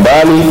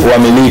mbalimbali,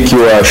 wamiliki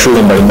wa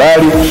shule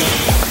mbalimbali,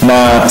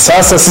 na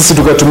sasa sisi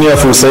tukatumia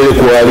fursa ile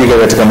kuwaalika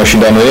katika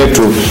mashindano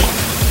yetu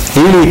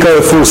ili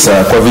ikawe fursa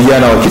kwa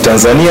vijana wa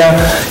Kitanzania,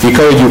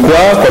 ikawe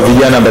jukwaa kwa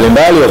vijana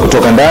mbalimbali wa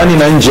kutoka ndani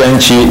na nje ya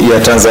nchi ya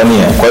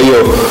Tanzania. Kwa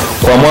hiyo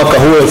kwa mwaka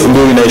huu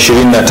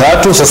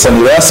 2023 sasa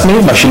ni rasmi,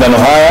 mashindano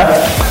haya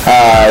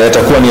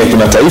yatakuwa ni ya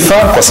kimataifa,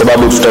 kwa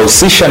sababu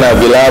tutahusisha na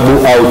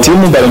vilabu au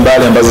timu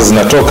mbalimbali ambazo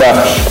zinatoka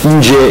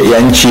nje ya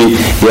nchi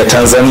ya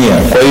Tanzania.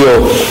 Kwa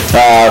hiyo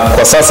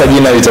kwa sasa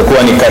jina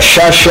litakuwa ni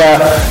Kashasha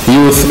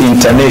Youth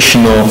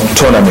International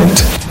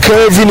Tournament.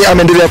 Kelvin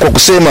ameendelea kwa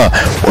kusema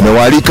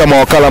wamewaalika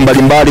mawakala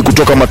mbalimbali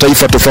kutoka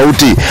mataifa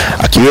tofauti,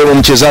 akiwemo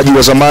mchezaji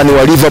wa zamani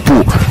wa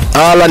Liverpool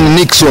Alan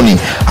Nixon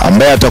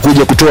ambaye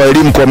atakuja kutoa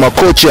elimu kwa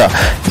makocha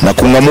na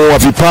kung'amua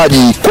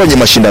vipaji kwenye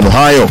mashindano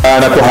hayo.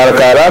 Na kwa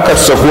haraka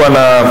tutakuwa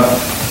na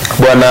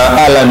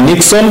Bwana Alan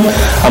Nixon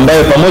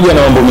ambaye pamoja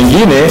na mambo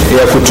mengine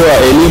ya kutoa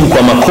elimu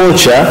kwa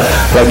makocha,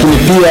 lakini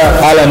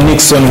pia Alan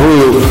Nixon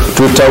huyu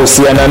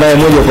tutahusiana naye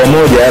moja kwa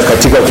moja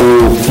katika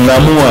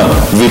kung'amua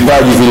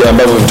vipaji vile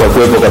ambavyo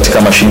vitakuwepo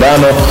katika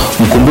mashindano.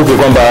 Mkumbuke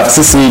kwamba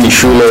sisi ni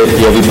shule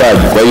ya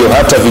vipaji, kwa hiyo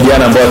hata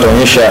vijana ambao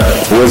wataonyesha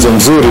uwezo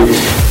mzuri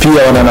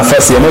pia wana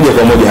nafasi ya moja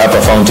kwa moja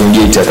hapa Fountain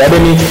Gate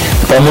Academy,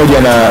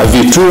 pamoja na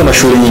vituo na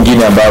shule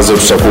nyingine ambazo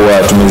tutakuwa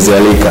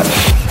tumezialika.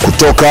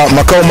 Kutoka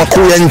makao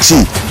makuu ya nchi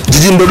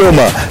jijini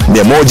Dodoma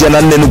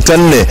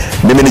 104.4,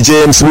 mimi ni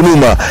James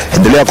Bunuma.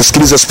 Endelea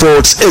kusikiliza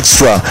Sports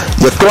Extra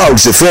ya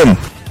Clouds FM.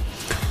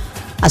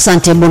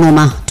 Asante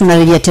Bunuma.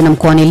 Tunarejea tena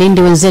mkoani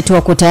Lindi. Wenzetu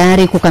wako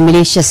tayari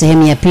kukamilisha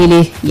sehemu ya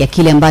pili ya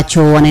kile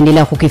ambacho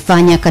wanaendelea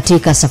kukifanya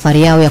katika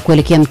safari yao ya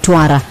kuelekea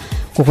Mtwara,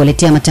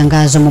 kukuletea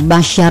matangazo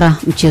mubashara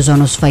mchezo wa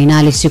nusu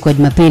finali siku ya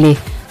Jumapili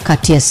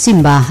kati ya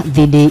Simba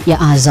dhidi ya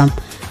Azam.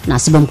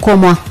 Nasiba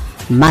Mkomwa,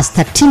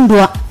 Master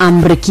Tindwa,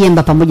 Amri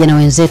Kiemba pamoja na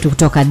wenzetu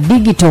kutoka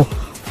Digital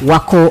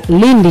wako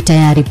Lindi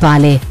tayari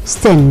pale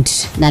stand,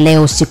 na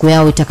leo siku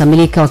yao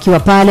itakamilika wakiwa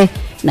pale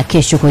na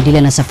kesho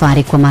kuendelea na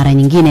safari kwa mara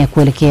nyingine ya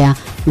kuelekea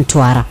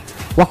Mtwara.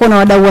 Wako na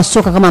wadau wa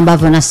soka kama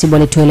ambavyo Nasib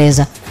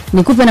alitueleza.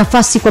 Nikupe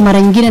nafasi kwa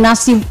mara nyingine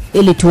Nasib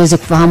ili tuweze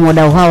kufahamu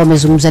wadau hao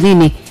wamezungumza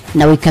nini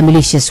na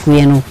uikamilishe siku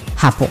yenu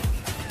hapo.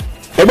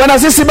 Bwana,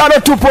 sisi bado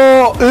tupo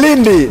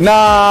Lindi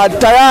na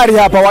tayari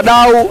hapa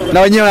wadau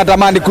na wenyewe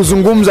wanatamani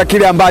kuzungumza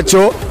kile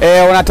ambacho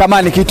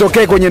wanatamani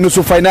kitokee kwenye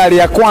nusu finali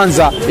ya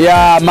kwanza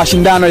ya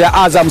mashindano ya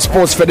Azam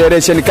Sports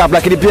Federation Cup.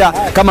 Lakini pia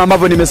kama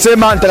ambavyo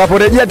nimesema,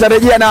 nitakaporejea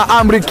tarejea na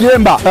Amri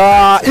Kiemba.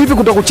 Hivi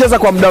kutokucheza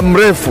kwa muda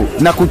mrefu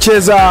na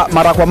kucheza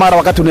mara kwa mara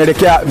wakati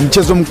unaelekea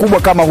mchezo mkubwa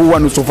kama huu wa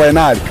nusu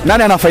finali,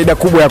 nani ana faida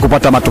kubwa ya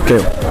kupata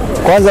matokeo?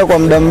 Kwanza kwa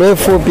muda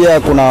mrefu pia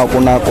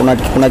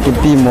kuna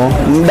kipimo.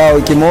 Muda wa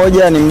wiki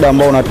moja ni muda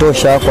ambao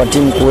unatosha kwa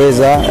timu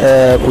kuweza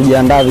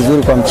kujiandaa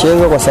vizuri kwa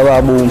mchezo, kwa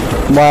sababu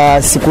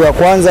siku ya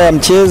kwanza ya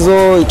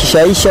mchezo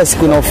ikishaisha,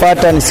 siku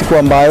inayofuata ni siku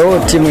ambayo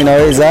timu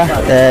inaweza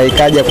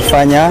ikaja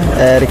kufanya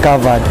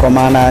recovery, kwa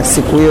maana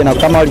siku hiyo, na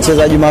kama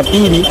walicheza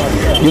Jumapili,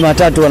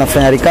 Jumatatu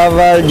wanafanya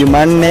recovery,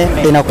 Jumanne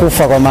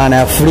inakufa kwa maana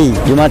ya free,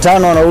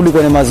 Jumatano wanarudi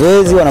kwenye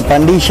mazoezi,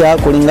 wanapandisha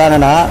kulingana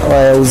na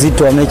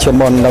uzito wa mechi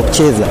ambao wanaenda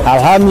kucheza.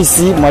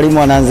 Alhamisi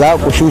mwalimu anaanza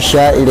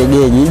kushusha ile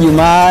geji.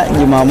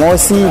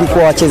 Jumamosi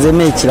ilikuwa wacheze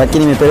mechi,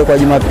 lakini imepelekwa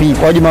Jumapili.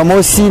 Kwa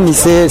Jumamosi ni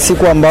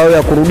siku ambayo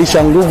ya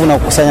kurudisha nguvu na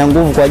kukusanya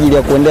nguvu kwa ajili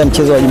ya kuendea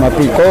mchezo wa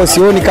Jumapili. Kwa hiyo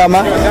sioni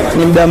kama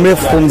ni muda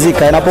mrefu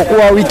kumzika.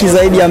 Inapokuwa wiki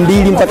zaidi ya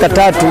 2 mpaka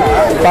 3,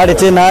 pale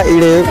tena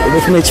ile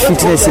match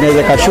fitness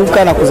inaweza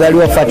kashuka na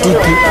kuzaliwa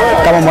fatiki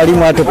kama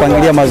mwalimu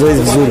hatopangilia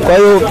mazoezi vizuri. Kwa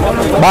hiyo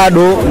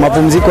bado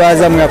mapumziko ya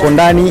Azam yako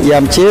ndani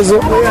ya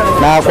mchezo,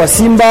 na kwa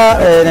Simba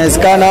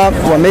inawezekana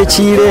kwa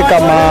mechi ile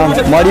kama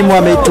mwalimu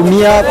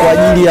ameitumia kwa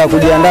ajili ya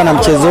kujiandaa na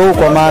mchezo huu,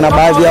 kwa maana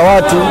baadhi ya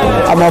watu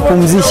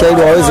amewapumzisha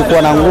ili waweze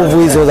kuwa na nguvu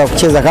hizo za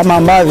kucheza kama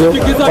ambavyo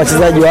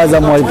wachezaji wa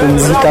Azam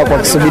walipumzika kwa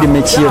kusubiri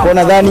mechi hiyo. Kwa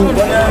nadhani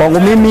kwangu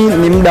mimi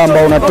ni muda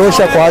ambao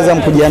unatosha kwa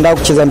Azam kujiandaa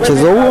kucheza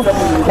mchezo huo,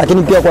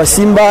 lakini pia kwa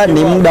Simba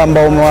ni muda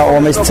ambao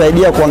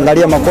wamesaidia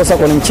kuangalia makosa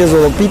kwenye mchezo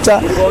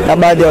uliopita na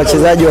baadhi ya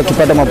wachezaji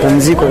wakipata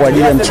mapumziko kwa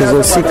ajili ya mchezo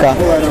husika.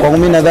 Kwangu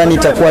mimi nadhani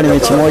itakuwa ni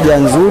mechi moja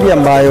nzuri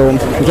ambayo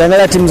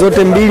ukiangalia timu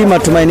zote mbili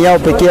matumaini yao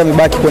pekee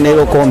yamebaki kwenye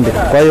hilo kombe.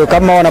 Kwa hiyo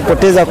kama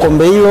wanapoteza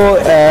kombe hilo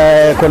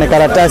kwenye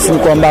karatasi ni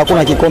kwamba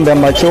hakuna kikombe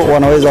ambacho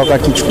wanaweza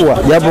wakakichukua.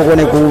 Japo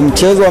kwenye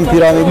mchezo wa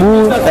mpira wa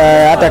miguu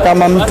hata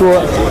kama mtu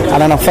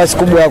ana nafasi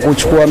kubwa ya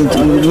kuchukua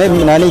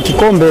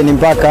kikombe ni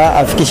mpaka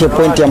afikishe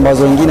pointi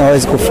ambazo wengine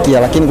hawezi kufikia,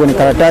 lakini kwenye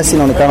karatasi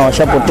inaonekana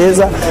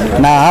washapoteza,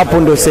 na hapo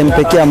ndio sehemu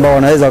pekee ambao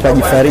wanaweza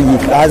wakajifariji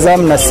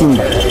Azam na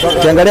Simba.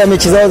 Ukiangalia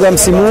mechi zao za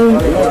msimu huu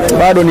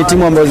bado ni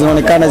timu ambazo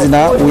zinaonekana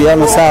zina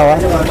uwiano sawa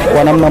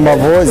kwa namna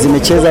ambavyo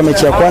zimecheza.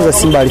 Mechi ya kwanza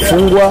Simba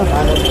alifungwa,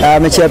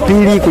 mechi ya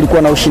pili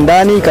kulikuwa na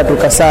ushindani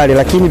ikatoka sare,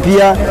 lakini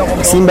pia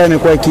Simba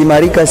imekuwa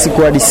ikiimarika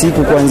siku hadi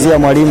siku kuanzia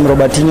mwalimu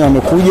Robertinho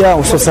amekuja,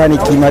 hususan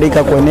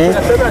ikiimarika kwenye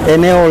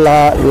eneo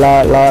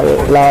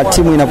la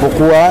timu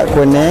inapokuwa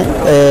kwenye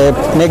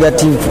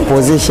negative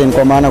position,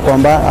 kwa maana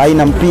kwamba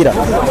haina mpira.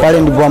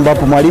 Pale ndipo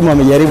ambapo mwalimu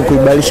amejaribu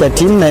kuibadilisha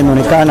timu na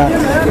imeonekana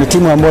ni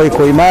timu ambayo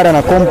iko imara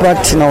na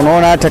compact, na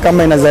unaona hata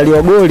kama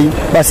inazaliwa goli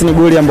basi ni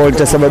goli ambalo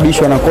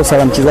litasababishwa na kosa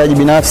la mchezaji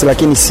binafsi,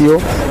 lakini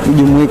sio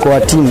mjumuiko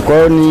wa timu. Kwa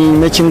hiyo ni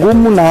mechi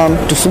ngumu na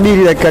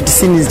tusubiri dakika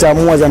 90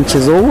 zitaamua za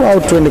mchezo huu au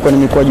tuende kwenye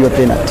mikwaju ya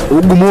penalty.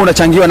 Ugumu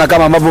unachangiwa na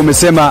kama ambavyo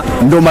umesema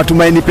ndio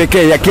matumaini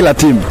pekee ya kila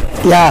timu.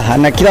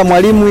 Na kila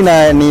mwalimu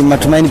ni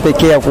matumaini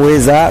pekee ya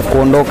kuweza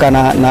kuondoka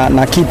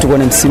na kitu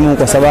kwenye msimu,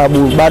 kwa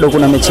sababu bado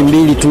kuna mechi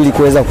mbili tu ili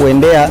kuweza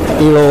kuendea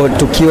hilo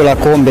tukio la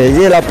kombe.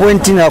 Ile la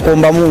pointi na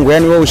kuomba Mungu,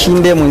 yani wewe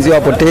ushinde mwenzio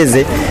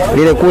apoteze,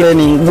 lile kule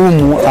ni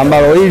ngumu,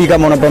 ambalo hili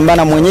kama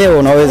unapambana mwenyewe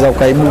unaweza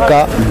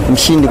ukaibuka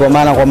mshindi, kwa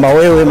maana kwamba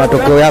wewe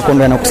matokeo yako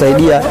ndio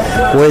yanakusaidia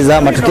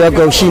kuweza, matokeo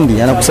yako ya ushindi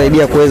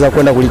yanakusaidia kuweza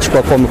kwenda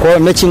kulichukua kombe. Kwa hiyo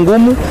mechi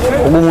ngumu,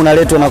 ugumu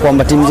unaletwa na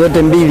kwamba timu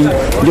zote mbili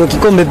ndio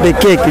kikombe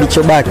pekee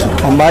kilichobaki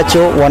ambacho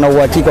wana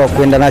uhakika wa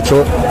kwenda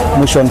nacho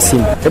mwisho wa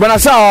msimu. Bwana,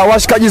 sawa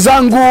washikaji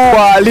zangu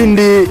wa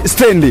Lindi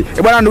Stendi.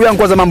 Bwana, ndugu yangu,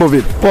 kwanza mambo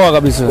vipi? Poa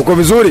kabisa. Uko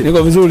vizuri?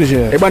 Niko vizuri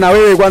shehe. Bwana,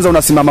 wewe kwanza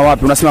unasimama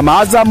wapi? Unasimama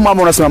Azam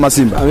ama unasimama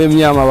Simba? Mimi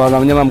mnyama bwana,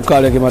 mnyama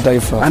mkali wa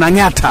kimataifa.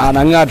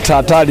 Anang'ata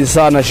hatari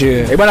sana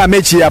shehe. Bwana,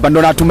 mechi hapa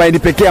ndo natumaini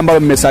pekee ambalo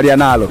mmesalia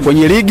nalo.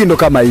 Kwenye ligi ndo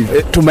kama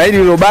hivi. Tumaini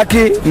lilobaki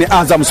ni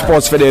Azam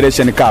Sports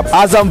Federation Cup.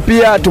 Azam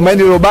pia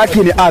tumaini lilobaki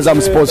ni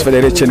Azam Sports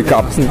Federation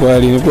Cup.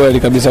 Ni kweli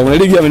kabisa. Kwenye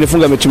ligi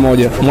amenifunga mechi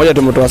moja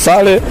tumetoa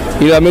sare,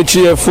 ila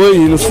mechi ya FA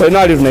nusu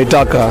finali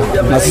tunaitaka,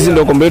 na sisi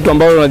ndio kombe letu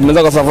ambalo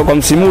tunaweza kusafiri kwa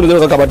msimu huu,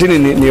 ndio kabatini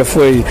ni FA.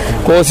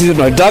 Kwa hiyo sisi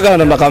tunaitaka na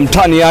tunataka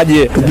mtani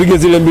aje tupige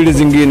zile mbili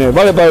zingine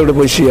pale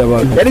tulipoishia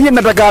bwana. Yaani nyinyi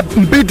mnataka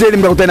mpite ili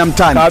mkakutane na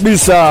mtani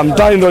kabisa.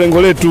 Mtani ndio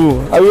lengo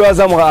letu. Huyo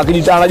Azam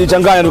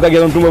anajichanganya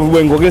tukagia mtumbo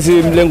vibwengo, kesi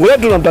lengo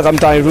letu tunataka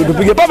mtani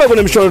tupige pale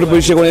kwenye mshoro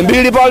tulipoishia kwenye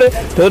mbili pale,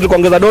 tuweze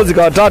kuongeza dozi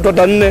kwa 3 hata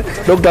 4,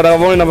 daktari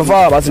atakavyoona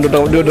inafaa, basi ndio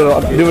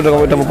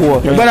tutakapokuwa.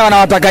 Bwana,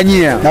 wanawataka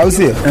nyia na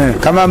usi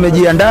kama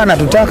amejiandaa anatuandaa na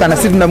tutaka na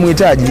sisi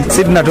tunamhitaji.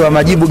 Sisi tunatoa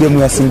majibu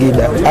game ya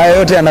Singida. Haya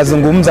yote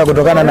yanazungumza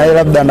kutokana na yeye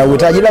labda na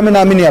uhitaji. Ila mimi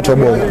naamini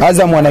atoboe.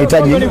 Azam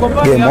anahitaji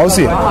game, au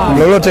sio?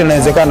 Lolote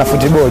linawezekana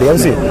football, au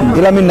sio?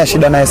 Ila mimi nina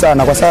shida naye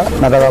sana kwa sababu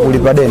nataka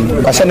kulipa deni.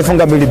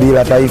 Kashanifunga 2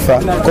 bila Taifa.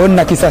 Kwa hiyo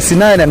nina kisasi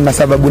naye na nina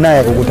sababu naye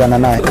ya kukutana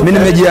naye. Mimi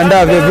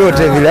nimejiandaa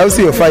vyovyote vile, au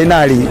sio?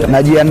 Finali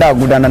najiandaa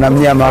kukutana na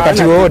mnyama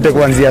wakati wowote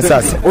kuanzia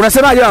sasa.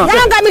 Unasemaje?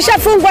 Yanga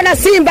ameshafungwa na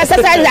Simba,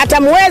 sasa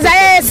atamweza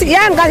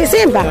Yanga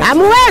Simba?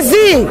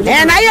 Amwezi.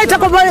 Na hiyo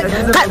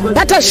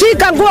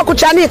patashika nguo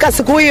kuchanika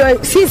siku hiyo.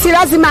 Sisi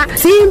lazima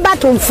Simba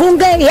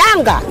tumfunge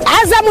Yanga.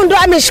 Azam ndo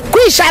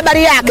ameshikwisha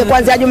habari yake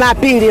kuanzia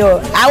Jumapili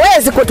hiyo.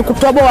 Hawezi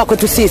kutoboa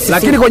kwetu sisi.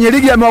 Lakini kwenye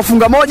ligi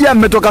amewafunga moja,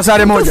 mmetoka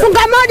sare moja. Kufunga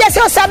moja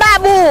sio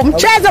sababu.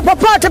 Mchezo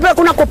popote pale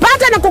kuna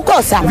kupata na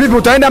kukosa. Vipi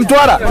utaenda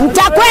Mtwara?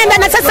 Nitakwenda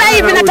na sasa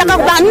hivi nataka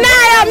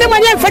nayo mimi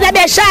mwenyewe mfanya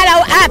biashara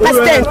hapa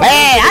stand.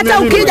 Hata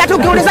ukija tu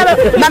ukiuliza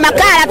mama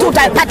Kala tu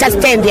utapata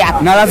stand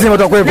hapa. Na lazima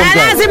utakuwepo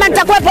Mtwara. Lazima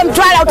nitakuwepo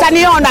Mtwara,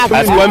 utaniona hapo.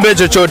 Asikwambie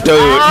chochote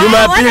huyo.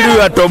 Jumapili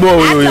huyo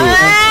atoboi huyo.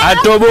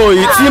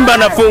 Atoboi. Simba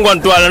anafungwa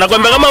Mtwara.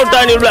 Nakwambia kama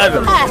utani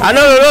brother.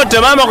 Ana lolote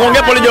mama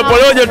kuongea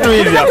polojo tu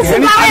hivi.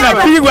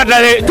 Anapigwa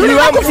tarehe.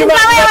 Tuliwakufunga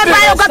wewe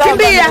pale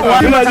ukakimbia.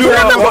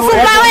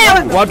 Tuliwakufunga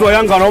wewe. Watu wa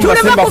Yanga wanaomba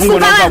Simba afungwe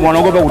na Azam,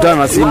 wanaogopa kukutana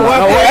na Simba.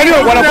 Yaani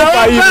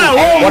wanakopa aibu.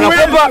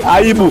 Wanakopa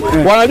aibu.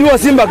 Wanajua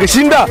Simba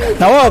akishinda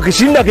na wao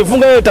wakishinda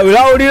akifunga ile tawi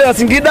lao lile la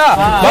Singida.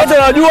 Basi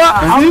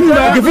wanajua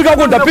ukifika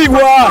huko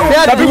utapigwa.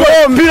 Utapigwa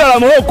leo mpira la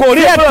Morocco.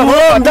 Lile la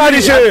Morocco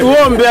tarishe.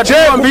 Tuombe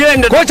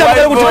ende. Kocha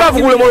mkuu tukavu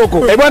kule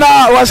Morocco. Bwana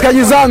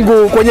washikaji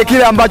zangu, kwenye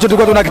kile ambacho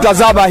tulikuwa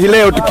tunakitazama hii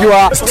leo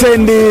tukiwa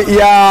stendi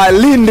ya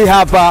Lindi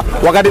hapa,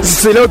 wakati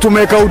sisi leo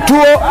tumeweka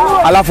utuo,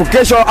 alafu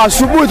kesho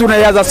asubuhi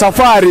tunaianza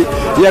safari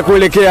ya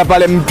kuelekea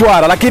pale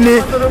Mtwara.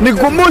 Lakini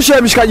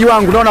nikukumbushe mshikaji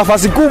wangu, naona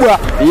nafasi kubwa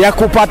ya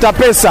kupata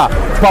pesa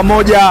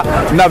pamoja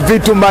na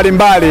vitu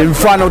mbalimbali,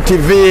 mfano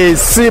TV,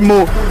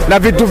 simu na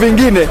vitu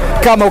vingine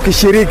kama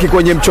ukishiriki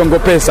kwenye mchongo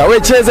pesa.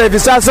 Wewe cheza hivi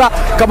sasa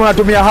kama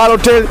unatumia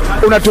Halotel,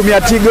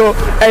 unatumia Tigo,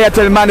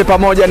 Airtel Money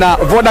pamoja na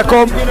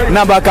Vodacom,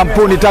 namba ya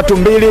kampuni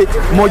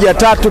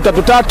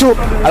 321333.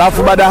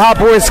 Alafu baada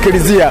hapo wewe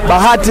sikilizia,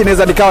 bahati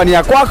inaweza nikawa ni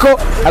ya kwako,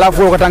 alafu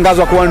wewe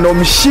ukatangazwa kuwa ndo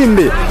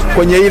mshindi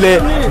kwenye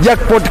ile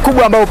jackpot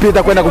kubwa ambayo pia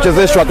itakwenda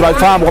kuchezeshwa.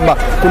 Tunafahamu kwamba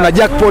kuna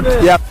jackpot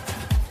ya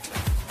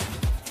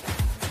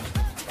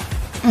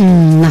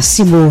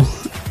Nasibu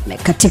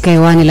katika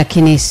hewani,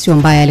 lakini sio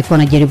mbaya, alikuwa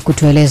anajaribu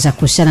kutueleza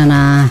kuhusiana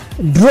na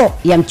draw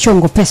ya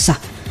mchongo pesa,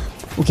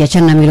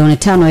 ukiachana na milioni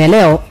 5 ya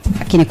leo,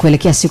 lakini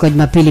kuelekea siku ya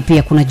Jumapili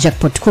pia kuna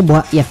jackpot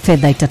kubwa ya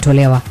fedha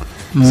itatolewa.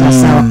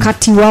 Sasa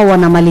wakati wao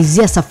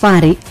wanamalizia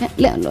safari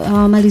leo,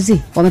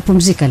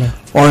 wamepumzika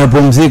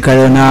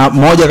leo, na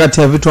moja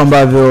kati ya vitu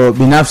ambavyo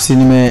binafsi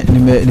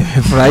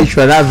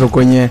nimefurahishwa navyo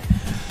kwenye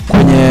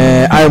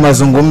hayo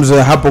mazungumzo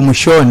ya hapo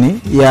mwishoni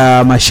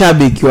ya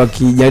mashabiki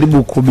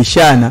wakijaribu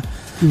kubishana,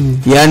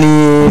 yani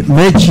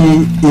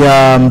mechi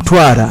ya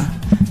Mtwara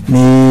ni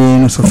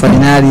nusu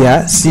finali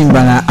ya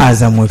Simba na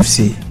Azam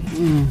FC.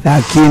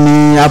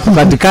 Lakini hapo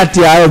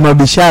katikati ya hayo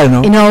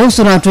mabishano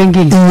inawahusu na watu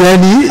wengine,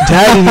 yani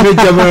tayari ni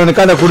mechi ambayo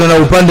inaonekana kuna na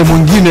upande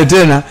mwingine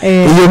tena.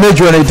 Hiyo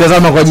mechi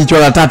wanaitazama kwa jicho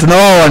la tatu na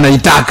wao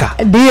wanaitaka,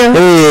 ndio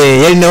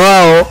yani na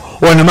wao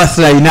wana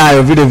maslahi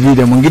nayo vile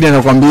vile. Mwingine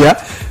anakuambia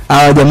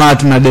hawa jamaa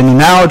tuna deni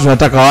nao,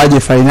 tunataka waje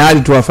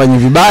finali tuwafanye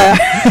vibaya.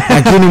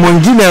 Lakini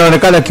mwingine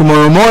anaonekana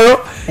kimoyomoyo,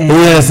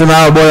 yeye anasema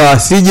hao bora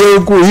wasije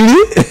huku ili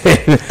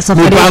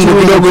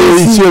mipango kidogo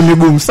isiwe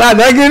migumu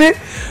sana. Lakini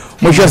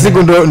mwisho wa siku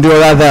ndio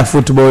ladha ya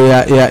football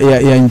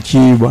ya nchi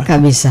bwana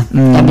kabisa.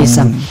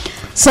 Kabisa.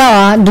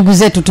 Sawa ndugu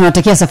zetu,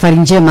 tunatakia safari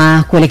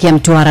njema kuelekea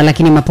Mtwara,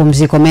 lakini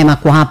mapumziko mema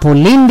kwa hapo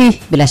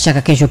Lindi. Bila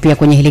shaka kesho pia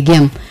kwenye hili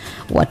game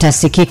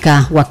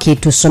watasikika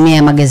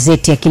wakitusomea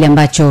magazeti ya kile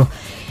ambacho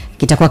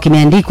kitakuwa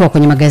kimeandikwa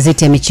kwenye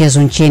magazeti ya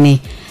michezo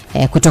nchini,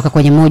 kutoka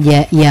kwenye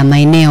moja ya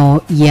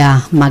maeneo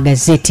ya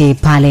magazeti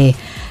pale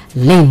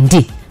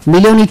Lindi.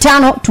 Milioni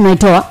 5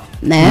 tunaitoa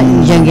na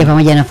Njenge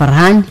pamoja na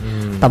Farhan.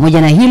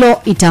 Pamoja na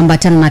hilo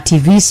itaambatana na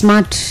TV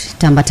Smart,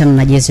 itaambatana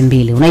na jezi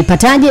 2.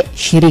 Unaipataje?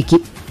 Shiriki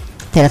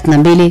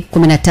 32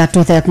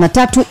 13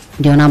 33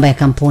 ndio namba ya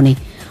kampuni.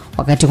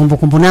 Wakati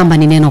kumbukumbu namba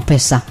ni neno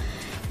pesa.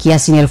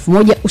 Kiasi ni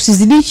 1000,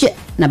 usizidishe,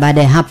 na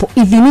baada ya hapo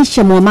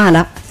idhinisha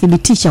muamala,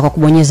 thibitisha kwa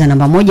kubonyeza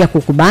namba 1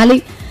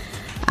 kukubali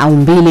au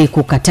 2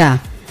 kukataa.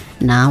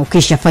 Na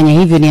ukishafanya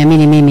hivyo,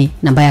 niamini mimi,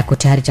 namba yako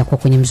tayari itakuwa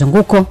kwenye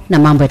mzunguko na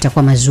mambo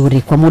yatakuwa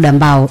mazuri kwa muda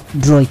ambao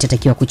draw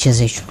itatakiwa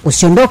kuchezeshwa.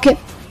 Usiondoke,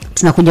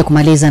 tunakuja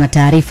kumaliza na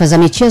taarifa za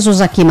michezo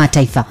za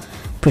kimataifa.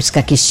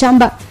 Priska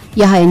Kishamba,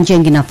 Yahya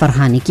Njengi na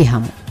Farhani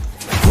Kihamu.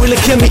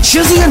 kuelekea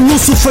michezo ya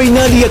nusu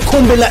fainali ya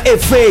kombe la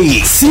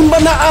FA. Simba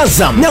na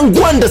Azam na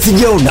Ngwanda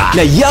sijaona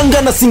na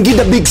Yanga na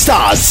Singida Big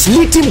Stars.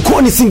 Liti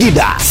mkoani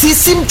Singida,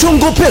 sisi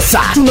mchongo pesa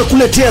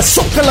tunakuletea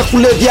soka la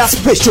kulevya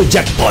special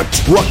jackpot.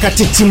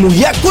 Wakati timu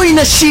yako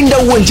inashinda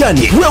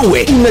uwanjani,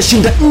 wewe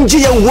unashinda nje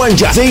ya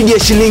uwanja zaidi ya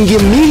shilingi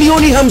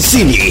milioni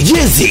 50.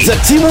 Jezi za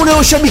timu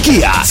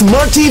unayoshabikia,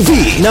 Smart TV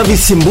na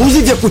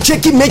visimbuzi vya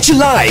kucheki mechi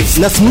live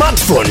na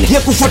smartphone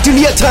ya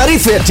kufuatilia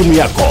taarifa ya timu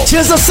yako.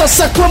 Cheza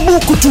sasa kwa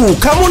buku tu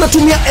kama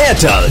unatumia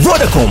Airtel,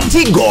 Vodacom,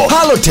 Tigo,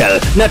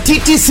 Halotel na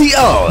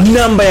TTCL.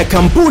 Namba ya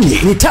kampuni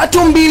ni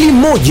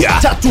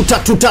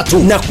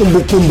 321333 na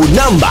kumbukumbu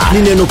namba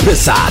ni neno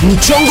pesa.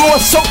 Mchongo wa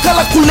soka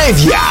la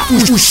kulevya,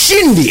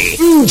 ushindi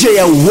nje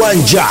ya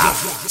uwanja.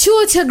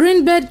 Chuo cha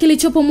Greenbed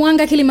kilichopo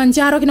Mwanga,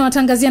 Kilimanjaro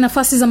kinawatangazia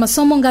nafasi za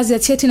masomo ngazi ya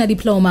cheti na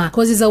diploma.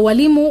 Kozi za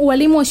ualimu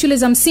wa shule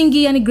za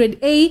msingi yani grade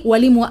A,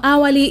 walimu wa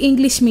awali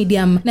English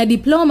medium na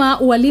diploma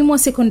walimu wa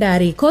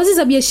sekondari. Kozi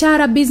za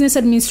biashara, business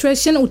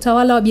administration,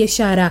 utawala wa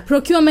biashara,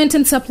 procurement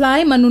and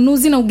supply,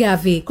 manunuzi na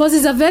ugavi. Kozi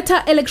za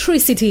VETA,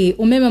 electricity,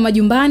 umeme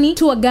majumbani,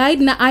 tour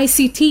guide na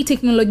ICT,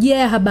 teknolojia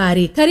ya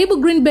habari. Karibu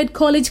Greenbed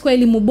College kwa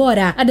elimu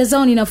bora. Ada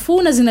zao ni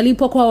nafuu na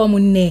zinalipwa kwa awamu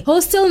 4.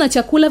 Hostel na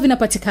chakula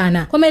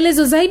vinapatikana. Kwa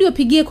maelezo zaidi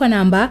wapigie kwa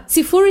namba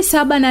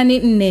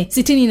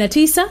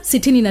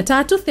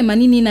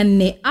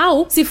 0784696384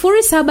 au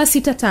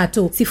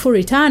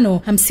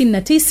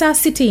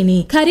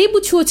 0763055960. Karibu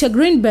chuo cha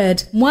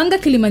Greenbed, Mwanga,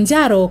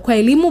 Kilimanjaro kwa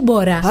elimu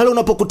bora. Pale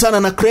unapokutana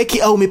na kreki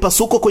au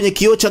mipasuko kwenye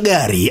kioo cha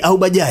gari au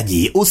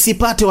bajaji,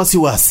 usipate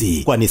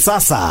wasiwasi, kwani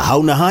sasa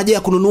hauna haja ya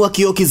kununua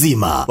kioo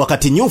kizima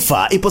wakati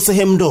nyufa ipo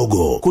sehemu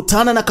ndogo.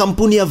 Kutana na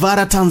kampuni ya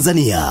Vara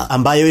Tanzania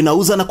ambayo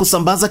inauza na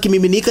kusambaza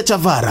kimiminika cha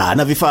Vara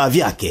na vifaa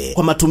vyake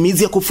kwa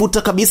matumizi ya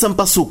kufuta kabisa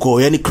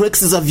mpasuko, yani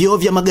cracks za vioo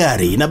vya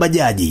magari na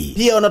bajaji.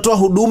 Pia wanatoa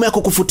huduma ya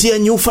kukufutia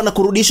nyufa na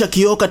kurudisha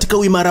kioo katika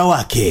uimara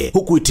wake,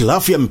 huku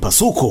itilafu ya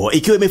mpasuko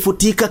ikiwa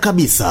imefutika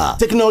kabisa.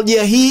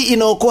 Teknolojia hii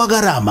inaokoa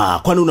gharama,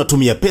 kwani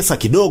unatumia pesa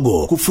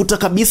kidogo kufuta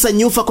kabisa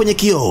nyufa kwenye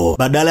kioo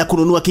badala ya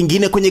kununua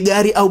kingine kwenye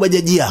gari au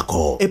bajaji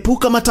yako.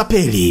 Epuka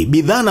matapeli.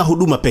 Bidhaa na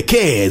huduma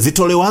pekee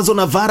zitolewazo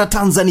na Vara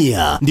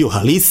Tanzania ndio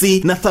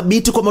halisi na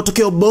thabiti kwa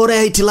matokeo bora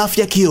ya itilafu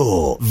ya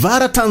kioo.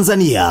 Vara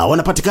Tanzania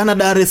wanapatikana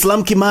Dar es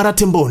Salaam, Kimara,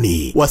 Temboni.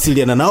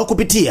 Wasiliana nao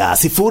kupitia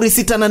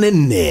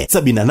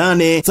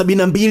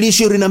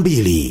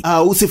 0684787222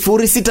 au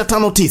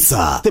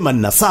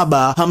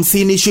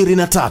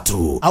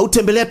 0659875023 au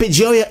tembelea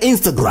page yao ya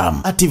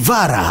Instagram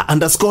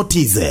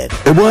 @vara_tz.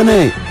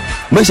 Bwana,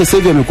 maisha sasa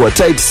hivi yamekuwa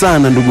tight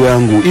sana ndugu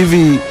yangu.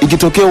 Hivi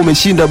ikitokea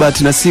umeshinda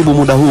bahati nasibu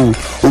muda huu,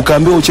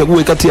 ukaambiwa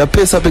uchague kati ya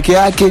pesa peke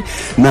yake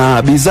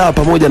na bidhaa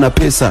pamoja na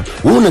pesa,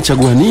 wewe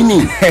unachagua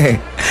nini?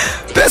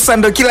 Pesa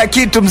ndo kila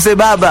kitu mzee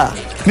baba.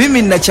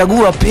 Mimi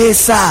ninachagua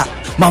pesa.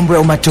 Mambo ya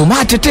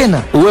umatomato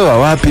tena. Wewe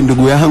wapi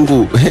ndugu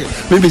yangu?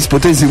 Mimi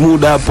sipotezi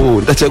muda hapo.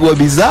 Nitachagua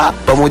bidhaa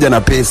pamoja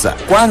na pesa.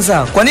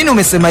 Kwanza, kwa nini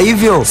umesema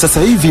hivyo? Sasa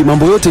hivi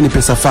mambo yote ni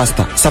pesa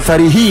faster.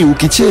 Safari hii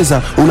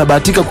ukicheza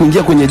unabahatika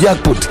kuingia kwenye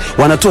jackpot.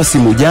 Wanatoa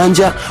simu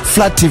janja,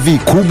 flat TV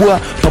kubwa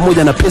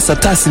pamoja na pesa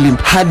taslim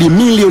hadi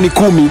milioni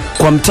 10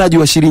 kwa mtaji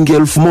wa shilingi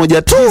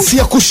 1000 tu.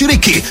 Ya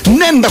kushiriki,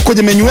 nenda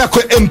kwenye menyu yako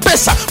ya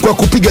M-Pesa kwa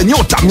kupiga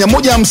nyota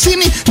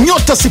 150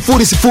 nyota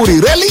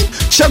 00 reli,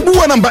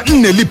 chagua namba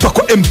 4 lipa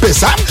kwa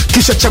M-Pesa,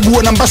 kisha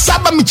chagua namba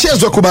 7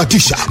 michezo ya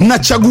kubahatisha na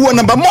chagua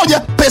namba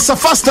 1 pesa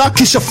faster,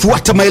 kisha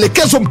fuata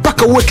maelekezo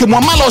mpaka uweke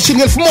muamala wa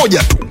shilingi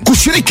 1000 tu.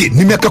 Kushiriki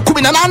ni miaka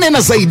 18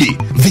 na zaidi.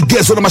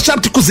 Vigezo na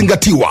masharti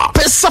kuzingatiwa.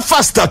 Pesa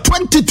Faster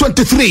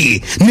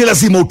 2023 ni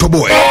lazima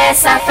utoboe.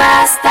 Pesa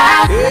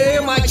Faster.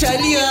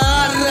 Machalia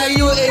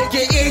rayo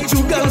aka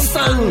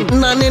Chugansang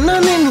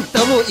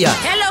 88.1.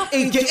 Hello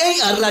aka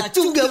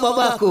Arachuga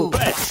babako.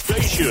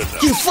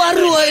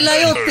 Kifaru wa ila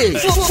yote.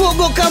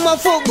 Fogo kama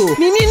fogo.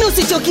 Ni nini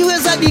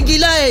usichokiweza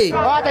Bingilae?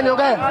 Hata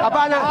niongee.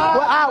 Hapana.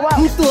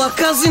 Mtu wa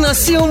kazi na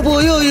sio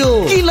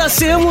mboyoyo. Kila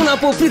sehemu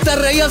unapopita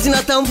raia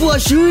zinatambua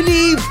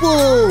shughuli ipo.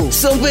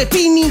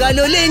 Sombetini,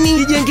 Galoleni,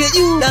 Kijenge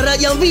Juu,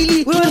 Daraja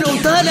 2. Wewe ndio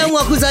mtaalamu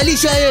wa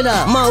kuzalisha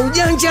hela,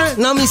 maujanja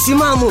na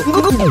misimamo.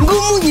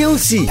 Ngumu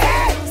nyeusi.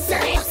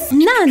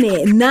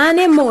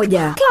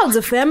 881 Clouds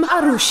FM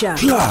Arusha.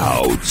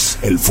 Clouds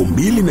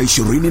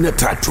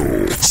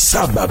 2023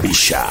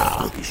 sababisha.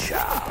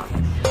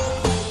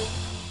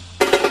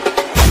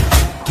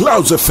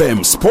 Clouds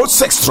FM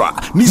Sports Extra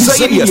ni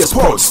zaidi ya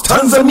Sports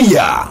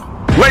Tanzania.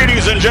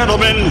 Ladies and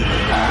gentlemen,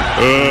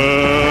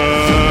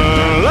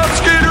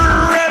 let's get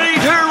ready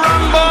to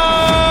rumble.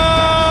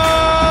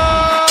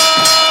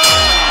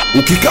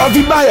 Ukikaa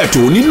vibaya tu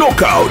ni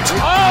knockout.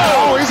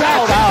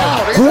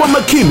 Kuwa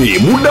makini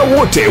muda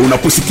wote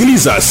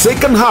unaposikiliza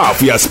second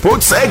half ya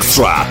Sports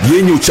Extra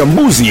yenye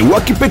uchambuzi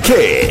wa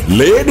kipekee.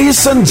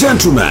 Ladies and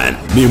gentlemen,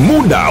 ni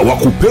muda wa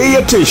kupay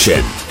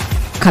attention.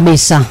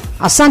 Kabisa.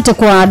 Asante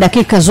kwa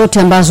dakika zote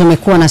ambazo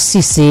umekuwa na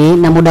sisi,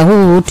 na muda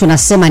huu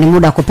tunasema ni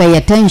muda wa kupay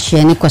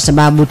attention kwa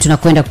sababu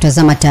tunakwenda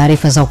kutazama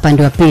taarifa za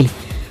upande wa pili.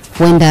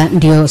 Huenda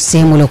ndio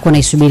sehemu uliokuwa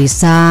unaisubiri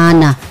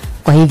sana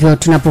Kwa hivyo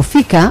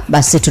tunapofika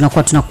basi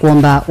tunakuwa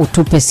tunakuomba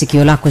utupe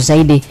sikio lako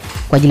zaidi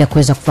kwa ajili ya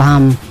kuweza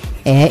kufahamu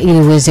ili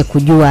uweze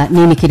kujua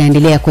nini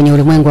kinaendelea kwenye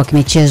ulimwengu wa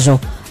kimichezo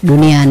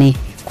duniani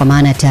kwa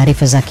maana ya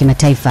taarifa za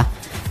kimataifa.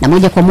 Na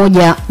moja kwa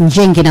moja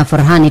Njenge na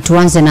Farhani,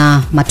 tuanze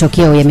na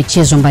matokeo ya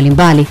michezo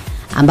mbalimbali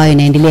ambayo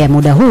inaendelea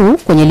muda huu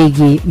kwenye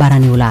ligi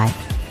barani Ulaya.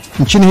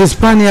 Nchini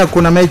Hispania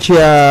kuna mechi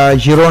ya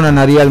Girona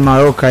na Real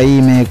Mallorca. Hii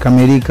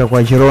imekamilika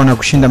kwa Girona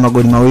kushinda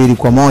magoli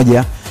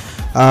 2-1.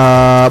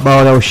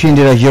 Bao la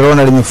ushindi la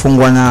Girona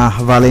limefungwa na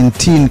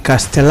Valentin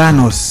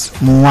Castellanos,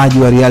 muuaji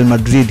wa Real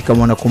Madrid.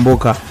 Kama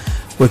unakumbuka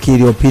wiki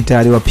iliyopita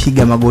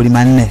aliwapiga magoli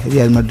 4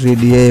 Real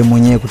Madrid yeye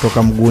mwenyewe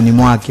kutoka mguuni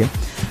mwake.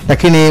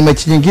 Lakini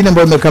mechi nyingine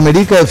ambayo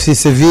imekamilika, FC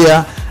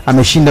Sevilla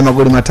ameshinda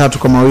magoli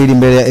 3-2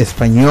 mbele ya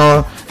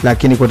Espanyol.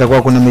 Lakini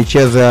kutakuwa kuna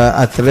michezo ya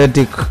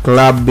Athletic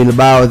Club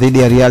Bilbao dhidi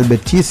ya Real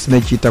Betis.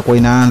 Mechi itakuwa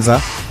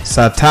inaanza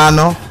saa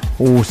 5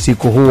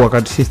 usiku huu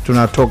wakati sisi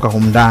tunatoka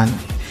humndani.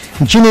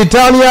 Nchini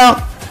Italia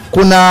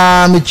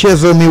kuna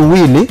michezo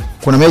miwili.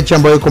 Kuna mechi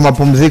ambayo iko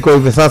mapumziko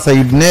hivi sasa,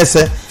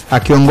 Udinese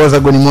akiongoza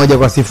goli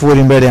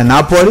 1-0 mbele ya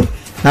Napoli.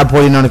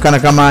 Napoli inaonekana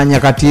kama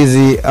nyakati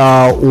hizi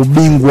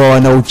ubingwa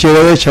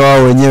wanauchelewesha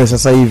wao wenyewe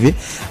sasa hivi.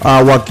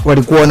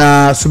 Walikuwa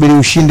na subiri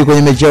ushindi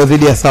kwenye mechi yao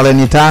dhidi ya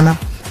Salernitana,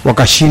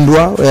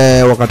 wakashindwa,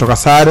 wakatoka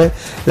sare.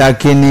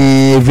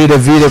 Lakini vile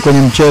vile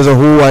kwenye mchezo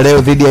huu wa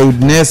leo dhidi ya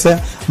Udinese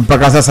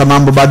mpaka sasa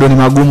mambo bado ni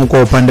magumu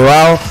kwa upande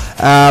wao.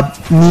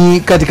 Ni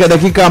katika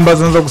dakika ambazo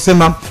tunaweza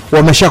kusema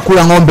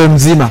wameshakula ng'ombe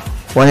mzima,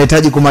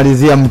 wanahitaji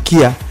kumalizia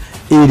mkia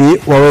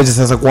ili waweze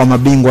sasa kuwa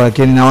mabingwa.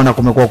 Lakini naona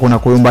kumekuwa kuna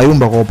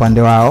kuyumba kwa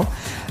upande wao.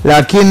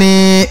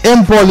 Lakini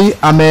Empoli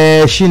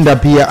ameshinda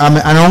pia,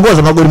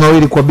 anaongoza magoli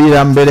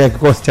 2-0 mbele ya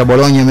kikosi cha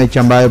Bologna, mechi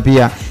ambayo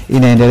pia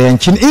inaendelea.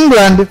 Nchini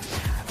England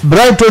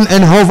Brighton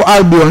and Hove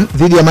Albion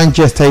dhidi ya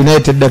Manchester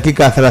United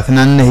dakika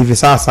 34 hivi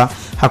sasa.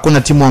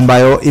 Hakuna timu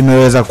ambayo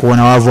imeweza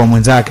kuona wavu wa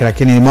mwenzake,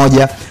 lakini ni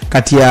moja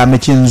kati ya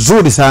mechi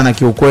nzuri sana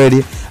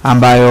kiukweli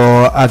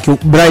ambayo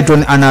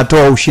Brighton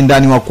anatoa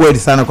ushindani wa kweli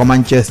sana kwa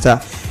Manchester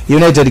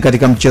United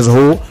katika mchezo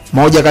huu.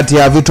 Moja kati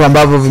ya vitu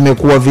ambavyo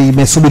vimekuwa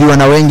vimesubiriwa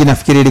na wengi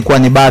nafikiri ilikuwa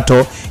ni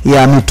bato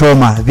ya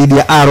Mitoma dhidi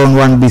ya Aaron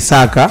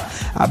Wan-Bissaka.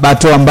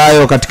 Bato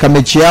ambayo katika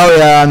mechi yao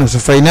ya nusu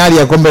finali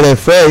ya kombe la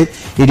FA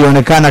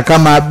ilionekana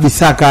kama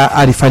Bissaka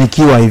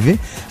alifanikiwa hivi.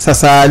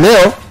 Sasa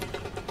leo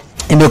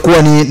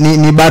imekuwa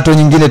ni bato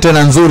nyingine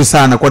tena nzuri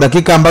sana. Kwa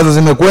dakika ambazo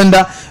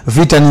zimekwenda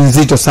vita ni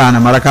nzito sana.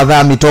 Mara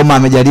kadhaa Mitoma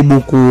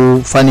amejaribu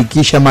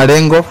kufanikisha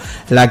malengo,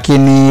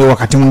 lakini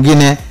wakati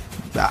mwingine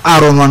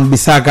Aaron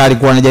Wan-Bissaka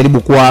alikuwa anajaribu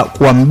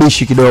kuwa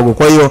mbishi kidogo.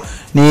 Kwa hiyo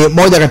ni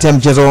moja kati ya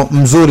mchezo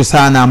mzuri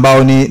sana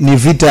ambao ni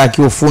vita ya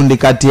kiufundi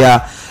kati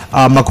ya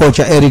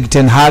makocha Erik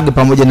ten Hag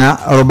pamoja na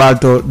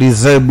Roberto Di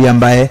Zerbi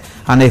ambaye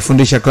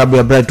anaifundisha klabu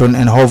ya Brighton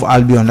and Hove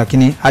Albion.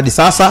 Lakini hadi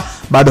sasa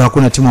bado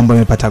hakuna timu ambayo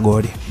imepata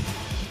goli.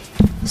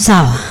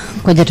 Sawa,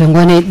 ngoja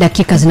tuone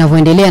dakika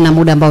zinavyoendelea na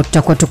muda ambao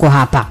tutakuwa tuko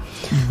hapa.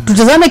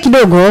 Tutazame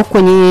kidogo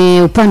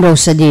kwenye upande wa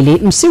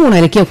usajili. Msimu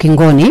unaelekea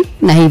ukingoni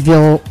na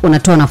hivyo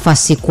unatoa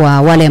nafasi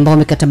kwa wale ambao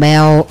mikataba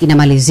yao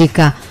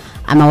inamalizika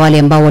ama wale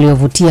ambao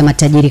waliovutia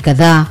matajiri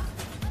kadhaa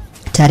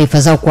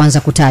taarifa zao kuanza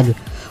kutajwa.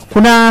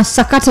 Kuna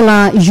sakata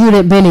la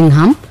Jude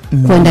Bellingham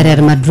kwenda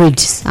Real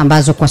Madrid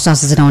ambazo kwa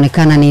sasa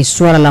zinaonekana ni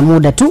suala la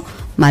muda tu.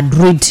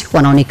 Madrid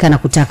wanaonekana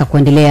kutaka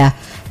kuendelea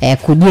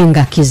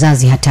kujenga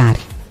kizazi hatari.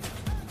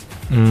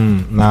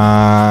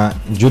 Na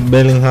Jude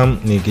Bellingham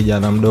ni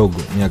kijana mdogo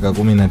miaka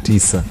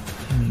 19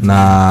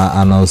 na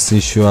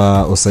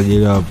anahusishwa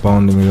usajili wa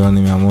paundi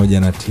milioni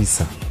 109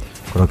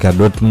 kutoka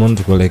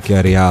Dortmund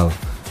kuelekea Real.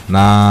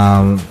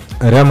 Na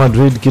Real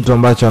Madrid kitu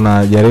ambacho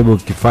anajaribu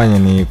kukifanya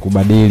ni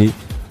kubadili.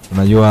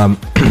 Unajua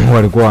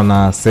walikuwa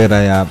na sera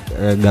ya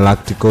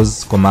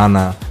Galacticos, kwa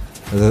maana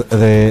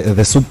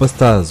the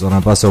superstars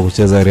wanapaswa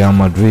kucheza Real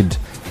Madrid.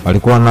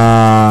 Walikuwa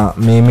na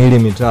mihimili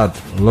mitatu,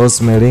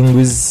 Los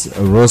Merengues,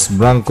 Los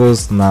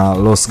Blancos na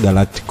Los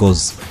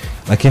Galacticos.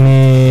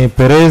 Lakini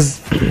Perez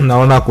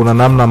naona kuna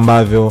namna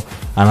ambavyo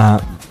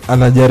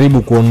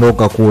anajaribu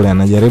kuondoka kule,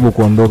 anajaribu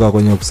kuondoka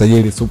kwenye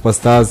kusajili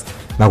superstars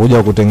na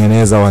kuja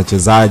kutengeneza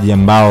wachezaji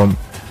ambao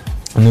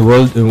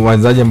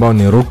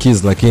ni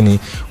rookies lakini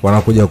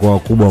wanakuja kwa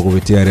wakubwa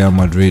kupitia Real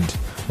Madrid.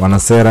 Wana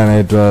sera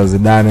inaitwa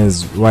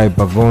Zidane's Y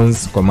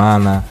Pavons, kwa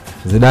maana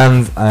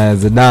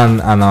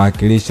Zidane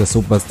anawakilisha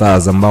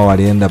superstars ambao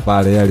walienda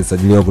pale,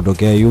 alisajiliwa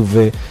kutokea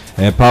Juve.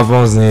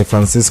 Pavons ni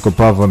Francisco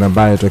Pavon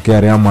ambaye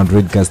alitokea Real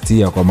Madrid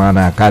Castilla kwa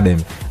maana ya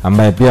academy,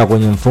 ambaye pia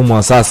kwenye mfumo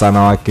wa sasa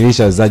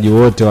anawakilisha wachezaji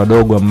wote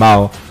wadogo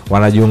ambao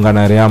wanajiunga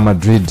na Real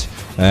Madrid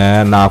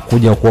na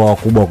kuja kuwa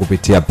wakubwa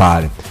kupitia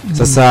pale.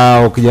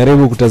 Sasa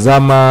ukijaribu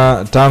kutazama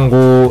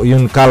tangu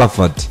Yun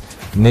Calafat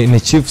ni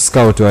chief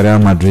scout wa Real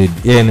Madrid,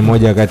 yeye ni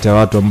moja kati ya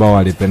watu ambao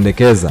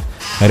walipendekeza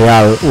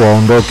Real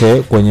waondoke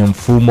kwenye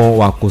mfumo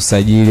wa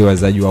kusajili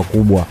wachezaji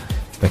wakubwa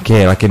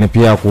pekee, lakini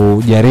pia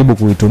kujaribu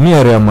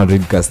kuitumia Real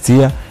Madrid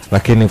Castilla,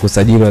 lakini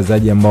kusajili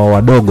wachezaji ambao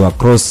wadogo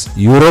across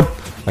Europe,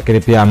 lakini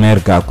pia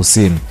Amerika ya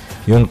Kusini.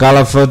 Young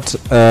Calafat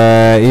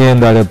yeye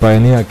ndo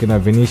alipainia kina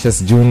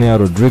Vinicius Junior,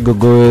 Rodrigo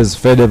Goes,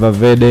 Fede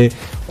Valverde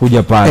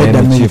kuja pale,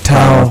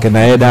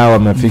 kina Eda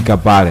wamefika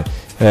pale.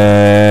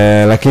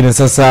 Lakini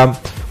sasa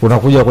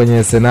unakuja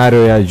kwenye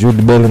scenario ya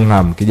Jude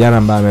Bellingham, kijana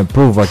ambaye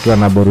ameprove akiwa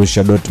na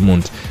Borussia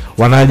Dortmund.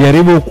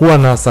 Wanajaribu kuwa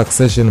na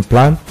succession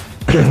plan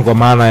kwa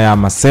maana ya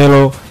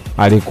Marcelo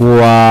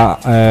alikuwa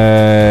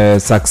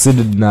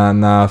succeeded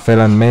na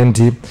Ferland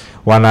Mendy.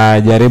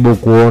 Wanajaribu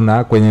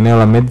kuona kwenye eneo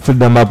la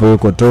midfield ambapo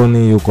yuko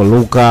Tony, yuko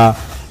Luka,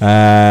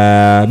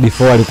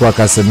 before alikuwa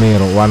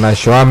Casemiro, wana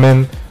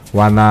Schwamen,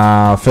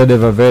 wana Fede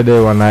Valverde,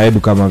 wana Edu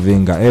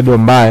Camavinga. Edu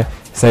ambaye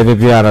sasa hivi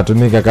pia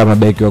anatumika kama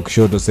beki wa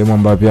kushoto, sehemu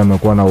ambayo pia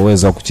amekuwa na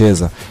uwezo wa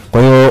kucheza.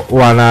 Kwa hiyo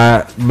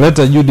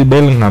wanamleta Jude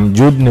Bellingham.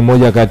 Jude ni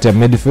moja kati ya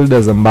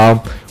midfielders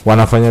ambao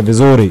wanafanya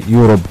vizuri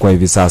Europe kwa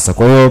hivi sasa.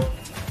 Kwa hiyo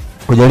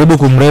kujaribu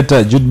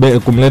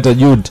kumleta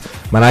Jude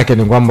maana yake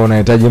ni kwamba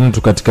unahitaji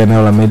mtu katika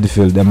eneo la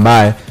midfield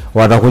ambaye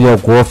watakuja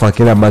kuofa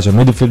kile ambacho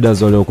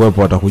midfielders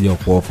waliokuwepo watakuja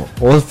kuofa.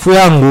 Hofu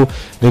yangu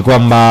ni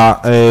kwamba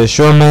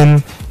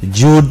Showman,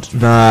 Jude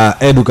na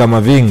Edu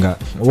Camavinga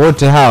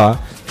wote hawa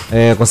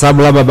kwa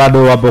sababu labda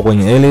bado wapo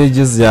kwenye early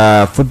ages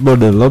ya football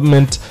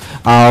development,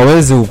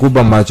 hawezi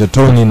kukupa macho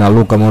Tony na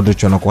Luka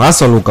Modric wanakuwa,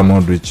 hasa Luka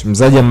Modric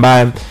mzaji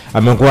ambaye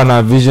amekuwa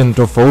na vision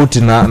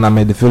tofauti na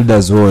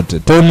midfielders wote.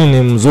 Tony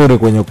ni mzuri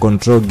kwenye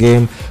control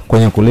game,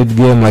 kwenye kulead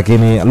game,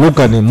 lakini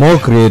Luka ni more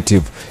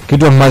creative,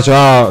 kitu ambacho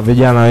hawa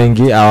vijana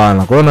wengi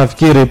hawana. Kwa hiyo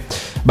nafikiri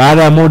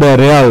baada ya muda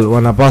Real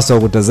wanapaswa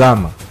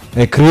kutazama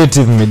a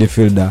creative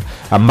midfielder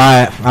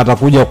ambaye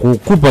atakuja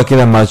kukupa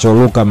kile ambacho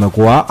Luka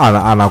amekuwa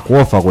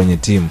anakuofa kwenye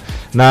timu.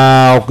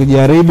 Na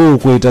ukijaribu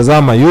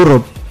kuitazama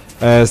Europe,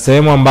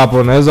 sehemu ambapo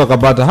unaweza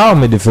kupata hao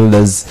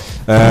midfielders,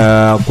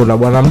 kuna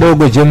bwana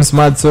mdogo James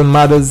Maddison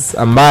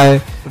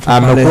ambaye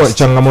amekuwa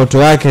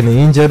changamoto yake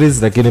ni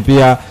injuries, lakini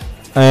pia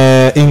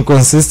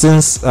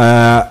inconsistency.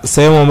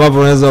 Sehemu ambapo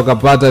unaweza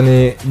kupata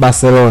ni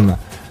Barcelona,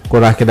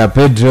 kuna kina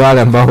Pedri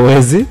wale ambao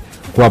huwezi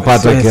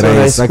kuwapata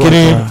kirahisi,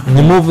 lakini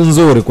ni move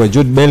nzuri kwa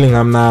Jude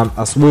Bellingham. Na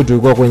asubuhi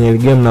tulikuwa kwenye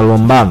game na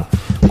Lombano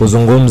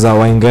kuzungumza,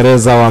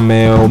 Waingereza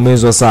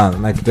wameumizwa sana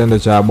na kitendo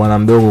cha bwana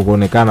mdogo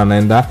kuonekana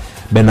naenda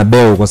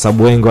Bernabeu, kwa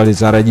sababu wengi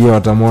walitarajia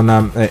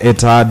watamuona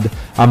Etihad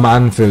ama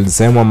Anfield,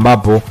 sehemu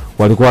ambapo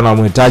walikuwa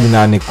wanamhitaji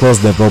na ni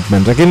cross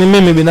development. Lakini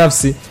mimi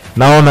binafsi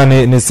naona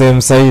ni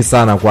sehemu sahihi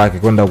sana kwake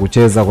kwenda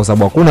kucheza, kwa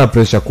sababu hakuna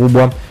pressure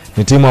kubwa.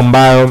 Ni timu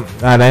ambayo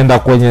anaenda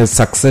kwenye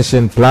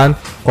succession plan,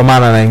 kwa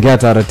maana anaingia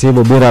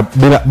taratibu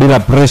bila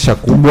pressure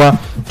kubwa,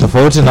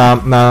 tofauti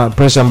na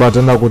pressure ambayo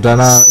ataenda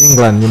kukutana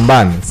England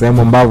nyumbani,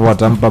 sehemu ambapo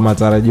watampa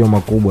matarajio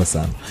makubwa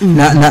sana.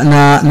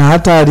 Na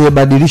hata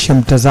aliyebadilisha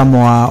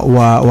mtazamo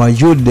wa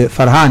Jude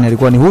Farhan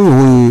alikuwa ni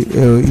huyu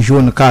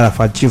Jean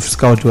Calafat, chief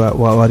scout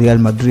wa Real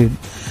Madrid,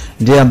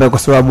 ndiye ambaye kwa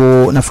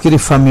sababu nafikiri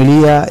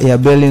familia ya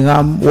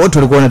Bellingham wote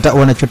walikuwa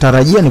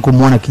wanachotarajia ni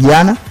kumuona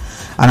kijana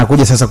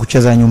anakuja sasa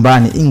kucheza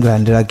nyumbani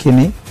England,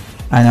 lakini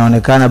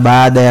anaonekana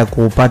baada ya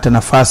kupata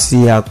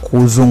nafasi ya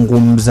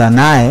kuzungumza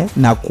naye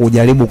na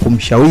kujaribu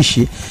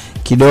kumshawishi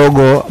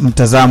kidogo,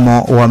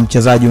 mtazamo wa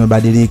mchezaji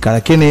umebadilika.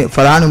 Lakini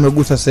Farhan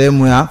umegusa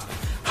sehemu ya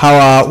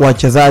hawa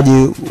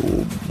wachezaji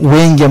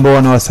wengi ambao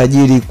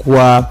wanawasajili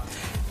kwa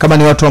kama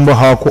ni watu ambao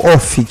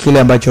hawakuofi kile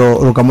ambacho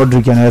Luka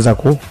Modric anaweza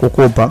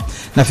kukupa.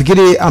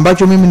 Nafikiri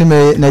ambacho mimi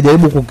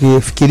najaribu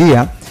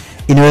kukifikiria,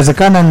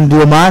 inawezekana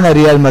ndio maana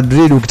Real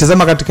Madrid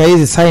ukitazama katika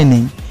hizi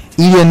signing,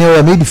 ili eneo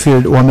la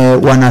midfield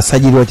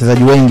wanasajili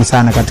wachezaji wengi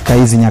sana katika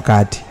hizi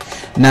nyakati,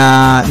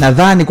 na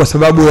nadhani kwa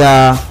sababu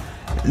ya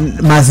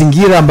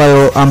mazingira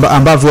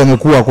ambavyo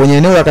yamekuwa kwenye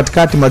eneo la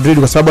katikati Madrid,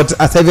 kwa sababu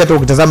sasa hivi hata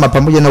ukitazama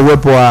pamoja na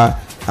uwepo wa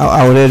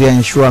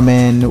Aurelian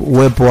Tchouameni,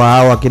 uwepo wa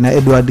hawa kina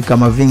Edward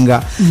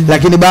Camavinga,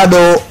 lakini bado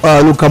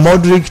Luka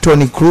Modric,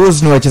 Toni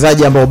Kroos ni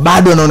wachezaji ambao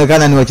bado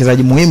wanaonekana ni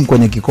wachezaji muhimu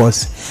kwenye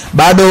kikosi.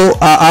 Bado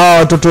hawa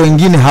watoto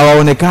wengine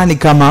hawaonekani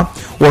kama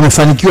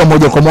wamefanikiwa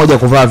moja kwa moja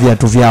kuvaa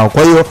viatu vyao.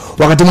 Kwa hiyo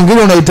wakati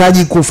mwingine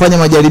unahitaji kufanya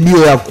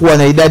majaribio ya kuwa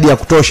na idadi ya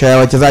kutosha ya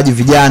wachezaji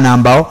vijana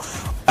ambao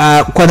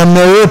kwa namna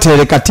yoyote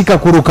ile katika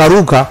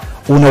kurukaruka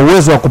una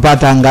uwezo wa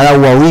kupata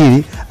angalau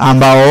wawili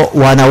ambao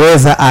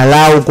wanaweza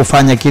alau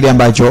kufanya kile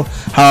ambacho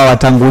hawa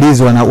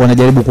watangulizi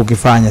wanajaribu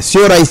kukifanya.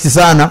 Sio rahisi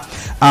sana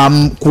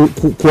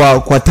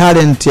kwa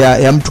talent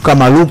ya mtu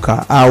kama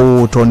Luka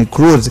au Toni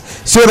Kroos,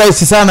 sio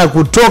rahisi sana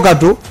kutoka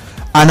tu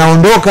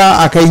anaondoka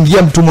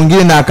akaingia mtu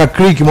mwingine na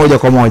akaklik moja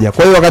kwa moja.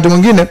 Kwa hiyo wakati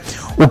mwingine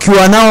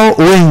ukiwa nao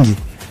wengi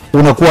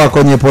unakuwa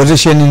kwenye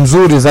position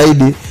nzuri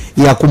zaidi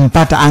ya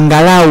kumpata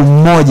angalau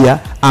mmoja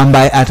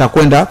ambaye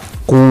atakwenda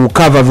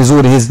kukava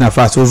vizuri hizi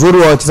nafasi. Uzuri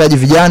wa wachezaji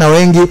vijana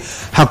wengi,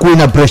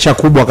 hakuna pressure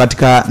kubwa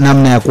katika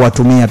namna ya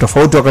kuwatumia,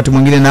 tofauti wakati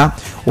mwingine na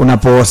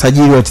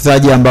unaposajili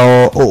wachezaji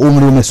ambao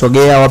umri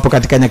umesogea, wapo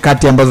katika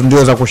nyakati ambazo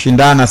ndio za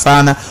kushindana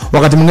sana.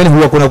 Wakati mwingine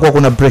huwa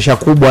kuna pressure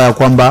kubwa ya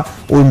kwamba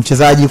huyu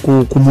mchezaji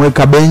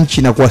kumweka bench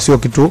na kuwa sio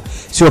kitu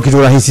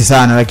rahisi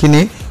sana.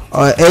 Lakini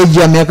age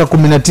ya miaka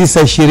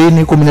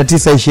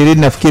 19-20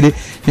 nafikiri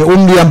ni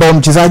umri ambao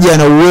mchezaji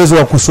ana uwezo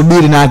wa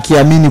kusubiri na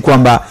akiamini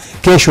kwamba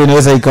kesho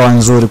inaweza ikawa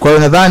nzuri. Kwa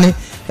hiyo nadhani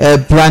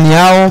plani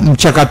yao,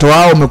 mchakato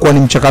wao umekuwa ni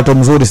mchakato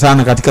mzuri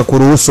sana katika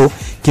kuruhusu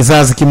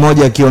kizazi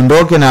kimoja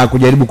kiondoke na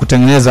kujaribu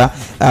kutengeneza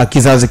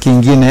kizazi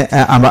kingine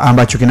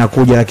ambacho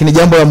kinakuja. Lakini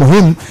jambo la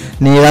muhimu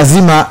ni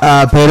lazima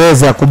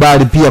Perez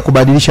akubali pia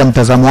kubadilisha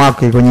mtazamo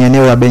wake kwenye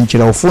eneo la benchi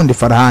la ufundi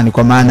Farhani,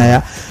 kwa maana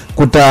ya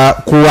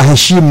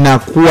kuwaheshimu na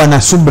kuwa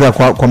na subra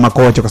kwa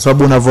makocha, kwa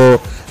sababu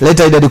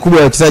unavoleta idadi kubwa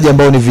ya wachezaji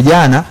ambao ni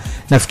vijana,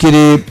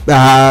 nafikiri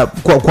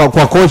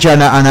kwa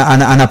kocha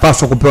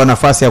anapaswa kupewa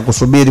nafasi ya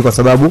kusubiri, kwa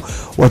sababu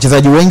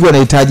wachezaji wengi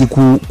wanahitaji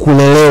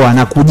kulelewa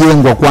na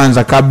kujengwa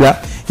kwanza kabla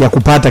ya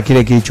kupata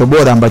kile kilicho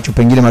bora ambacho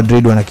pengine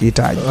Madrid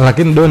wanakihitaji.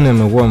 Lakini Don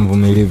amekuwa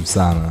mvumilivu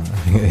sana.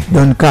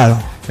 Don Carlo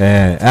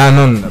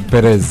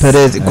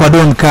Perez kwa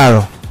Don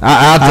Carlo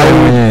hata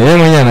yeye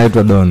mwenyewe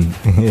anaitwa Don.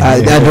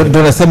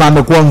 Tunasema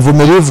amekuwa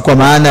mvumilivu kwa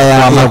maana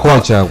ya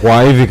kocha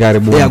kwa hivi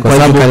karibuni, kwa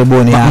sababu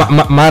karibuni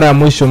mara ya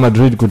mwisho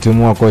Madrid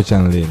kutimua kocha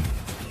ni lini?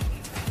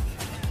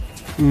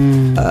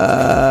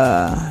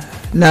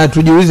 Na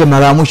tujiulize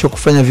mara ya mwisho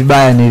kufanya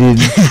vibaya ni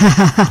lini?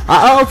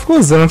 Of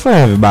course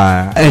anafanya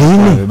vibaya.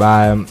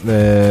 Vibaya.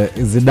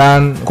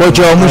 Zidane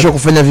kocha wa mwisho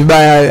kufanya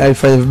vibaya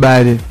alifanya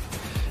vibaya lini?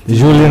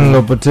 Julian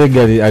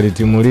Lopetegui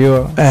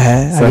alitimuliwa.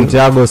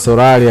 Santiago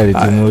Solari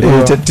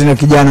alitimuliwa. Tena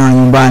kijana wa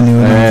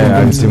nyumbani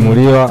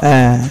alitimuliwa.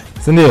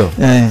 Si ndio?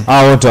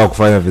 Hao wote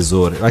wakufanya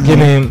vizuri.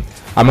 Lakini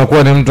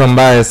amekuwa ni mtu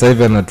ambaye sasa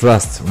hivi ana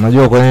trust.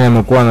 Unajua kwa nini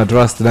amekuwa na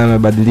trust na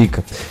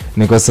amebadilika?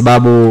 Ni kwa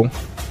sababu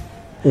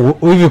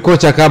hivi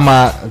kocha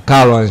kama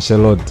Carlo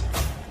Ancelotti,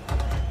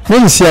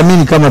 mimi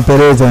siamini kama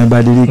Perez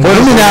amebadilika.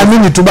 Mimi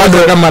naamini tu bado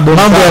kama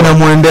mambo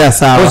yanamuendea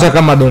sawa. Kocha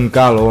kama Don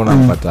Carlo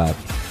unampata wapi?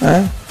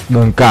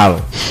 Don Carlo.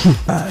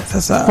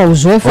 Sasa kwa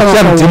uzoefu wa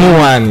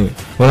timu wani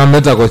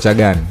unamleta kocha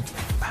gani?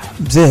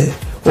 Mzee,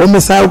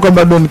 umesahau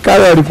kwamba Don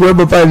Carlo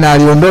alikuwepo pale na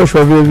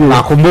aliondoshwa vile vile.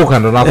 Nakumbuka,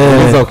 ndo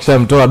nakuuliza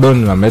ukishamtoa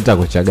Don unamleta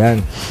kocha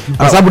gani?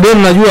 Kwa sababu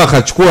Don najua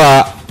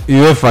akachukua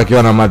UEFA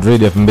akiwa na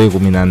Madrid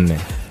 2014.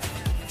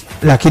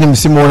 Lakini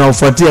msimu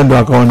unaofuatia ndo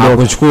akaondoka.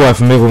 Akachukua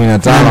 2015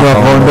 ndo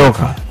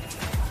akaondoka.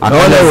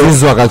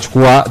 Akaanza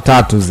akachukua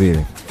 3 zile.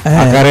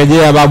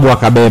 Akarejea babu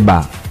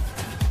akabeba.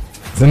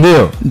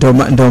 Ndio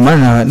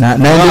maana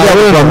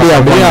naendelea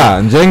kukuambia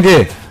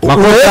Njenge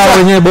makocha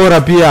wenyewe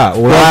bora pia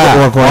Ulaya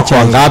wako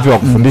wangapi wa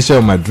kufundisha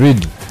hiyo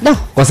Madrid?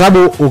 Kwa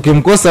sababu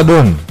ukimkosa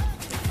Don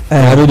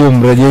inabidi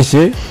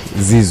umrejeshe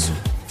Zizu.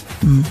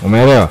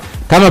 Umeelewa?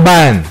 Kama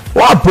Bayern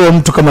wapo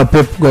mtu kama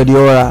Pep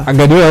Guardiola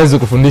hawezi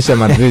kufundisha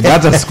Madrid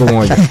hata siku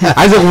moja.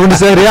 Hawezi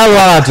kufundisha Real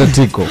wala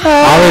Atletico.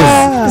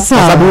 Hawezi. Kwa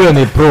sababu huyo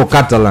ni pro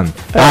Catalan.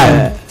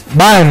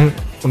 Bayern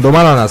ndio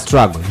maana wana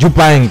struggle.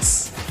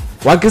 Jupainks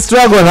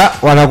wakistruggle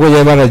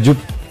wanakuja bana Jup,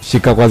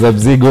 shika kwanza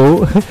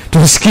mzigo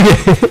tushikie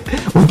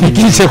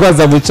ukikisha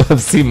kwanza mwisho wa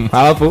msimu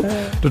hapo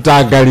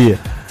tutaangalia.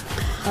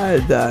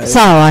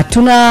 Sawa,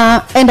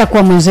 tunaenda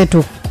kwa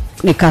mwenzetu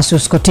ni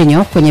Cassius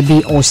Coutinho kwenye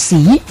BOC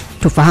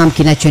tufahamu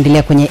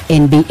kinachoendelea kwenye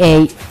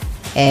NBA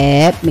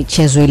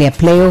michezo ile ya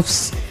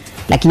playoffs.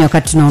 Lakini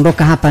wakati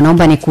tunaondoka hapa,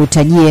 naomba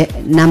nikutajie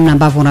namna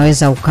ambavyo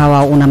unaweza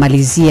ukawa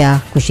unamalizia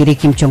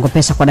kushiriki mchongo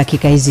pesa kwa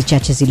dakika hizi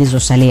chache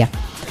zilizosalia.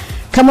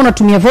 Kama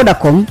unatumia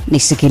Vodacom,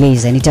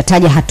 nisikilize,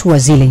 nitataja hatua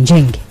zile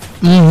Njenge.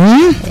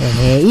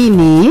 Hii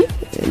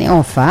ni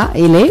ofa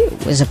ile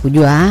uweze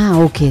kujua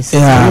okay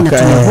sasa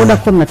natumia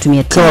Vodacom,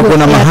 natumia Tigo. Kama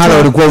kuna mahala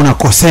ulikuwa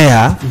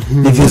unakosea,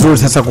 ni vizuri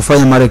sasa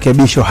kufanya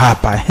marekebisho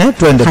hapa.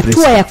 Twende please.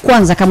 Hatua ya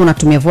kwanza, kama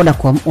unatumia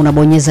Vodacom,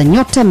 unabonyeza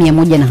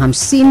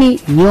 *150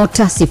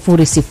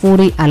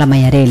 *00 alama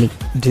ya reli.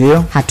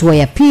 Ndio. Hatua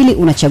ya pili,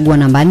 unachagua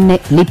namba 4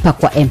 lipa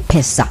kwa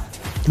M-Pesa.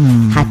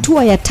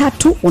 Hatua ya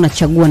tatu,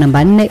 unachagua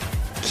namba 4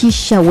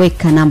 kisha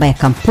weka namba ya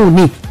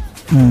kampuni.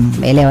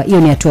 Umeelewa? Hiyo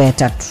ni hatua ya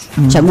tatu.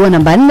 Chagua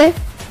namba 4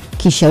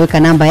 kisha weka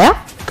namba ya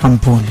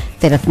kampuni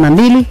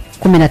 32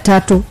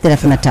 13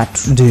 33.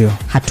 Ndio.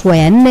 Hatua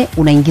ya 4,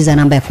 unaingiza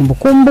namba ya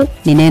kumbukumbu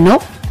ni neno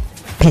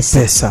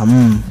pesa.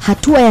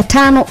 Hatua ya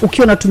 5,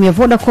 ukiwa unatumia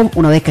Vodacom,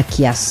 unaweka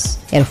kiasi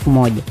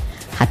 1000.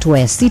 Hatua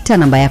ya 6,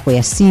 namba yako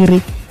ya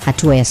siri.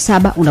 Hatua ya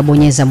 7,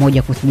 unabonyeza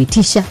 1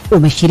 kuthibitisha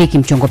umeshiriki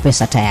mchongo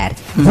pesa tayari.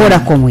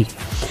 Vodacom hii.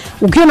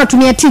 Ukiwa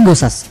unatumia Tigo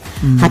sasa,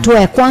 hatua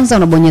ya kwanza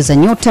unabonyeza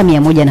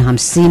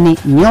 *150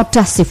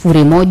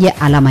 *01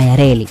 alama ya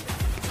reli.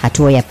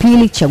 Hatua ya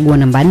pili, chagua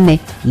namba 4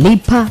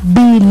 lipa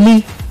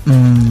bili.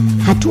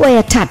 Hatua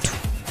ya 3,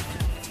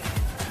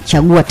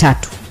 chagua 3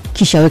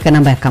 kisha weka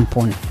namba ya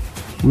kampuni.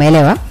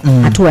 Umeelewa?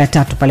 Hatua ya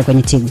 3 pale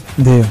kwenye Tigo.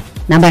 Ndio.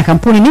 Namba ya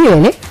kampuni ni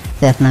ile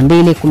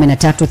 32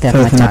 13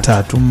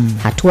 33.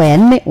 Hatua ya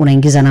 4,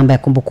 unaingiza namba ya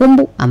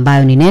kumbukumbu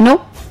ambayo ni neno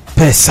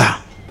pesa.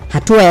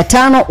 Hatua ya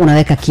 5,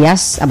 unaweka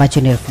kiasi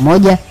ambacho ni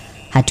 1000.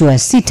 Hatua ya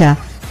 6,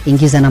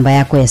 ingiza namba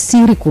yako ya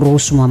siri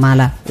kuruhusu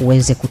muamala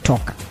uweze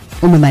kutoka.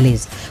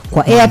 Umemaliza.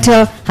 Kwa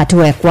Airtel,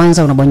 hatua ya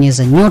kwanza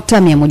unabonyeza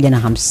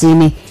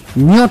 *150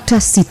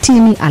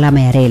 *60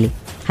 alama ya reli.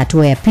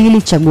 Hatua ya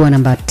pili, chagua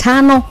namba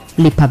 5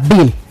 lipa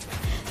bill.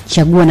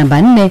 Chagua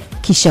namba 4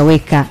 kisha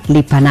weka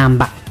lipa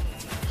namba.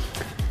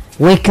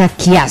 Weka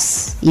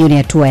kiasi. Hiyo ni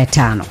hatua ya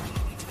 5.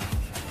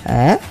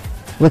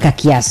 Weka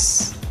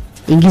kiasi.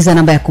 Ingiza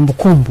namba ya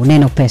kumbukumbu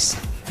neno pesa.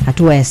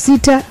 Hatua ya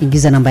 6,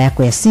 ingiza namba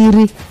yako ya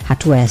siri.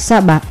 Hatua ya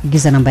 7,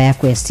 ingiza namba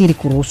yako ya siri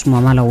kuruhusu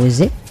muamala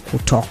uweze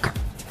kutoka.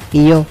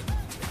 Hiyo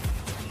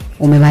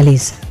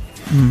umemaliza.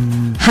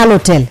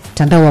 Halotel,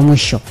 mtandao wa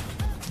mwisho.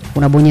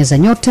 Unabonyeza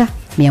nyota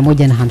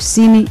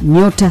 150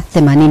 nyota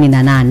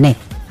 88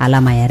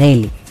 alama ya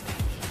reli.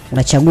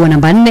 Unachagua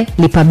namba 4,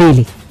 lipa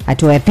bili.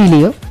 Hatua ya pili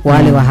hiyo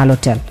wale wa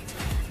Halotel.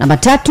 Namba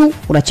 3,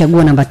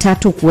 unachagua namba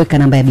 3 kuweka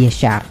namba ya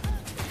biashara.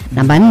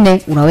 Namba 4,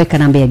 unaweka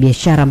namba ya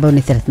biashara ambayo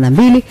ni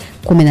 32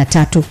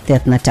 13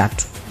 33.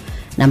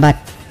 Namba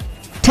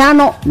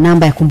 5,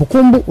 namba ya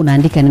kumbukumbu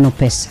unaandika neno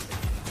pesa.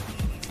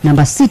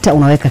 Namba 6,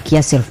 unaweka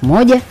kiasi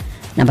 1000.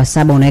 Namba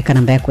 7, unaweka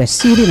namba yako ya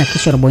siri na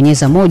kisha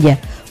unabonyeza 1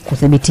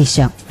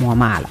 kuthibitisha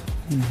muamala.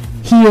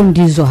 Hiyo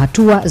ndizo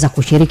hatua za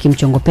kushiriki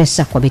mchongo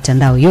pesa kwa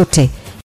mitandao yote